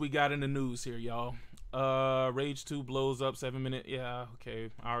what else we got in the news here, y'all. Rage 2 blows up 7 minute. Yeah, okay.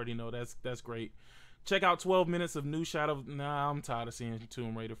 I already know that's great. Check out 12 minutes of new shot of. Nah, I'm tired of seeing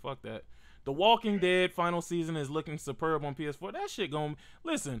Tomb Raider. Fuck that. The Walking Dead final season is looking superb on PS4. That shit going.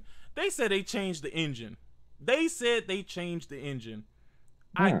 Listen, they said they changed the engine.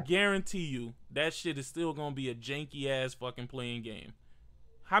 I guarantee you that shit is still gonna be a janky ass fucking playing game.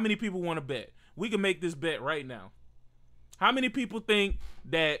 How many people want to bet? We can make this bet right now. How many people think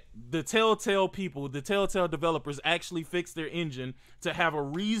that the Telltale developers actually fixed their engine to have a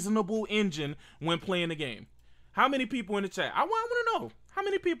reasonable engine when playing the game? How many people in the chat? I want to know. How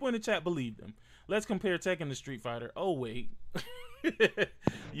many people in the chat believe them? Let's compare Tekken to Street Fighter. Oh, wait.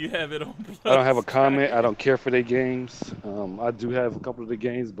 You have it on Plus. I don't have a comment. I don't care for their games. I do have a couple of the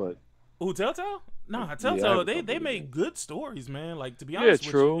games, but Who, Telltale? Nah, Telltale. They make good stories, man. Like, to be honest,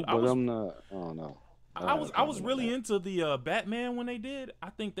 yeah, true. with you, But I'm not. I don't know. I was really into the Batman when they did. I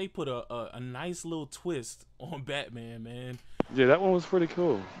think they put a nice little twist on Batman, man. Yeah, that one was pretty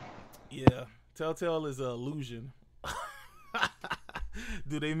cool. Yeah, Telltale is an illusion.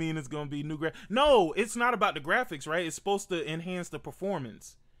 Do they mean it's gonna be new No, it's not about the graphics, right? It's supposed to enhance the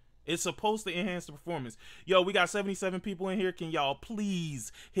performance. It's supposed to enhance the performance. Yo, we got 77 people in here. Can y'all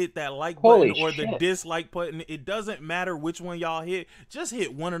please hit that like button or the dislike button? It doesn't matter which one y'all hit. Just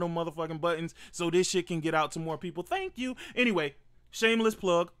hit one of them motherfucking buttons so this shit can get out to more people. Thank you. Anyway, shameless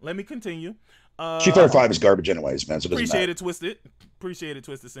plug. Let me continue. Street Fighter 5 is garbage anyways, man. So it doesn't Appreciate matter. it, Twisted. Appreciate it,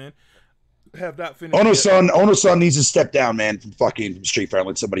 Twisted Sin. Have not finished. Ono-san needs to step down, man, from Street Fighter and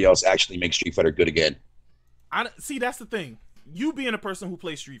let somebody else actually make Street Fighter good again. See, that's the thing. You being a person who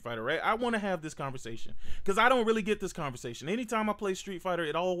plays Street Fighter, right? I want to have this conversation because I don't really get this conversation. Anytime I play Street Fighter,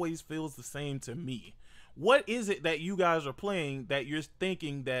 it always feels the same to me. What is it that you guys are playing that you're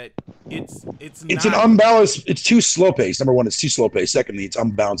thinking that it's not... an unbalanced. It's too slow paced. Number one, it's too slow paced. Secondly, it's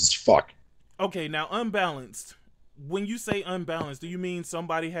unbalanced as fuck. Okay, now unbalanced. When you say unbalanced, do you mean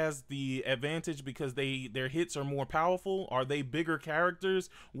somebody has the advantage because their hits are more powerful? Are they bigger characters?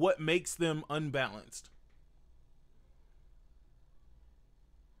 What makes them unbalanced?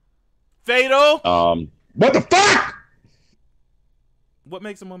 Fatal. What the fuck? What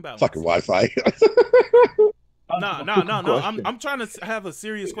makes them unbalanced? Fucking Wi-Fi. No. I'm trying to have a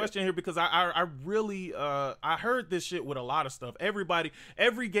serious question here because I really I heard this shit with a lot of stuff.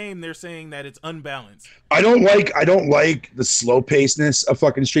 Every game they're saying that it's unbalanced. I don't like the slow pacedness of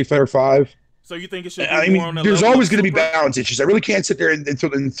fucking Street Fighter 5. So you think it should be more on the there's level always of going to be Super? balance issues. I really can't sit there and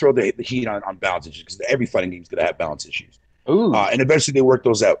throw the heat on balance issues because every fighting game is going to have balance issues. Ooh. And eventually they work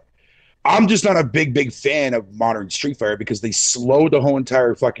those out. I'm just not a big fan of modern Street Fighter because they slow the whole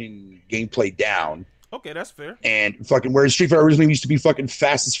entire fucking gameplay down. Okay, that's fair. And fucking whereas Street Fighter originally used to be fucking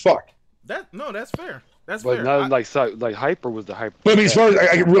fast as fuck. That's fair. That's But fair. not like Hyper was the Hyper. But I mean, as far as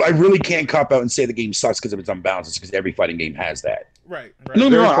I really can't cop out and say the game sucks because of its unbalanced. It's because every fighting game has that. Right. Don't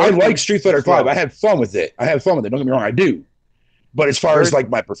get me wrong. I like Street Fighter 5. I had fun with it. Don't get me wrong. I do. But as far as like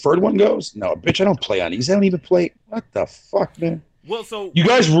my preferred one goes, no, bitch, I don't play on these. I don't even play. What the fuck, man? Well, so you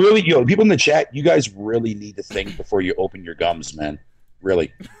guys really, people in the chat, you guys really need to think before you open your gums, man.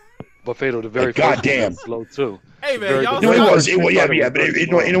 Really. But Fatal, the very first goddamn slow too. Hey man, y'all. No, it was. But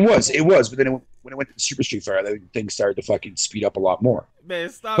it was. But then when it went to Super Street Fighter, things started to fucking speed up a lot more. Man,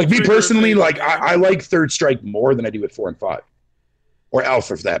 stop. Like me personally, like I like Third Strike more than I do with 4 and 5, or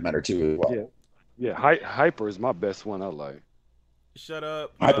Alpha for that matter too. As well. Yeah. Hyper is my best one. I like. Shut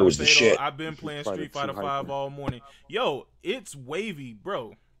up. Hyper was the shit. I've been playing Street Fighter 5 all morning. Yo, it's wavy,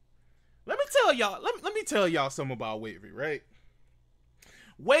 bro. Let me tell y'all. Let me tell y'all something about Wavy, right?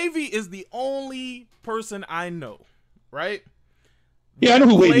 Wavy is the only person I know, right? Yeah, I know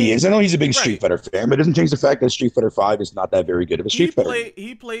who Wavy is. I know he's a big Street Fighter fan, but it doesn't change the fact that Street Fighter 5 is not that very good of a Street Fighter.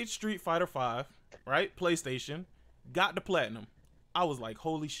 He played Street Fighter 5, right? PlayStation, got the platinum. I was like,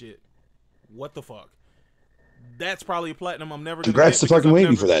 holy shit, what the fuck? That's probably a platinum I'm never gonna Congrats get to fucking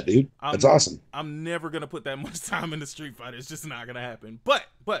Wavy for that, dude. That's awesome. I'm never gonna put that much time into Street Fighter. It's just not gonna happen. But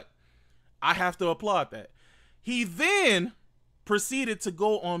I have to applaud that. He then proceeded to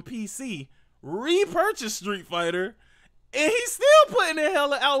go on PC, repurchase Street Fighter, and he's still putting in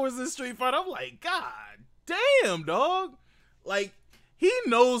hella hours in Street Fighter. I'm like, God damn, dog. Like, he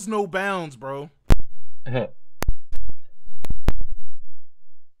knows no bounds, bro. He knows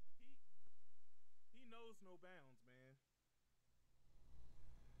no bounds, man.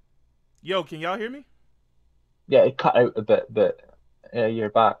 Yo, can y'all hear me? Yeah, it cut out a bit, but you're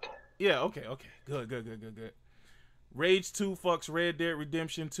back. Yeah, okay. Good. Rage 2 fucks Red Dead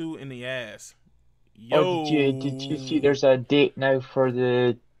Redemption 2 in the ass. Yo. Did you see there's a date now for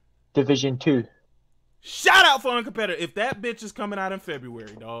the Division 2? Shout out for Uncompetitive. If that bitch is coming out in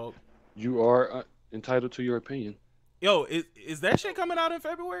February, dog. You are entitled to your opinion. Yo, is that shit coming out in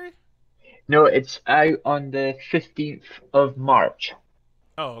February? No, it's out on the 15th of March.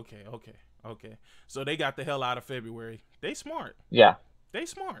 Oh, okay. So they got the hell out of February. They smart. Yeah. They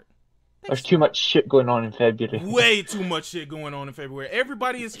smart. There's too much shit going on in February. Way too much shit going on in February. I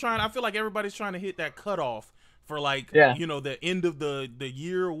feel like everybody's trying to hit that cutoff for the end of the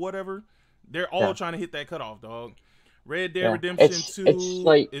year or whatever. They're all trying to hit that cutoff, dog. Red Dead Yeah. Redemption It's 2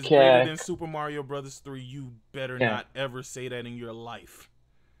 like, is greater than Super Mario Brothers 3. You better Yeah. not ever say that in your life.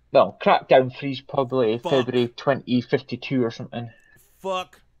 well, Crackdown 3 is probably Fuck. February 2052 or something.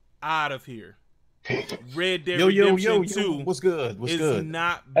 Fuck out of here. Red Dead Yo, Redemption 2 what's good? What's is good?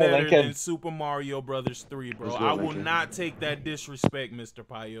 not Hey, better Lincoln. than Super Mario Brothers 3, bro. What's good, I will Lincoln? not take that disrespect, Mr.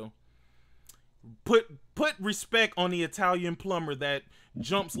 Payo. Put respect on the Italian plumber that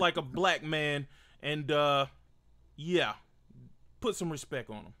jumps like a black man, and yeah, put some respect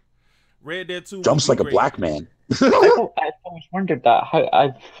on him. Red Dead 2 Jumps will like be a great. black man. I've always wondered that.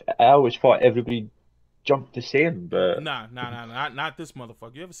 I always thought everybody jumped the same, but Nah, not this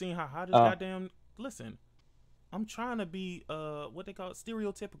motherfucker. You ever seen how hot his Oh. goddamn? Listen, I'm trying to be what they call it,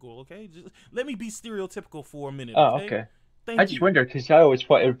 stereotypical. Okay, just let me be stereotypical for a minute. oh, Okay. okay. Thank I you. just wondered because I always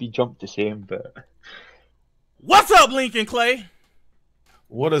thought everybody jumped the same, but What's up, Lincoln Clay?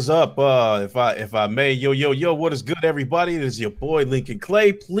 What is up? If I may, yo, what is good, everybody? It is your boy Lincoln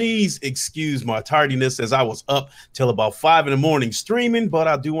Clay. Please excuse my tardiness as I was up till about 5 a.m. streaming, but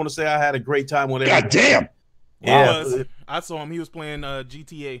I do want to say I had a great time with God everybody. damn. Yeah. I saw him. He was playing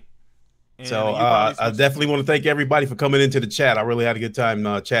GTA. And So you probably I switched- definitely want to thank everybody for coming into the chat. I really had a good time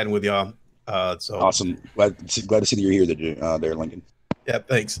chatting with y'all. So Awesome. Glad to see that you're here there, Lincoln. yeah,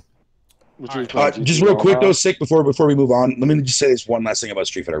 thanks. What All you right. playing, Just GTA real quick Online? though, Sick, before we move on, let me just say this one last thing about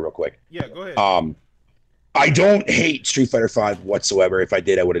Street Fighter real quick. Yeah, go ahead. I don't hate Street Fighter 5 whatsoever. If I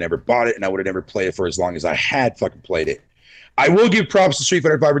did, I would have never bought it, and I would have never played it for as long as I had fucking played it. I will give props to Street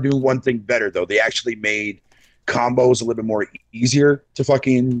Fighter 5 for doing one thing better, though. They actually made combos a little bit more easier to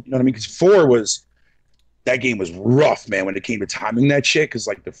fucking, you know what I mean? Because 4 was, that game was rough, man, when it came to timing that shit, because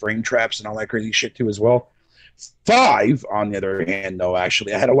like the frame traps and all that crazy shit too as well. 5, on the other hand, though,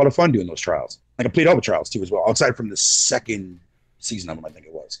 actually, I had a lot of fun doing those trials. I completed all the trials too as well, outside from the second season of them, I think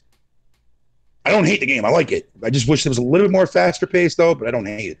it was. I don't hate the game. I like it. I just wish it was a little bit more faster paced, though, but I don't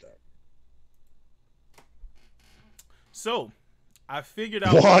hate it, though. So, I figured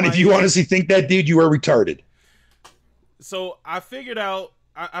out. Juan, if you honestly think that, dude, you are retarded. So I figured out.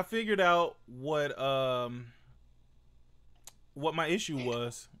 I figured out what my issue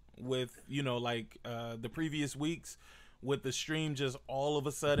was with, you know, like the previous weeks with the stream just all of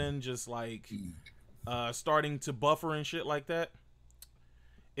a sudden just like starting to buffer and shit like that.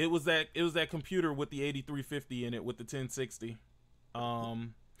 It was that computer with the 8350 in it with the 1060.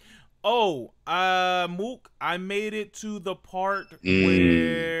 Mook, I made it to the part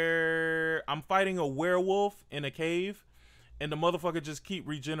where I'm fighting a werewolf in a cave, and the motherfucker just keep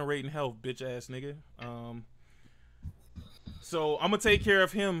regenerating health, bitch ass nigga. So I'm gonna take care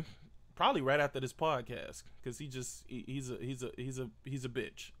of him probably right after this podcast, because he's a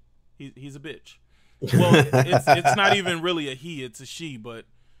bitch. He's a bitch. Well, it's not even really a he, it's a she, but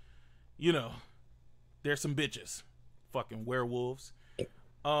you know, there's some bitches, fucking werewolves.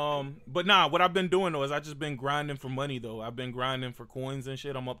 But nah, what I've been doing though is I just been grinding for money though. I've been grinding for coins and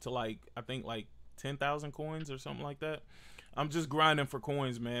shit. I'm up to like, I think like 10,000 coins or something like that. I'm just grinding for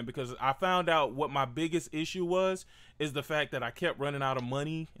coins, man, because I found out what my biggest issue was is the fact that I kept running out of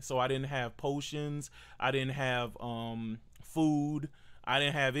money. So I didn't have potions, I didn't have food, I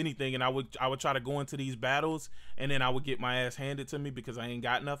didn't have anything, and I would try to go into these battles and then I would get my ass handed to me because I ain't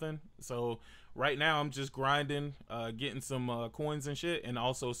got nothing. So right now I'm just grinding, getting some coins and shit, and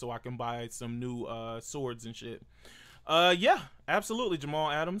also so I can buy some new swords and shit. Yeah, absolutely,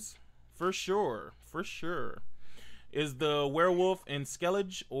 Jamal Adams, for sure. Is the werewolf in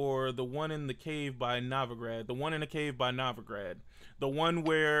Skellige or the one in the cave by Novigrad? The one in the cave by Novigrad. The one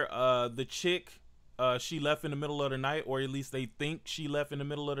where the chick, she left in the middle of the night, or at least they think she left in the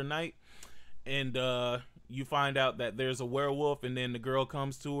middle of the night. And you find out that there's a werewolf, and then the girl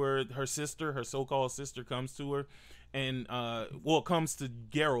comes to her sister, her so-called sister comes to her. And, well, comes to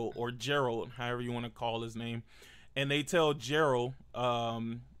Geralt, or Gerald, however you want to call his name. And they tell Geralt,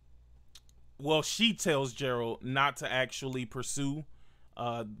 well, she tells Gerald not to actually pursue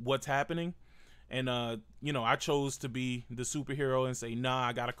what's happening. And, you know, I chose to be the superhero and say, nah,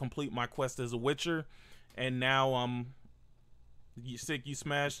 I got to complete my quest as a Witcher. And now you sick, you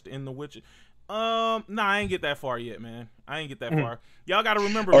smashed in the Witcher. Nah, I ain't get that far yet, man. I ain't get that far. Y'all got to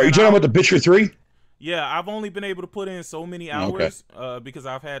remember. Are you talking about the Witcher 3? Yeah, I've only been able to put in so many hours because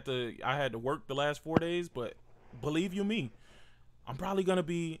I had to work the last 4 days. But believe you me, I'm probably going to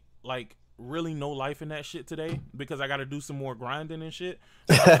be like really no life in that shit today because I got to do some more grinding and shit.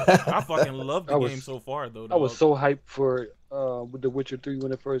 I fucking love the game so far though. I was so hyped for with The Witcher 3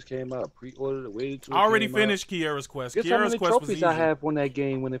 when it first came out. Pre-ordered it, waited till it I already came finished Kiera's quest. Guess how Kiera's many quest was trophies easy. I have on that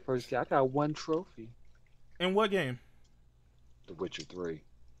game when it first came? I got 1 trophy. In what game? The Witcher 3.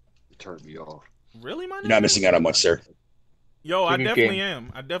 It turned me off. Really, my nigga? You're not missing out on much, sir. Yo, I Good definitely game.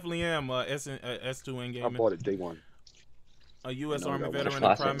 am. I definitely am. S2 in I gaming. bought it day one. A U.S. You know, Army that was veteran and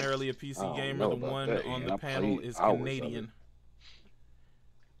classic. primarily a PC I don't gamer. know The about one that, on Ian. the I panel played is hours of it. Canadian. Played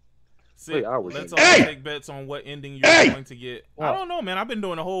Sick. hours Let's of all it. Hey! take bets on what ending you're Hey! going to get. I What? don't know, man. I've been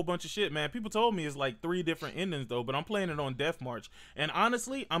doing a whole bunch of shit, man. People told me it's like 3 different endings though, but I'm playing it on Death March. And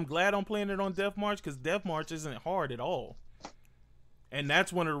honestly, I'm glad I'm playing it on Death March because Death March isn't hard at all. And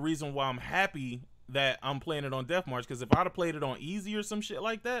that's one of the reasons why I'm happy that I'm playing it on Death March. Because if I'd have played it on easy or some shit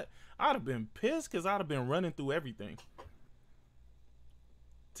like that, I'd have been pissed because I'd have been running through everything.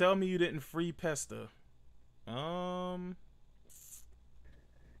 Tell me you didn't free Pesta.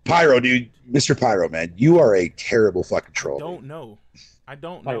 Pyro, dude, Mr. Pyro, man, you are a terrible fucking troll. Don't know. I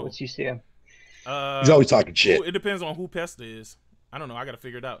don't Wait, know. what's he saying? He's always talking shit. It depends on who Pesta is. I don't know. I gotta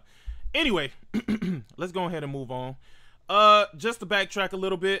figure it out. Anyway, let's go ahead and move on. Just to backtrack a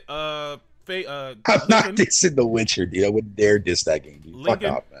little bit. I'm not Lincoln, dissing The Witcher, dude. I wouldn't dare diss that game, dude. Fuck Lincoln.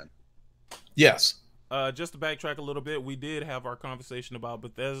 off, man. Yes. Just to backtrack a little bit, we did have our conversation about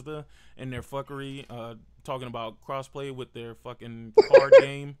Bethesda and their fuckery, talking about crossplay with their fucking card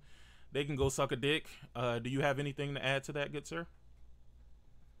game. They can go suck a dick. Do you have anything to add to that, good sir?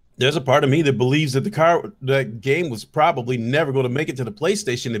 There's a part of me that believes that that game was probably never going to make it to the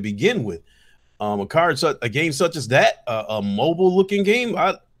PlayStation to begin with. A game such as that, a mobile-looking game,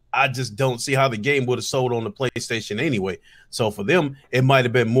 I just don't see how the game would have sold on the PlayStation anyway. So for them, it might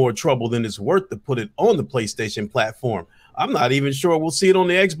have been more trouble than it's worth to put it on the PlayStation platform. I'm not even sure we'll see it on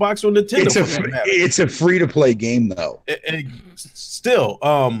the Xbox or Nintendo. It's a free-to-play game, though. Still,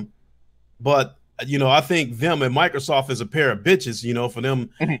 but you know, I think them and Microsoft is a pair of bitches. You know, for them,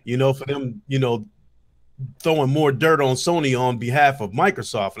 throwing more dirt on Sony on behalf of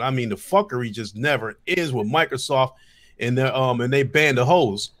Microsoft, and I mean the fuckery just never ends with Microsoft and their and they ban the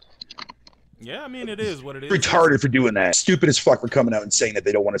hoes. Yeah, I mean it is what it is. Retarded for doing that. Stupid as fuck for coming out and saying that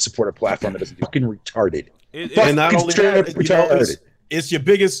they don't want to support a platform that doesn't do fucking retarded. And not only that, retarded. It's your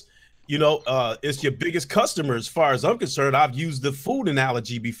biggest, it's your biggest customer as far as I'm concerned. I've used the food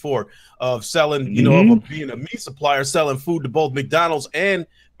analogy before of selling, of being a meat supplier, selling food to both McDonald's and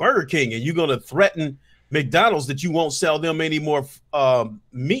Burger King, and you're gonna threaten McDonald's that you won't sell them any more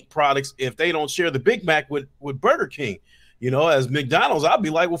meat products if they don't share the Big Mac with Burger King. As McDonald's, I'd be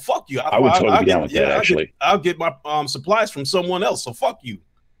like, well, fuck you. I would totally be down with that, actually. I'll get my supplies from someone else, so fuck you.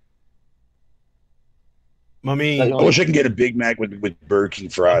 I mean, I wish I can get a Big Mac with Burger King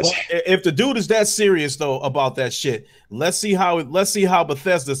fries. If the dude is that serious though about that shit, let's see how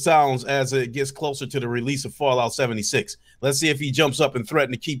Bethesda sounds as it gets closer to the release of Fallout 76. Let's see if he jumps up and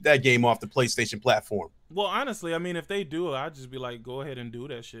threatens to keep that game off the PlayStation platform. Well, honestly, I mean, if they do, I'd just be like, go ahead and do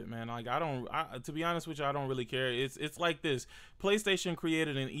that shit, man. Like, to be honest with you, I don't really care. It's like this. PlayStation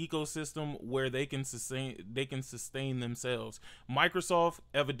created an ecosystem where they can sustain themselves. Microsoft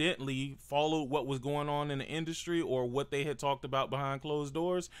evidently followed what was going on in the industry or what they had talked about behind closed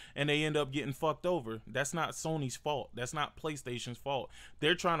doors, and they end up getting fucked over. That's not Sony's fault. That's not PlayStation's fault.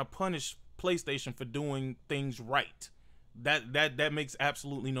 They're trying to punish PlayStation for doing things right. That makes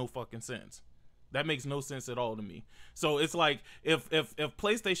absolutely no fucking sense. That makes no sense at all to me. So it's like if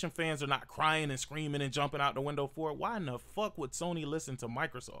PlayStation fans are not crying and screaming and jumping out the window for it, why in the fuck would Sony listen to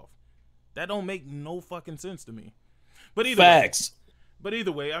Microsoft? That don't make no fucking sense to me. But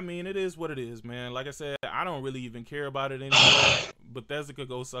either way, I mean, it is what it is, man. Like I said, I don't really even care about it anymore. Bethesda could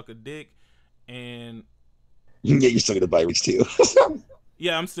go suck a dick, and yeah, you're still gonna buy Rage too.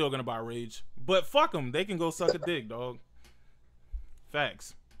 Yeah, I'm still gonna buy Rage, but fuck them. They can go suck a dick, dog.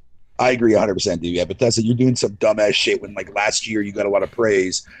 Facts. I agree 100%, dude. Yeah, Bethesda, you're doing some dumbass shit when, like, last year you got a lot of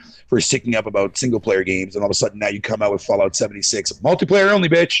praise for sticking up about single-player games, and all of a sudden now you come out with Fallout 76. Multiplayer only,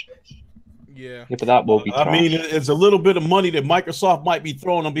 bitch. Yeah. But that will be trash. I mean, it's a little bit of money that Microsoft might be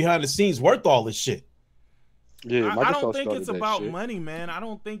throwing them behind the scenes worth all this shit. Yeah, I don't think it's about money, man. I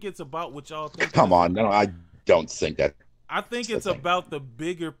don't think it's about what y'all think. Come on. No, I don't think that. I think it's about the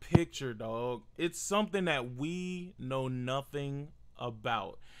bigger picture, dog. It's something that we know nothing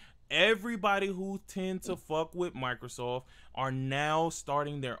about. Everybody who tend to fuck with Microsoft are now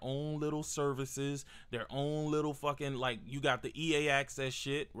starting their own little services, their own little fucking, like, you got the EA Access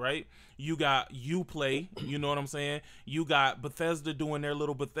shit, right? You got Uplay, you know what I'm saying? You got Bethesda doing their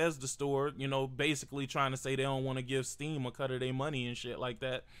little Bethesda store, basically trying to say they don't want to give Steam a cut of their money and shit like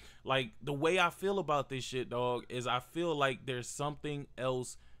that. Like, the way I feel about this shit, dog, is I feel like there's something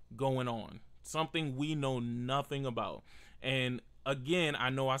else going on. Something we know nothing about. And again,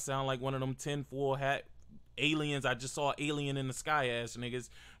 I know I sound like one of them tinfoil hat aliens. I just saw alien in the sky ass niggas,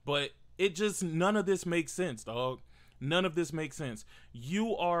 but it just, none of this makes sense, dog. None of this makes sense.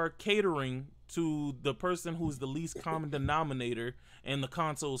 You are catering to the person who's the least common denominator in the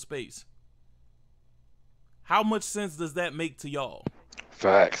console space. How much sense does that make to y'all?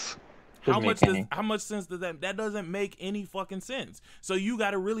 Facts. How much sense does that doesn't make any fucking sense. So you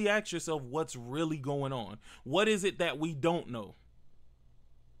got to really ask yourself what's really going on. What is it that we don't know?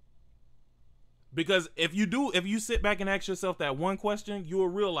 Because if you sit back and ask yourself that one question, you will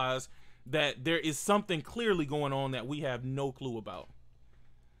realize that there is something clearly going on that we have no clue about.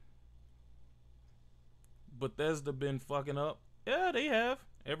 Bethesda been fucking up. Yeah, they have.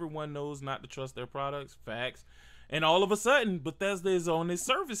 Everyone knows not to trust their products. Facts. And all of a sudden, Bethesda is on this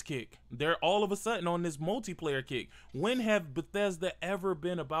service kick. They're all of a sudden on this multiplayer kick. When have Bethesda ever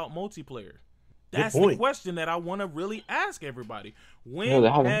been about multiplayer? That's the question that I want to really ask everybody. When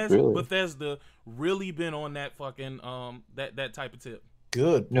has Bethesda really been on that fucking that type of tip?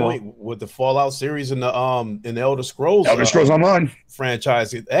 Good point. With the Fallout series and the Elder Scrolls Online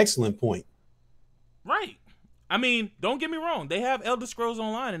franchise. Excellent point. Right. I mean, don't get me wrong. They have Elder Scrolls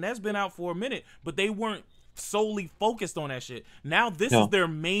Online, and that's been out for a minute, but they weren't solely focused on that shit. Now this is their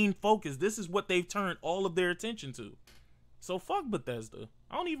main focus. This is what they've turned all of their attention to. So fuck Bethesda.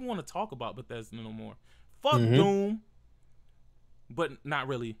 I don't even want to talk about Bethesda no more. Fuck Doom. But not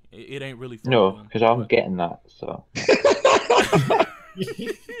really. It ain't really fun. No, because I'm getting that, so.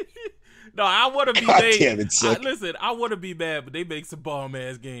 No, I want to be bad. Listen, I want to be bad, but they make some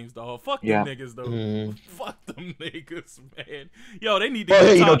bomb-ass games, dog. Fuck them niggas, though. Fuck them niggas, man. Yo, they need to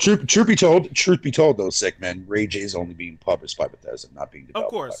hey, you know, truth be told, though, Sick, man, Rage is only being published by Bethesda, not being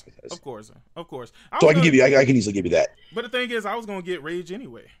developed by Bethesda. Of course. So I can easily give you that. But the thing is, I was going to get Rage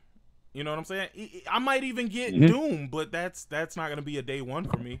anyway. You know what I'm saying? I might even get Doom, but that's not going to be a day one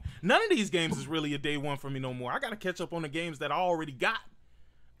for me. None of these games is really a day one for me no more. I got to catch up on the games that I already got.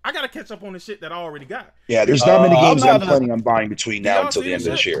 I got to catch up on the shit that I already got. Yeah, there's not many games I'm planning on buying between now until the end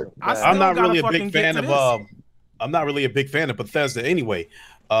of this year. I'm not really a big fan of I'm not really a big fan of Bethesda anyway.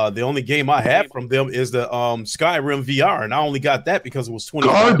 The only game I have from them is the Skyrim VR, and I only got that because it was $25.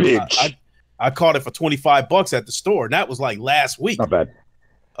 Garbage. I caught it for $25 at the store, and that was like last week. Not bad.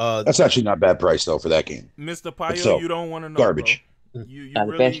 That's actually not bad price though for that game. Mr. Payo, you don't want to know. Garbage. Bro. You the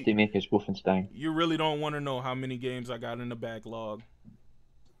really, best they make is Wolfenstein. You really don't want to know how many games I got in the backlog.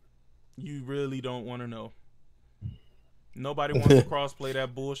 You really don't want to know. Nobody wants to cross-play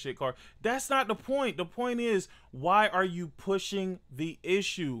that bullshit card. That's not the point. The point is, why are you pushing the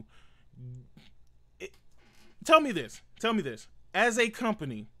issue? Tell me this. As a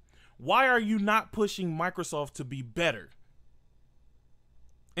company, why are you not pushing Microsoft to be better?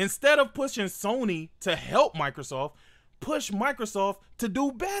 Instead of pushing Sony to help Microsoft, push Microsoft to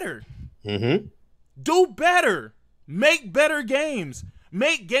do better. Do better. Make better games.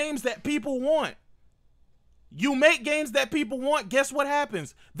 Make games that people want. You make games that people want, guess what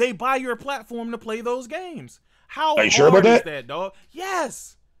happens? They buy your platform to play those games. How are you sure about is that, dog?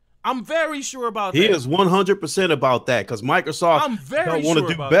 Yes. I'm very sure about that. He is 100% about that because Microsoft don't want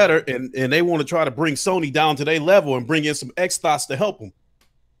to do better and they want to try to bring Sony down to their level and bring in some Xbox to help them.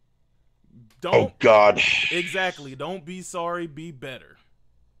 Oh, God. Exactly. Don't be sorry, be better.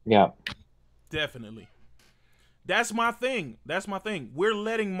 Yeah. Definitely. That's my thing. We're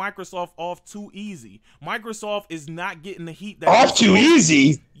letting Microsoft off too easy. Microsoft is not getting the heat that off too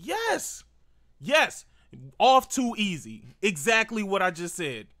easy. Yes. Off too easy. Exactly what I just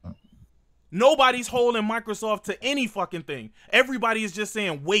said. Nobody's holding Microsoft to any fucking thing. Everybody is just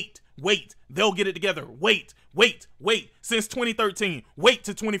saying, wait. They'll get it together. Wait. Since 2013, wait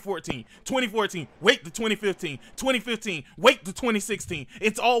to 2014. 2014, wait to 2015. 2015, wait to 2016.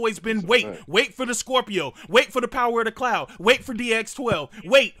 It's always been wait. Wait for the Scorpio. Wait for the power of the cloud. Wait for DX12.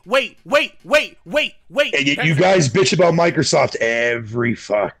 Wait. And you guys bitch about Microsoft every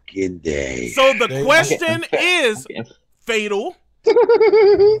fucking day. So the question is, Fatal,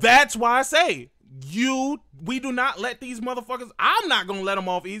 that's why I say, we do not let these motherfuckers, I'm not gonna let them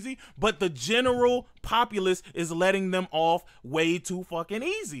off easy, but the general populace is letting them off way too fucking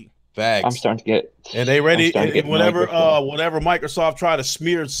easy. Facts. I'm starting to get, and they ready. And whenever Microsoft try to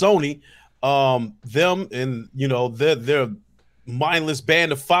smear Sony, them and their mindless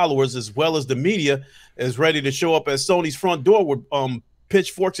band of followers as well as the media is ready to show up at Sony's front door with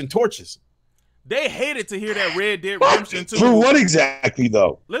pitchforks and torches. They hated to hear that Red Dead Redemption 2. For what exactly,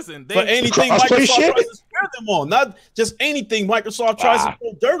 though? Listen, for anything Microsoft tries to smear them on, not just anything Microsoft tries to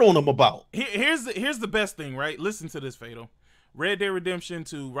throw dirt on them about. Here's the best thing, right? Listen to this, Fatal. Red Dead Redemption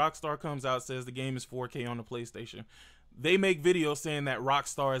 2, Rockstar comes out, says the game is 4K on the PlayStation. They make videos saying that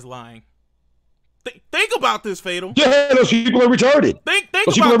Rockstar is lying. Think about this, Fatal. Yeah, those people are retarded. Think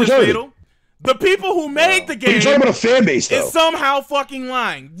about this, Fatal. The people who made the But you're game talking about a fan base, though. is somehow fucking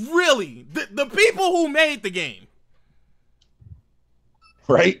lying. Really, the people who made the game.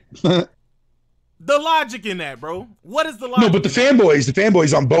 Right? The logic in that, bro. What is the logic? No, but the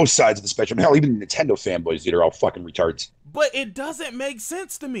fanboys on both sides of the spectrum. Hell, even Nintendo fanboys, dude, are all fucking retards. But it doesn't make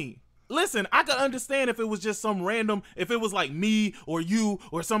sense to me. Listen, I could understand if it was just some random, if it was like me or you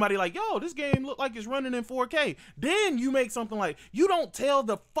or somebody like, yo, this game look like it's running in 4K. Then you make something like, you don't tell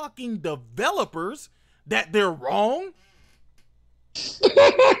the fucking developers that they're wrong. The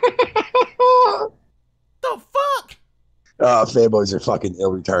fuck? Fanboys are fucking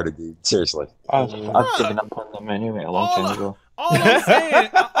ill retarded, dude. Seriously. I've given up on them anyway a long time ago.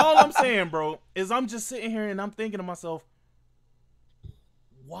 All I'm saying, bro, is I'm just sitting here and I'm thinking to myself,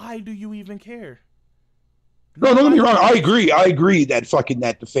 why do you even care? No, don't get me wrong. I agree that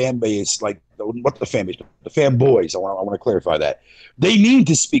the fan base, like what the fan base, the fanboys. I want to clarify that they need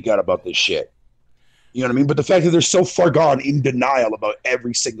to speak out about this shit. You know what I mean? But the fact that they're so far gone in denial about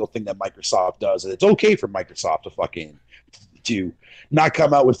every single thing that Microsoft does, and it's okay for Microsoft to not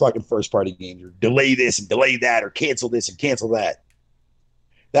come out with fucking first party games or delay this and delay that or cancel this and cancel that.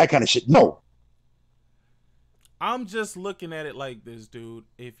 That kind of shit. No. I'm just looking at it like this, dude.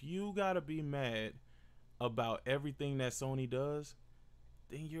 If you gotta be mad about everything that Sony does,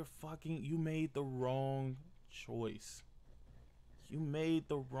 then you made the wrong choice. You made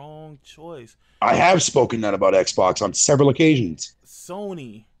the wrong choice. I have spoken that about Xbox on several occasions.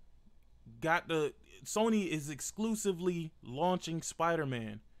 Sony is exclusively launching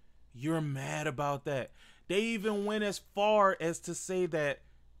Spider-Man. You're mad about that. They even went as far as to say that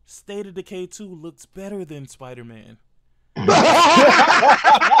State of Decay 2 looks better than Spider-Man. Listen,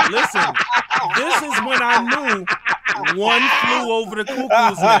 this is when I knew one flew over the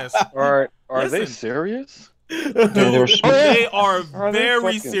cuckoo's nest. Are they serious? Dude, they are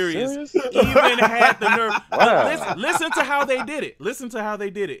very serious. Even had the nerve. Wow. Listen to how they did it.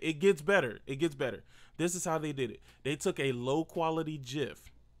 It gets better. This is how they did it. They took a low quality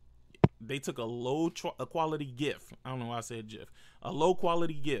GIF. They took a quality GIF. I don't know why I said GIF. A low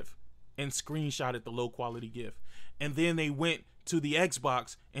quality GIF and screenshotted the low quality GIF. And then they went to the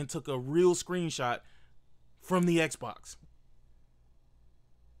Xbox and took a real screenshot from the Xbox.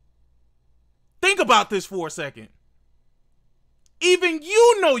 Think about this for a second. Even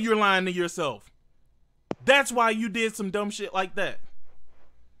you know you're lying to yourself. That's why you did some dumb shit like that.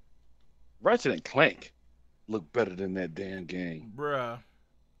 Ratchet and Clank look better than that damn game. Bruh.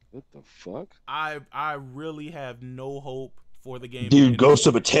 What the fuck? I really have no hope for the game. Dude, Ghost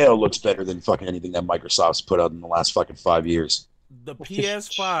of a Tale looks better than fucking anything that Microsoft's put out in the last fucking 5 years. The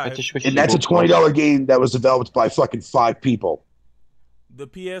PS5. And that's a $20 game that was developed by fucking 5 people. The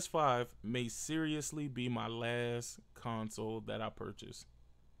PS5 may seriously be my last console that I purchase.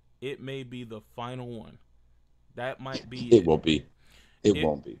 It may be the final one. That might be it. Won't be. It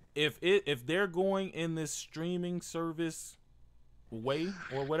won't be. If they're going in this streaming service way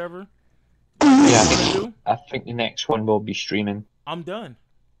or whatever, yeah, I think the next one will be streaming. I'm done.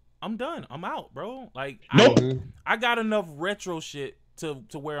 I'm out, bro. Like nope. I got enough retro shit to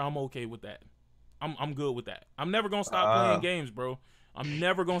where I'm okay with that. I'm good with that. I'm never gonna stop playing games, bro. I'm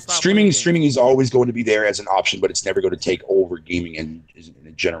never gonna stop. Streaming is always going to be there as an option, but it's never going to take over gaming in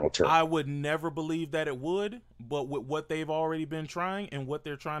a general term. I would never believe that it would, but with what they've already been trying and what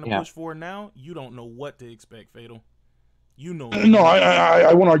they're trying to push for now, you don't know what to expect, Fatal. You know. No,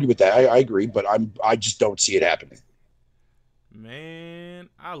 I won't argue with that. I agree, but I just don't see it happening. Man,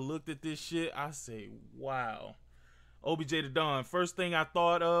 I looked at this shit. I say, wow. OBJ the Dawn. First thing I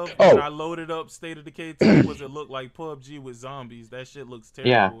thought of when I loaded up State of Decay 2 was it looked like PUBG with zombies. That shit looks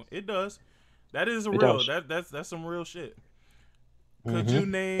terrible. Yeah. It does. That is real. That's some real shit. Could you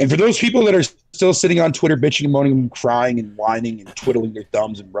name? And for those people that are still sitting on Twitter bitching and moaning and crying and whining and twiddling their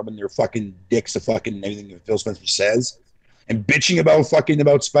thumbs and rubbing their fucking dicks to fucking everything that Phil Spencer says and bitching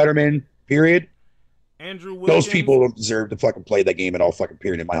about Spider-Man, period. Andrew Wilkins, those people don't deserve to fucking play that game at all, fucking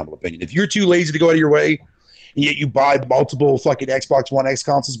period, in my humble opinion. If you're too lazy to go out of your way, and yet you buy multiple fucking Xbox One X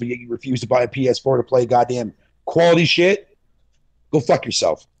consoles, but yet you refuse to buy a PS4 to play goddamn quality shit, go fuck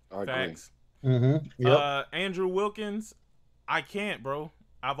yourself. Facts. Yep. Andrew Wilkins, I can't, bro.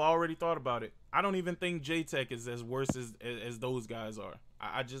 I've already thought about it. I don't even think J-Tech is as worse as those guys are.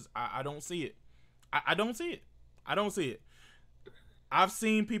 I don't see it. I don't see it. I don't see it. I've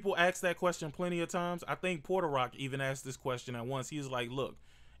seen people ask that question plenty of times. I think Porter Rock even asked this question at once. He's like, look,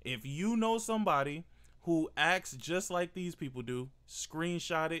 if you know somebody who acts just like these people do,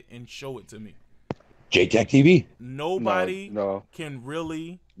 screenshot it and show it to me. J-Tech TV. Nobody can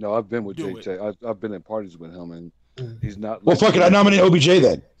really. No, I've been with J-Tech. I've been at parties with him, and he's not. Well, fuck it. I nominate OBJ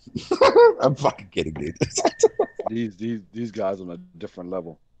then. I'm fucking kidding, dude. These guys on a different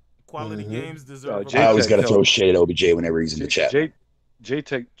level. Quality games deserve. I always got to throw shade at OBJ whenever he's in the chat.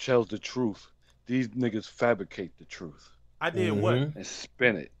 J-Tech tells the truth. These niggas fabricate the truth. I did what? And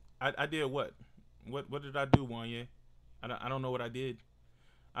spin it. I did what? What did I do, Wanye? I don't know what I did.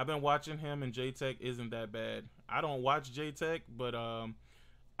 I've been watching him, and J-Tech isn't that bad. I don't watch J-Tech, but I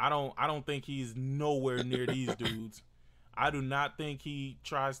don't think he's nowhere near these dudes. I do not think he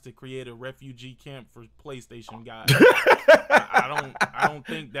tries to create a refugee camp for PlayStation guys. I don't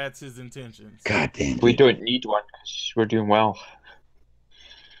think that's his intentions. God damn. We don't need one because we're doing well.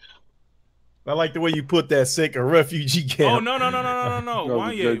 I like the way you put that, sick, a refugee camp. Oh no.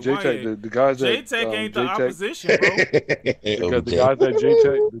 J-Tech, the guys that J-Tech ain't the opposition, bro. Because the guys that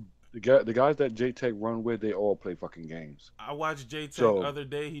J-Tech, the guys that J-Tech run with, they all play fucking games. I watched J-Tech the other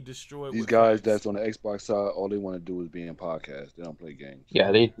day. He destroyed these guys that's on the Xbox side. All they want to do is be in podcasts. They don't play games.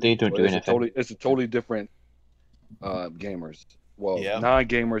 Yeah, they don't do anything. It's a totally different gamers. Well,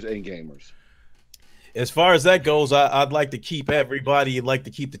 non-gamers and gamers. As far as that goes, I'd like to keep everybody, like to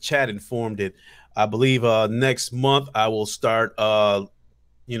keep the chat informed. That I believe next month I will start. I'll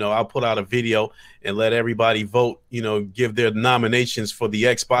put out a video and let everybody vote. Give their nominations for the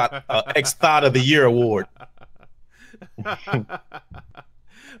X Thought of the Year award.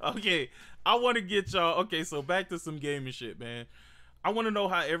 Okay, I want to get y'all. Okay, so back to some gaming shit, man. I want to know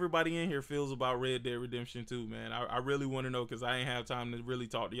how everybody in here feels about Red Dead Redemption 2, man. I really want to know because I ain't have time to really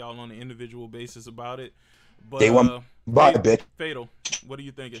talk to y'all on an individual basis about it. But Day one, bye, bitch. Fatal, what are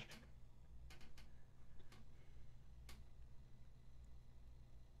you thinking?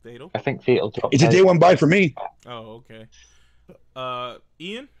 Fatal? I think Fatal. It's a day one buy for me. Oh, okay.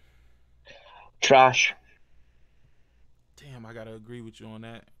 Ian? Trash. Damn, I gotta agree with you on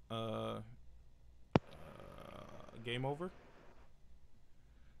that. Game over?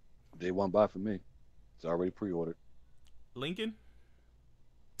 Day one buy for me. It's already pre-ordered. Lincoln?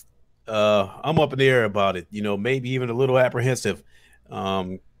 I'm up in the air about it. Maybe even a little apprehensive,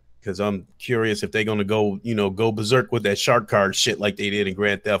 because I'm curious if they're gonna go berserk with that shark card shit like they did in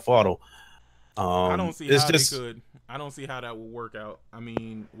Grand Theft Auto. I don't see how they could. I don't see how that will work out. I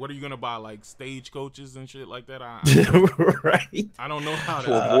mean, what are you gonna buy, like stage coaches and shit like that? Right. I don't know how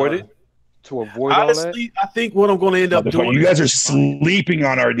to avoid it. To avoid honestly, all that? I think what I'm going to end up doing. You guys are sleeping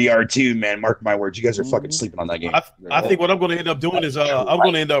on RDR2, man. Mark my words. You guys are fucking sleeping on that game. I think what I'm going to end up doing is I'm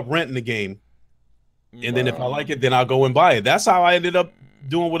going to end up renting the game, and then if I like it, then I'll go and buy it. That's how I ended up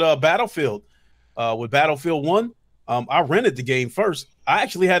doing with Battlefield. With Battlefield 1, I rented the game first. I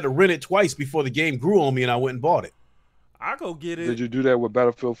actually had to rent it twice before the game grew on me, and I went and bought it. I go get it. Did you do that with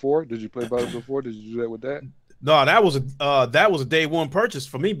Battlefield 4? Did you play Battlefield 4? Did you do that with that? No, that was a day one purchase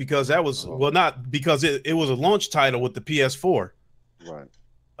for me because that was not because it was a launch title with the PS4.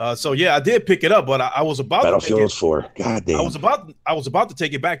 Right. So yeah, I did pick it up, but I was about Battlefield 4. God damn. I was about to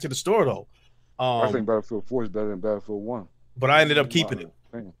take it back to the store though. I think Battlefield 4 is better than Battlefield 1. But I ended up keeping it.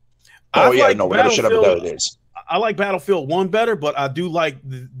 Oh yeah, no, whatever. Shut up about it is. I like Battlefield 1 better, but I do like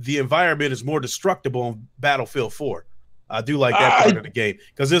the environment is more destructible on Battlefield 4. I do like that part of the game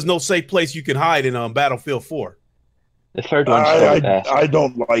because there's no safe place you can hide in Battlefield 4. The third one. I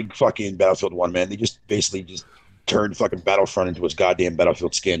don't like fucking Battlefield 1, man. They just basically just turned fucking Battlefront into its goddamn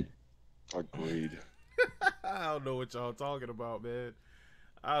Battlefield skin. Agreed. I don't know what y'all talking about, man.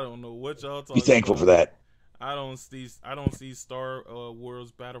 I don't know what y'all talking about. Be thankful for that. I don't see Star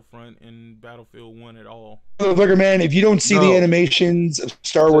Wars Battlefront in Battlefield 1 at all. Motherfucker, man, if you don't see the animations of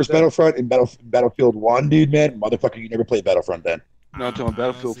Star Wars Battlefront and Battlefield 1, dude, man, motherfucker, you never played Battlefront then. No, I'm talking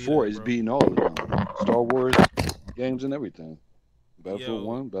Battlefield 4 is beating all of them. Star Wars games and everything. Battlefield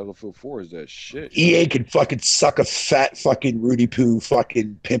 1, Battlefield 4 is that shit. EA can fucking suck a fat fucking Rudy Poo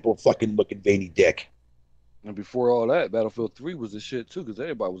fucking pimple fucking looking veiny dick. And before all that, Battlefield 3 was the shit too because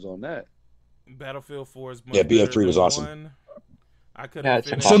everybody was on that. Battlefield 4 is much BF3 was awesome. 1. I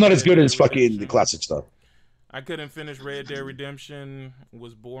couldn't still not as good as fucking the classic stuff. I couldn't finish Red Dead Redemption.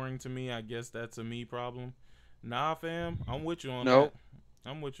 Was boring to me. I guess that's a me problem. Nah, fam, I'm with you on that.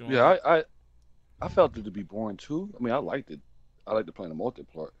 I'm with you on that. I felt it to be boring too. I mean, I liked it. I liked to play the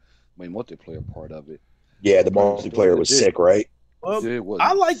multiplayer part of it. Yeah, the multiplayer was sick, right? Well,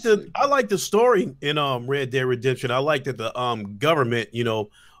 I like the story in Red Dead Redemption. I like that the government,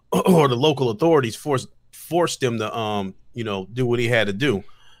 or the local authorities forced him to do what he had to do.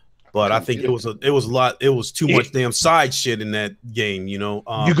 But I think it was too much damn side shit in that game, you know.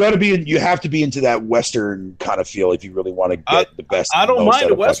 You have to be into that Western kind of feel if you really want to get the best. I don't mind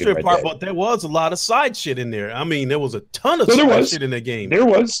the Western Red part, Dead. but there was a lot of side shit in there. I mean, there was a ton of side shit in the game. There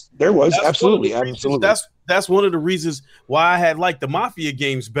was absolutely. That's one of the reasons why I had liked the Mafia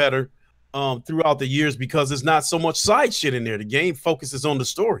games better throughout the years, because there's not so much side shit in there. The game focuses on the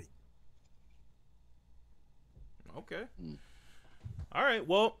story. Okay. All right.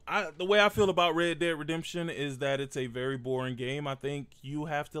 Well, the way I feel about Red Dead Redemption is that it's a very boring game. I think you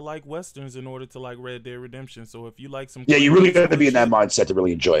have to like Westerns in order to like Red Dead Redemption. So if you like some... Yeah, you really got to be in that mindset to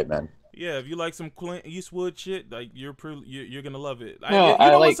really enjoy it, man. Yeah, if you like some Clint Eastwood shit, like you're gonna love it. No,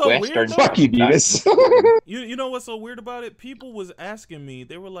 I like Westerns. Fuck you, Beavis. You know what's so weird about it? People was asking me.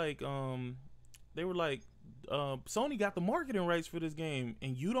 They were like, Sony got the marketing rights for this game,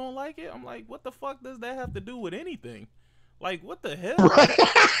 and you don't like it? I'm like, what the fuck does that have to do with anything? Like, what the hell? Right.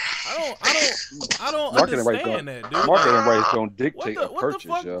 I don't understand that, dude. Marketing rights don't dictate a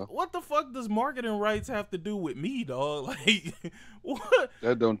purchase, yo. What the fuck does marketing rights have to do with me, dog? Like, what?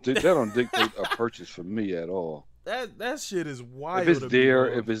 That don't dictate a purchase for me at all. That shit is wild. If it's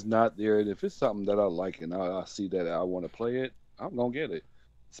there, if it's not there, and if it's something that I like and I see that I want to play it, I'm gonna get it.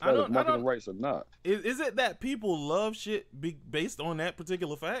 Whether marketing rights or not. Is it that people love shit based on that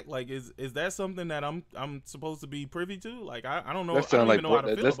particular fact? Like, is that something that I'm supposed to be privy to? Like, I don't know. I don't even know how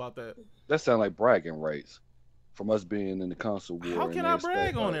to feel about that. That sounds like bragging rights from us being in the console war. How can I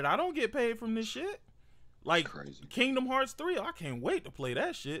brag on it? I don't get paid from this shit. Like, crazy. Kingdom Hearts 3, I can't wait to play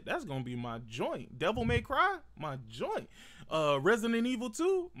that shit. That's gonna be my joint. Devil May Cry, my joint. Resident Evil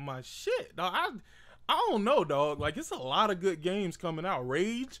 2, my shit. Dog, I don't know, dog. Like, it's a lot of good games coming out.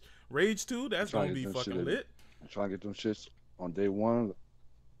 Rage 2, that's gonna be fucking lit. I'm trying to get them shits on day one.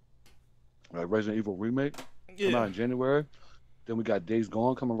 Like Resident Evil Remake come out in January. Then we got Days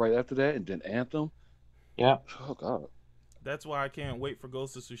Gone coming right after that, and then Anthem. Yeah. Oh god. That's why I can't wait for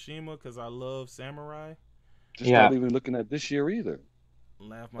Ghost of Tsushima, because I love Samurai. Just not even looking at this year either. I'm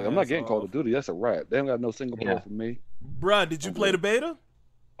not getting off. Call of Duty. That's a wrap. They haven't got no single player for me. Bruh, did you play the beta?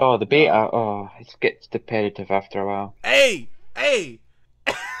 Oh, the beta. Oh, it gets competitive after a while. Hey! Hey,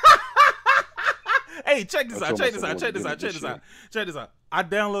 check this out. I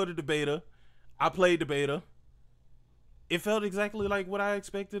downloaded the beta. I played the beta. It felt exactly like what I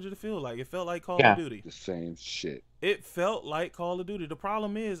expected it to feel like. It felt like Call of Duty. The same shit. It felt like Call of Duty. The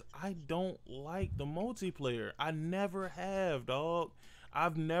problem is I don't like the multiplayer. I never have, dog.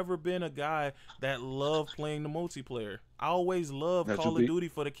 I've never been a guy that loved playing the multiplayer. I always loved Call of Duty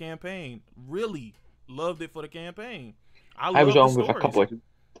for the campaign. Really loved it for the campaign. I was on with a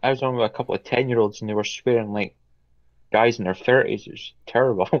couple of 10-year-olds and they were swearing like guys in their 30s. It was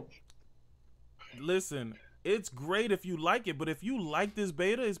terrible. Listen, it's great if you like it, but if you like this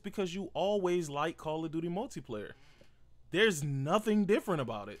beta, it's because you always like Call of Duty multiplayer. There's nothing different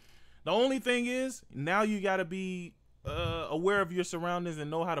about it. The only thing is, now you got to be aware of your surroundings and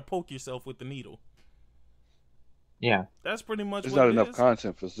know how to poke yourself with the needle. Yeah, that's pretty much. It's not enough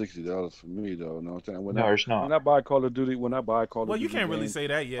content for $60 for me, though. You know what I'm saying? It's not. When I buy Call of Duty, well, you can't really say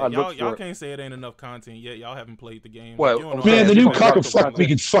that yet. Y'all can't say it ain't enough content yet. Y'all haven't played the game. Well, man, the new cock of fuck, we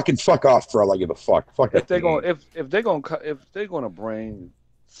can fucking fuck off for all I give a fuck. Fuck that. If they're gonna bring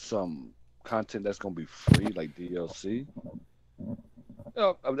some content that's gonna be free, like DLC,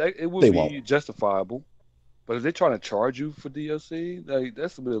 it would be justifiable. But if they're trying to charge you for DLC,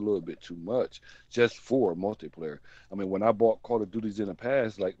 that's a little bit too much just for multiplayer. I mean, when I bought Call of Duties in the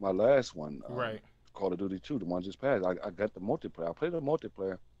past, like my last one, Call of Duty 2, the one just passed, I got the multiplayer. I played the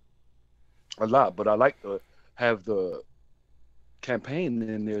multiplayer a lot, but I like to have the campaign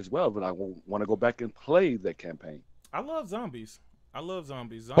in there as well. But I want to go back and play that campaign. I love zombies. Hold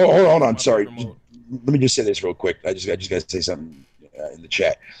on. Sorry. Let me just say this real quick. I just got to say something in the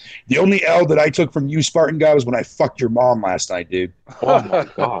chat. The only L that I took from you, Spartan guy, was when I fucked your mom last night, dude. Oh my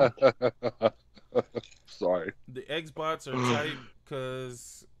god. Sorry. The Xbox are tight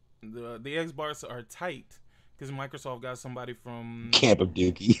because the Xbox are tight because Microsoft got somebody from Camp of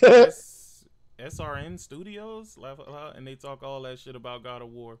Dookie. SRN Studios, and they talk all that shit about God of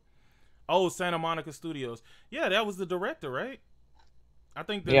War. Oh, Santa Monica Studios. Yeah, that was the director, right? I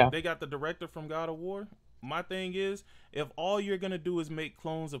think they got the director from God of War. My thing is, if all you're gonna do is make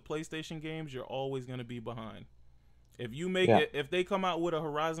clones of PlayStation games, you're always gonna be behind. If you make it, if they come out with a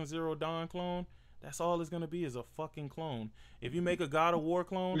Horizon Zero Dawn clone, that's all it's gonna be is a fucking clone. If you make a God of War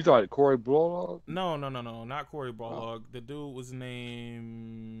clone, you talking Corey Barlog? No, not Corey Barlog. The dude was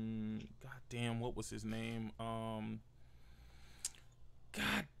named. Goddamn, what was his name?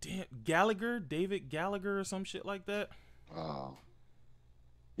 Goddamn, Gallagher, David Gallagher, or some shit like that. Oh.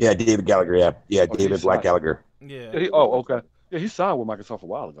 Yeah, David Gallagher. Yeah, yeah, Oh, David he's Black signed. Gallagher. Yeah. Yeah, okay. Yeah, he signed with Microsoft a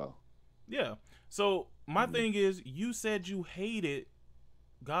while ago. Yeah. So my thing is, you said you hated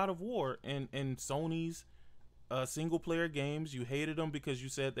God of War and Sony's single player games. You hated them because you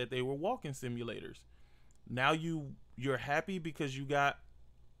said that they were walking simulators. Now you're happy because you got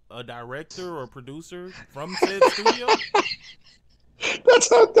a director or producer from said studio. That's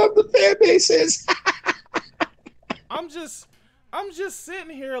how dumb the fan base is. I'm just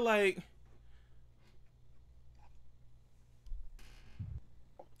sitting here like,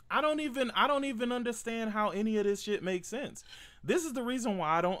 I don't even understand how any of this shit makes sense. This is the reason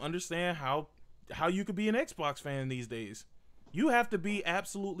why I don't understand how you could be an Xbox fan these days. You have to be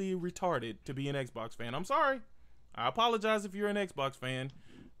absolutely retarded to be an Xbox fan. I'm sorry. I apologize if you're an Xbox fan.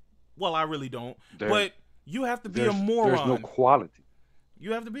 Well, I really don't. But you have to be a moron. There's no quality.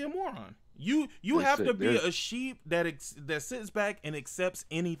 You have to be a moron. You have to be a sheep that sits back and accepts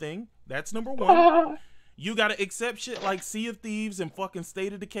anything. That's number one. You gotta accept shit like Sea of Thieves and fucking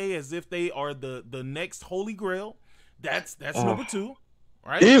State of Decay as if they are the next holy grail. That's number two.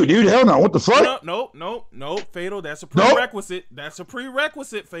 Right? Dude, hell no. What the fuck? No, Fatal. That's a prerequisite. Nope. That's a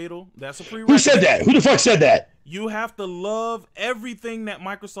prerequisite, Fatal. That's a prerequisite. Who said that? Who the fuck said that? You have to love everything that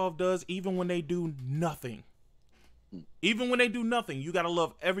Microsoft does, even when they do nothing. Even when they do nothing, you gotta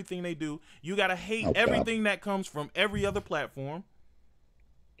love everything they do. You gotta hate everything that comes from every other platform.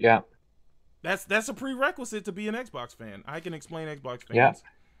 Yeah. That's a prerequisite to be an Xbox fan. I can explain Xbox fans.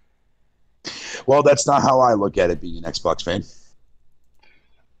 Yeah. Well, that's not how I look at it being an Xbox fan.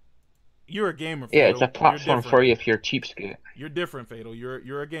 You're a gamer, Fatal. Yeah, it's a platform for you if you're a cheapskate. You're different, Fatal.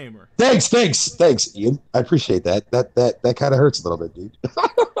 You're a gamer. Thanks, Ian. I appreciate that. That kind of hurts a little bit, dude.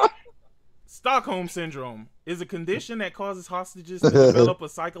 Stockholm Syndrome is a condition that causes hostages to develop a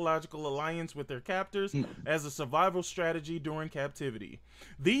psychological alliance with their captors as a survival strategy during captivity.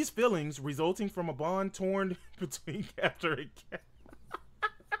 These feelings, resulting from a bond torn between captor and captor.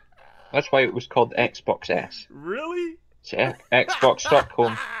 That's why it was called Xbox S. Really? It's Xbox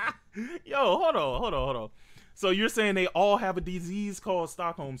Stockholm. Yo, hold on. So you're saying they all have a disease called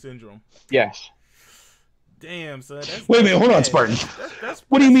Stockholm Syndrome? Yes. Damn, son. Wait a minute, hold on, Spartan.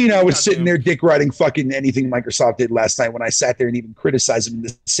 What do you mean I was sitting there dick riding fucking anything Microsoft did last night when I sat there and even criticized them in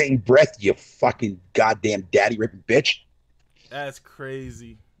the same breath, you fucking goddamn daddy ripping bitch? That's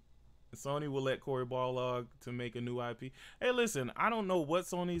crazy. Sony will let Cory Barlog to make a new IP. Hey, listen, I don't know what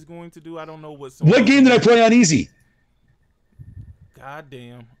Sony's going to do. I don't know what Sony. What game did I play on easy?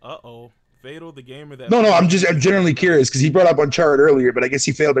 Goddamn. Uh-oh. Fatal, the gamer that... No, I'm generally curious because he brought up Uncharted earlier, but I guess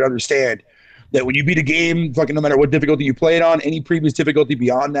he failed to understand that when you beat a game, fucking no matter what difficulty you play it on, any previous difficulty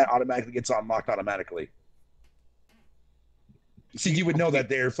beyond that automatically gets unlocked automatically. See, you would know that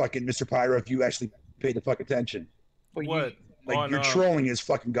there, fucking Mr. Pyro, if you actually paid the fuck attention. What? Like, your trolling is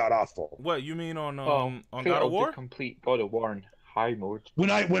fucking god-awful. What, you mean on God of War? Complete God of War in high mode. When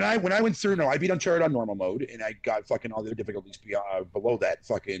I went through, I beat Uncharted on normal mode, and I got fucking all the other difficulties below that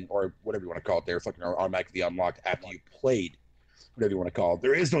fucking, or whatever you want to call it there, fucking are automatically unlocked after you played. Whatever you want to call it.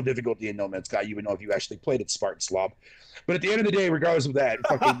 There is no difficulty in No Man's Sky. You would know if you actually played it, Spartan Slob. But at the end of the day, regardless of that,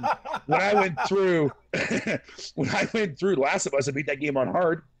 fucking when I went through Last of Us, I beat that game on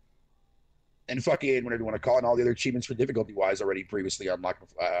hard. And fucking whatever you want to call it, and all the other achievements for difficulty wise already previously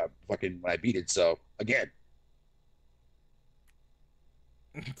unlocked fucking when I beat it. So again.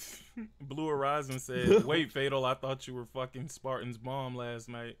 Blue Horizon said, "Wait, Fatal, I thought you were fucking Spartan's mom last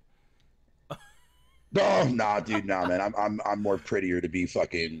night." Oh, nah, dude, nah, man. I'm more prettier to be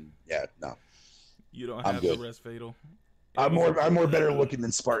fucking no. You don't have the rest, Fatal. I'm more better looking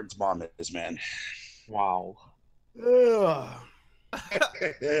than Spartan's mom is, man. Wow.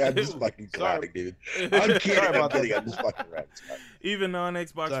 I'm just fucking clowning, dude. I'm kidding. I'm just fucking rapping. Even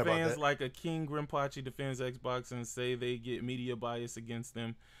non-Xbox fans like a King Grimpachi defends Xbox and say they get media bias against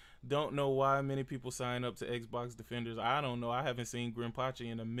them. Don't know why many people sign up to Xbox defenders. I don't know. I haven't seen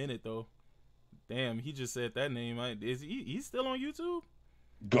Grimpachi in a minute though. Damn, he just said that name. Is he's still on YouTube?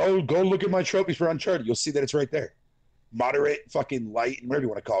 Go look at my trophies for Uncharted. You'll see that it's right there. Moderate, fucking light, and whatever you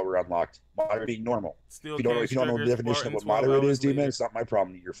want to call it, we're unlocked. Moderate being normal. Still, if you don't know the definition of what moderate is, dude, man, it's not my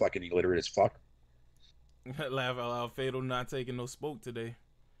problem. You're fucking illiterate as fuck. Laugh out loud. Fatal not taking no smoke today.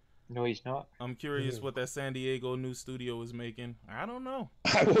 No, he's not. I'm curious what that San Diego new studio is making. I don't know.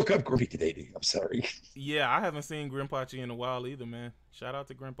 I woke up grumpy today, dude. I'm sorry. Yeah, I haven't seen Grimpachi in a while either, man. Shout out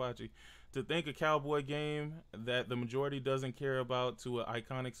to Grimpachi. To think a cowboy game that the majority doesn't care about to an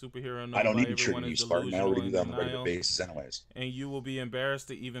iconic superhero. I don't need to trigger you, Spartan. I already do that on a regular basis anyways. And you will be embarrassed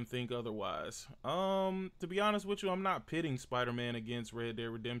to even think otherwise. To be honest with you, I'm not pitting Spider-Man against Red Dead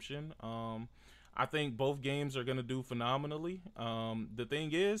Redemption. I think both games are gonna do phenomenally. The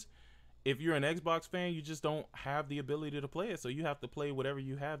thing is, if you're an Xbox fan, you just don't have the ability to play it, so you have to play whatever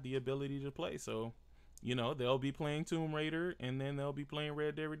you have the ability to play. So, you know, they'll be playing Tomb Raider, and then they'll be playing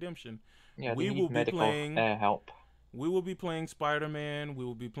Red Dead Redemption. Yeah, we they will need be medical playing help. We will be playing Spider-Man, we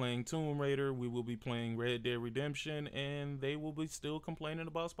will be playing Tomb Raider, we will be playing Red Dead Redemption, and they will be still complaining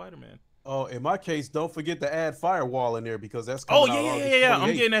about Spider-Man. Oh, in my case, don't forget to add Firewall in there because that's Oh, coming out yeah. August I'm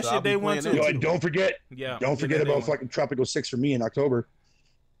 28th, getting that so shit I'll be day one, playing too. that Yo, don't forget. Yeah. Don't forget about fucking Tropical 6 for me in October.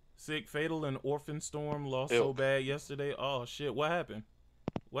 Sick, Fatal, and Orphan Storm lost so bad yesterday. Oh shit! What happened?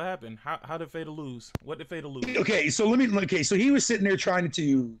 What happened? How did Fatal lose? What did Fatal lose? Okay, so he was sitting there trying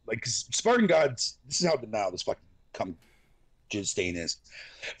to like, 'cause Spartan Gods. This is how denial this fucking cum jizz stain is.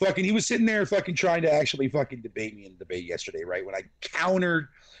 Fucking, he was sitting there fucking trying to actually fucking debate me in the debate yesterday, right? When I countered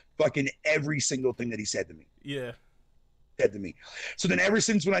fucking every single thing that he said to me. Yeah. Said to me. So then ever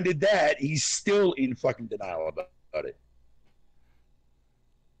since when I did that, he's still in fucking denial about it.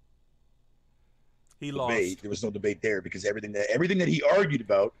 He lost. There was no debate there because everything that he argued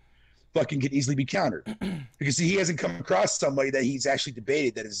about fucking could easily be countered. Because he hasn't come across somebody that he's actually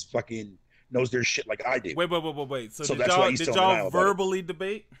debated that is fucking knows their shit like I do. Wait. So that's why he's did still in y'all denial about it. verbally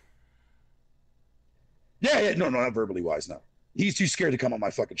debate? Yeah, no, not verbally wise, no. He's too scared to come on my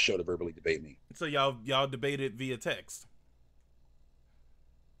fucking show to verbally debate me. So y'all debated via text.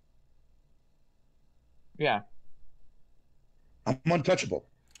 Yeah. I'm untouchable.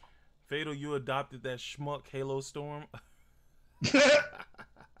 Fatal, you adopted that schmuck Halo Storm.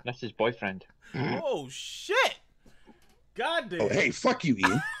 That's his boyfriend. Oh shit! God damn. Oh, hey, fuck you,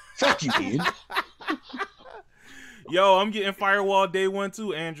 Ian. Fuck you, Ian. Yo, I'm getting Firewall day one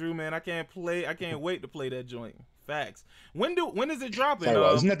too, Andrew. Man, I can't wait to play that joint. Facts. When is it dropping?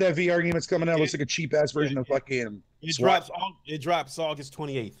 Isn't that VR game that's coming out? Looks like a cheap ass version of fucking. It SWAT. drops August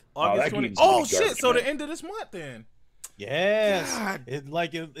 28th. August 20th. Oh shit! So the end of this month then. Yes. It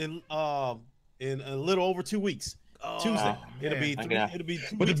like in a little over 2 weeks. Tuesday. It'll be 2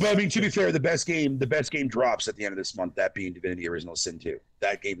 weeks. I mean, to be fair, the best game drops at the end of this month. That being Divinity: Original Sin 2.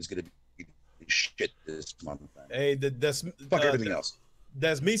 That game is going to be shit this month. Hey, that's fuck everything else.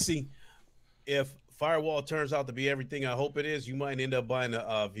 That's me. See, if Firewall turns out to be everything I hope it is, you might end up buying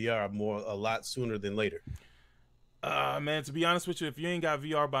a VR a lot sooner than later. Man, to be honest with you, if you ain't got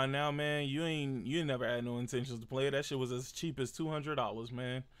VR by now, man, you never had no intentions to play it. That shit was as cheap as $200,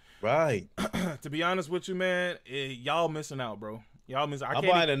 man. Right. To be honest with you, man, y'all missing out, bro. Y'all missing. I'm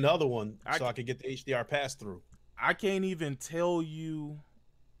buying another one so I can get the HDR pass through. I can't even tell you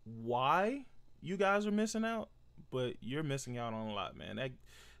why you guys are missing out, but you're missing out on a lot, man.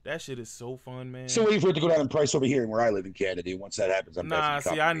 That shit is so fun, man. So waiting for it to go down in price over here, and where I live in Canada. Once that happens, I'm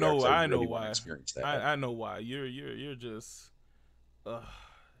definitely I know really why. Experience that. I know why. You're just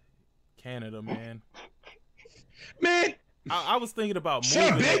Canada, man. Man, I was thinking about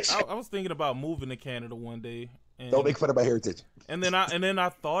moving. I was thinking about moving to Canada one day. And, don't make fun of my heritage. And then I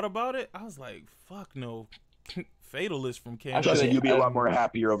thought about it. I was like, fuck no. Fatal is from Canada. Trust me, you'll be a lot more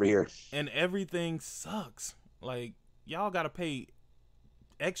happier over here. And everything sucks. Like, y'all gotta pay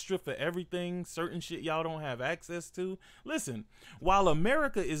extra for everything. Certain shit y'all don't have access to. Listen, while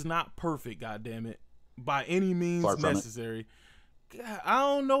America is not perfect, goddammit, by any means necessary, I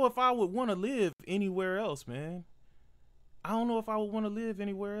don't know if I would want to live anywhere else, man. I don't know if I would want to live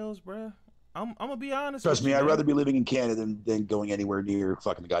anywhere else, bruh. I'm gonna be honest. Trust me, I'd rather be living in Canada than going anywhere near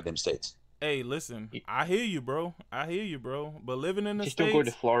fucking the goddamn States. Hey, listen, I hear you, bro. But living in the Just States, don't go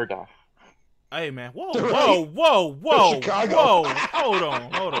to Florida. Hey, man. Whoa. Chicago. Hold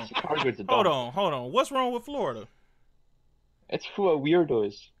on. Chicago's a Hold on. What's wrong with Florida? It's full of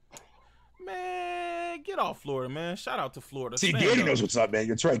weirdos. Man, get off Florida, man. Shout out to Florida. See, Danny knows what's up, man.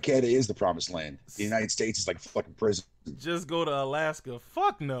 That's right. Canada is the promised land. The United States is like fucking prison. Just go to Alaska.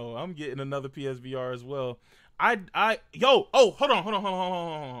 Fuck no. I'm getting another PSVR as well. Hold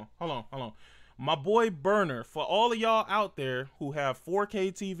on. My boy Burner, for all of y'all out there who have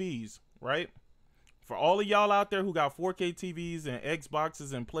 4K TVs, right? For all of y'all out there who got 4K TVs and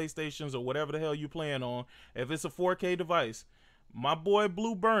Xboxes and PlayStations or whatever the hell you playing on, if it's a 4K device, my boy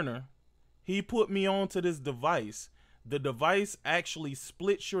Blue Burner, he put me onto this device. The device actually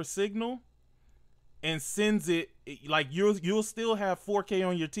splits your signal and sends it, like you'll still have 4K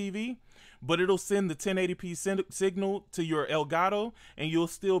on your TV, but it'll send the 1080p signal to your Elgato, and you'll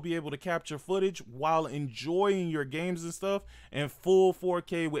still be able to capture footage while enjoying your games and stuff in full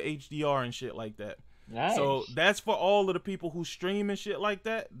 4K with HDR and shit like that. Nice. So that's for all of the people who stream and shit like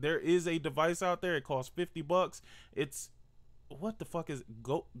that. There is a device out there. It costs $50. It's, what the fuck is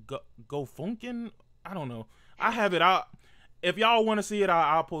Go Funkin'? I don't know. I have it out. If y'all want to see it,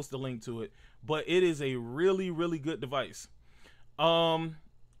 I'll post a link to it. but it is a really, really good device.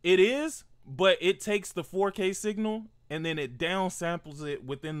 It is, but it takes the 4K signal and then it downsamples it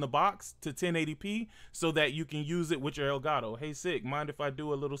within the box to 1080p so that you can use it with your Elgato. Hey, Sick, mind if I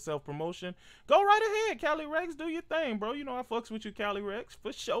do a little self-promotion? Go right ahead, Cali Rex, do your thing, bro. You know I fucks with you, Cali Rex,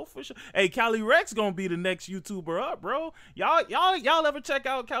 for sure, for sure. Hey, Cali Rex gonna be the next YouTuber up, bro. Y'all ever check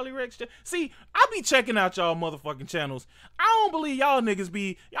out Cali Rex? See, I be checking out y'all motherfucking channels. I don't believe y'all niggas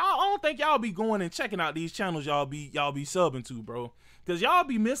be, I don't think y'all be going and checking out these channels y'all be subbing to, bro. Cause y'all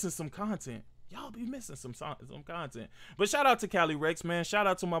be missing some content. Y'all be missing some content. But shout out to Cali Rex, man. Shout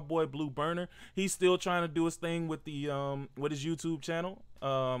out to my boy Blue Burner. He's still trying to do his thing with the with his YouTube channel.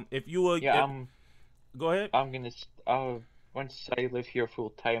 If you were go ahead. I'm gonna once I live here full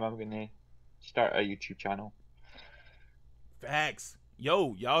time, I'm gonna start a YouTube channel. Facts.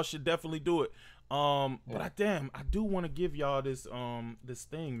 Yo, y'all should definitely do it. But I do want to give y'all this this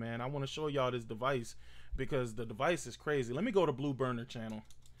thing, man. I want to show y'all this device because the device is crazy. Let me go to Blue Burner channel.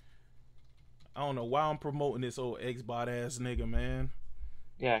 I don't know why I'm promoting this old Xbot ass nigga, man.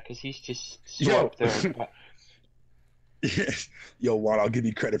 Yeah, because he's just so up there. Yo, Juan, I'll give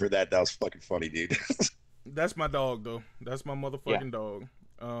you credit for that. That was fucking funny, dude. That's my dog, though. That's my motherfucking dog.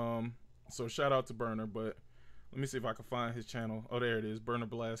 So shout out to Burner, but let me see if I can find his channel. Oh, there it is. Burner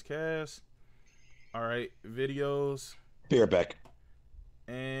Blast Cast. All right, videos. Be right back.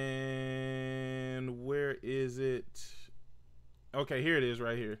 And where is it? Okay, here it is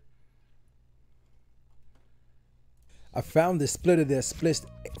right here. I found the splitter that splits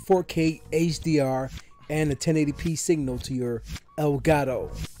 4K HDR and a 1080p signal to your Elgato.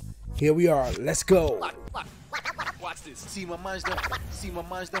 Here we are. Let's go. Watch this. See my monster. See my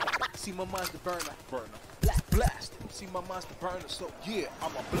monster. See my monster burner. Blast. See my monster burner. So yeah,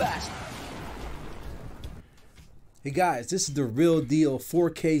 I'm a blast. Hey guys, this is the real deal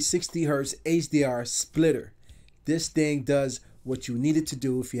 4K 60Hz HDR splitter. This thing does what you need it to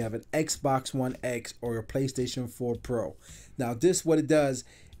do if you have an Xbox One X or a PlayStation 4 Pro. Now this, what it does,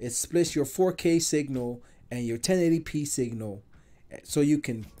 it splits your 4K signal and your 1080p signal so you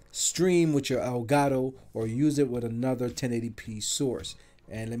can stream with your Elgato or use it with another 1080p source.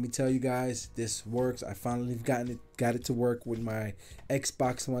 And let me tell you guys, this works. I finally got it to work with my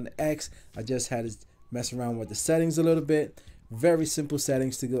Xbox One X. I just had to mess around with the settings a little bit. Very simple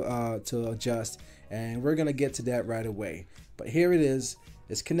settings to go to adjust, and we're gonna get to that right away. But here it is.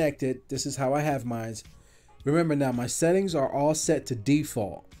 It's connected. This is how I have mine. Remember now, my settings are all set to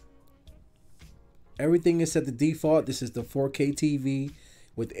default. Everything is set to default. This is the 4K TV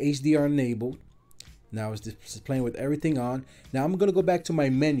with HDR enabled. Now it's playing with everything on. Now I'm gonna go back to my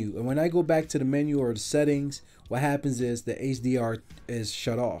menu, and when I go back to the menu or the settings, what happens is the HDR is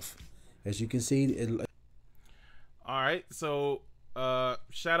shut off. As you can see, all right, so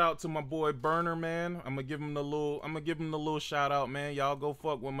shout out to my boy Burner, man. I'm gonna give him the little shout out, man. Y'all go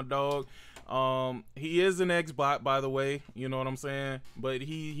fuck with my dog. He is an Xbot, by the way, you know what I'm saying, but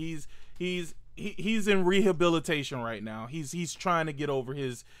he's in rehabilitation right now. He's trying to get over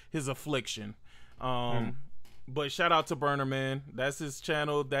his affliction. But shout out to Burner, man. That's his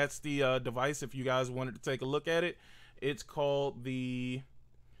channel. That's the device if you guys wanted to take a look at it. It's called the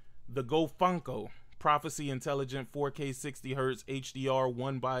GoFunko Prophecy Intelligent 4K 60Hz HDR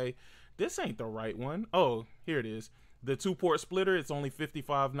 1x. This ain't the right one. Oh, here it is. The 2-port splitter, it's only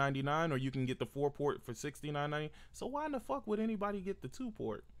 $55.99, or you can get the 4-port for $69.99. So why in the fuck would anybody get the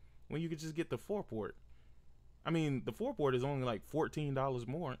 2-port when you could just get the 4-port? I mean, the 4-port is only like $14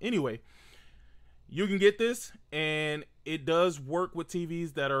 more. Anyway, you can get this, and it does work with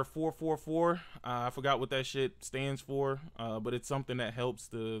TVs that are 444. I forgot what that shit stands for, but it's something that helps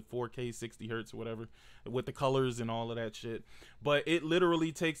the 4K 60 hertz or whatever with the colors and all of that shit. But it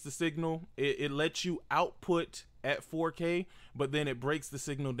literally takes the signal. It lets you output at 4K, but then it breaks the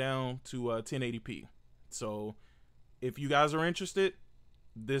signal down to 1080p. So if you guys are interested,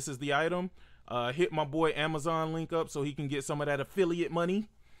 this is the item. Hit my boy Amazon link up so he can get some of that affiliate money.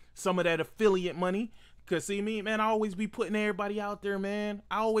 Cause see me, man, I always be putting everybody out there, man.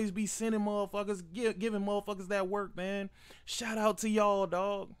 I always be sending motherfuckers, giving motherfuckers that work, man. Shout out to y'all,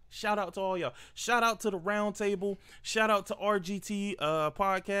 dog. Shout out to all y'all. Shout out to the round table. Shout out to RGT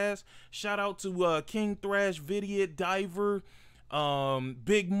podcast. Shout out to King Thrash, Vidiot, Diver,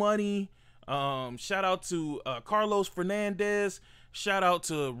 Big Money. Shout out to Carlos Fernandez. Shout out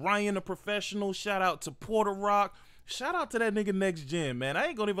to Ryan the Professional. Shout out to Porter Rock. Shout out to that nigga Next Gen, man. I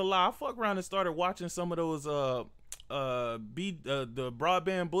ain't gonna even lie. I fuck around and started watching some of those the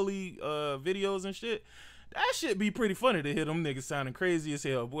Broadband Bully videos and shit. That shit be pretty funny to hear them niggas sounding crazy as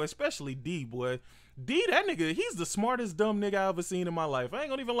hell, boy. Especially D, boy. D, that nigga, he's the smartest dumb nigga I ever seen in my life. I ain't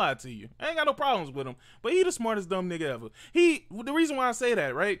gonna even lie to you. I ain't got no problems with him, but he the smartest dumb nigga ever. The reason why I say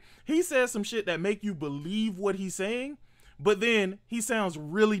that, right? He says some shit that make you believe what he's saying, but then he sounds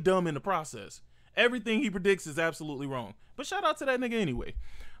really dumb in the process. Everything he predicts is absolutely wrong. But shout out to that nigga anyway.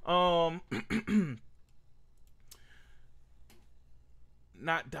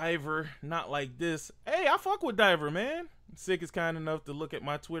 Not Diver, not like this. Hey, I fuck with Diver, man. Sick is kind enough to look at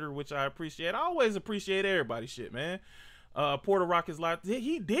my Twitter, which I appreciate. I always appreciate everybody's shit, man. Porter Rock is live. Did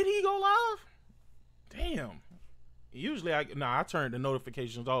he go live? Damn. Usually I turned the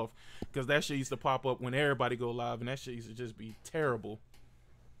notifications off because that shit used to pop up when everybody go live, and that shit used to just be terrible.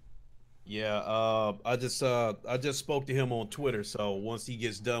 Yeah, I just spoke to him on Twitter. So once he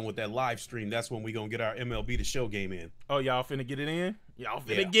gets done with that live stream, that's when we gonna get our MLB The Show game in. Oh, y'all finna get it in? Y'all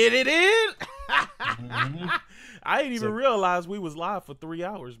finna get it in? I didn't even realize we was live for 3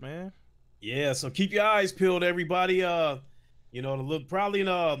 hours, man. Yeah, so keep your eyes peeled, everybody. You know, to look probably in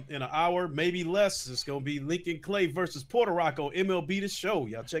an hour, maybe less. It's gonna be Lincoln Clay versus Puerto Rico on MLB The Show.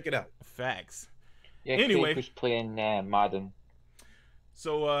 Y'all check it out. Facts. Yeah, anyway, Craig was playing Madden.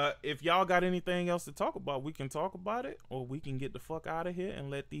 So if y'all got anything else to talk about, we can talk about it, or we can get the fuck out of here and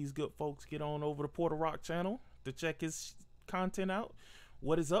let these good folks get on over to Porter Rock channel to check his content out.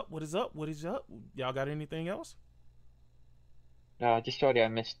 What is up? What is up? What is up? Y'all got anything else? Just sorry I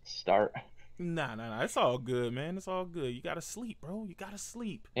missed the start. Nah. It's all good, man. It's all good. You gotta sleep, bro. You gotta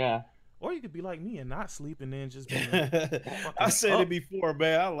sleep. Yeah. Or you could be like me and not sleep and then just be I said it before,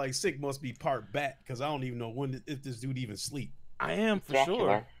 man. I like Sick must be part bat because I don't even know if this dude even sleep. I am for Dracula.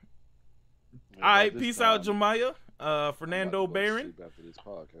 sure. All right, peace out, Jemiah. Fernando Barron. After this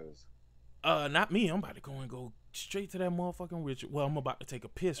podcast. Not me. I'm about to go straight to that motherfucking Richard. Well, I'm about to take a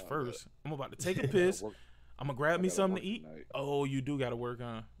piss first. I'm about to take a piss. I'm gonna grab me something to eat. Tonight. Oh, you do gotta work,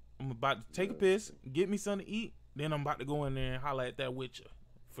 huh? I'm about to take a piss, get me something to eat, then I'm about to go in there and holler at that Witcher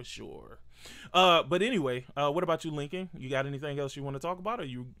for sure. But anyway, what about you, Lincoln? You got anything else you want to talk about? Or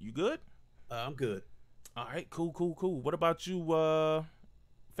you good? I'm good. All right, cool. What about you,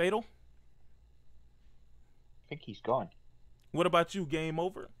 Fatal? I think he's gone. What about you, Game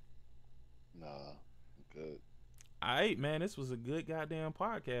Over? Nah, I'm good. All right, man, this was a good goddamn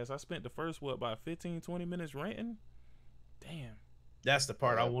podcast. I spent the first, about 15, 20 minutes ranting? Damn. That's the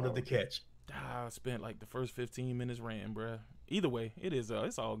part I wanted to catch. I spent like the first 15 minutes ranting, bruh. Either way,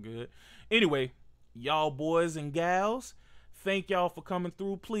 it's all good. Anyway, y'all boys and gals, thank y'all for coming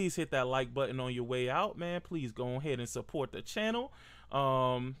through. Please hit that like button on your way out, man. Please go ahead and support the channel.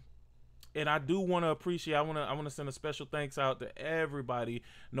 And I do want to appreciate, I want to send a special thanks out to everybody,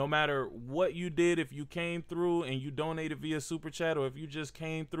 no matter what you did. If you came through and you donated via Super Chat, or if you just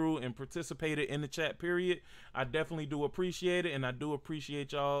came through and participated in the chat period, I definitely do appreciate it. And I do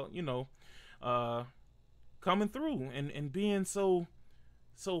appreciate y'all, coming through and being so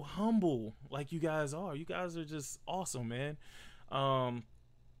humble like you guys are. You guys are just awesome, man.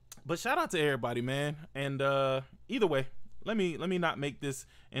 But shout out to everybody, man. And either way, let me not make this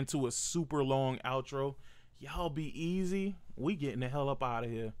into a super long outro. Y'all be easy. We getting the hell up out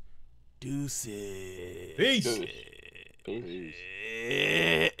of here. Deuces. Peace. Peace.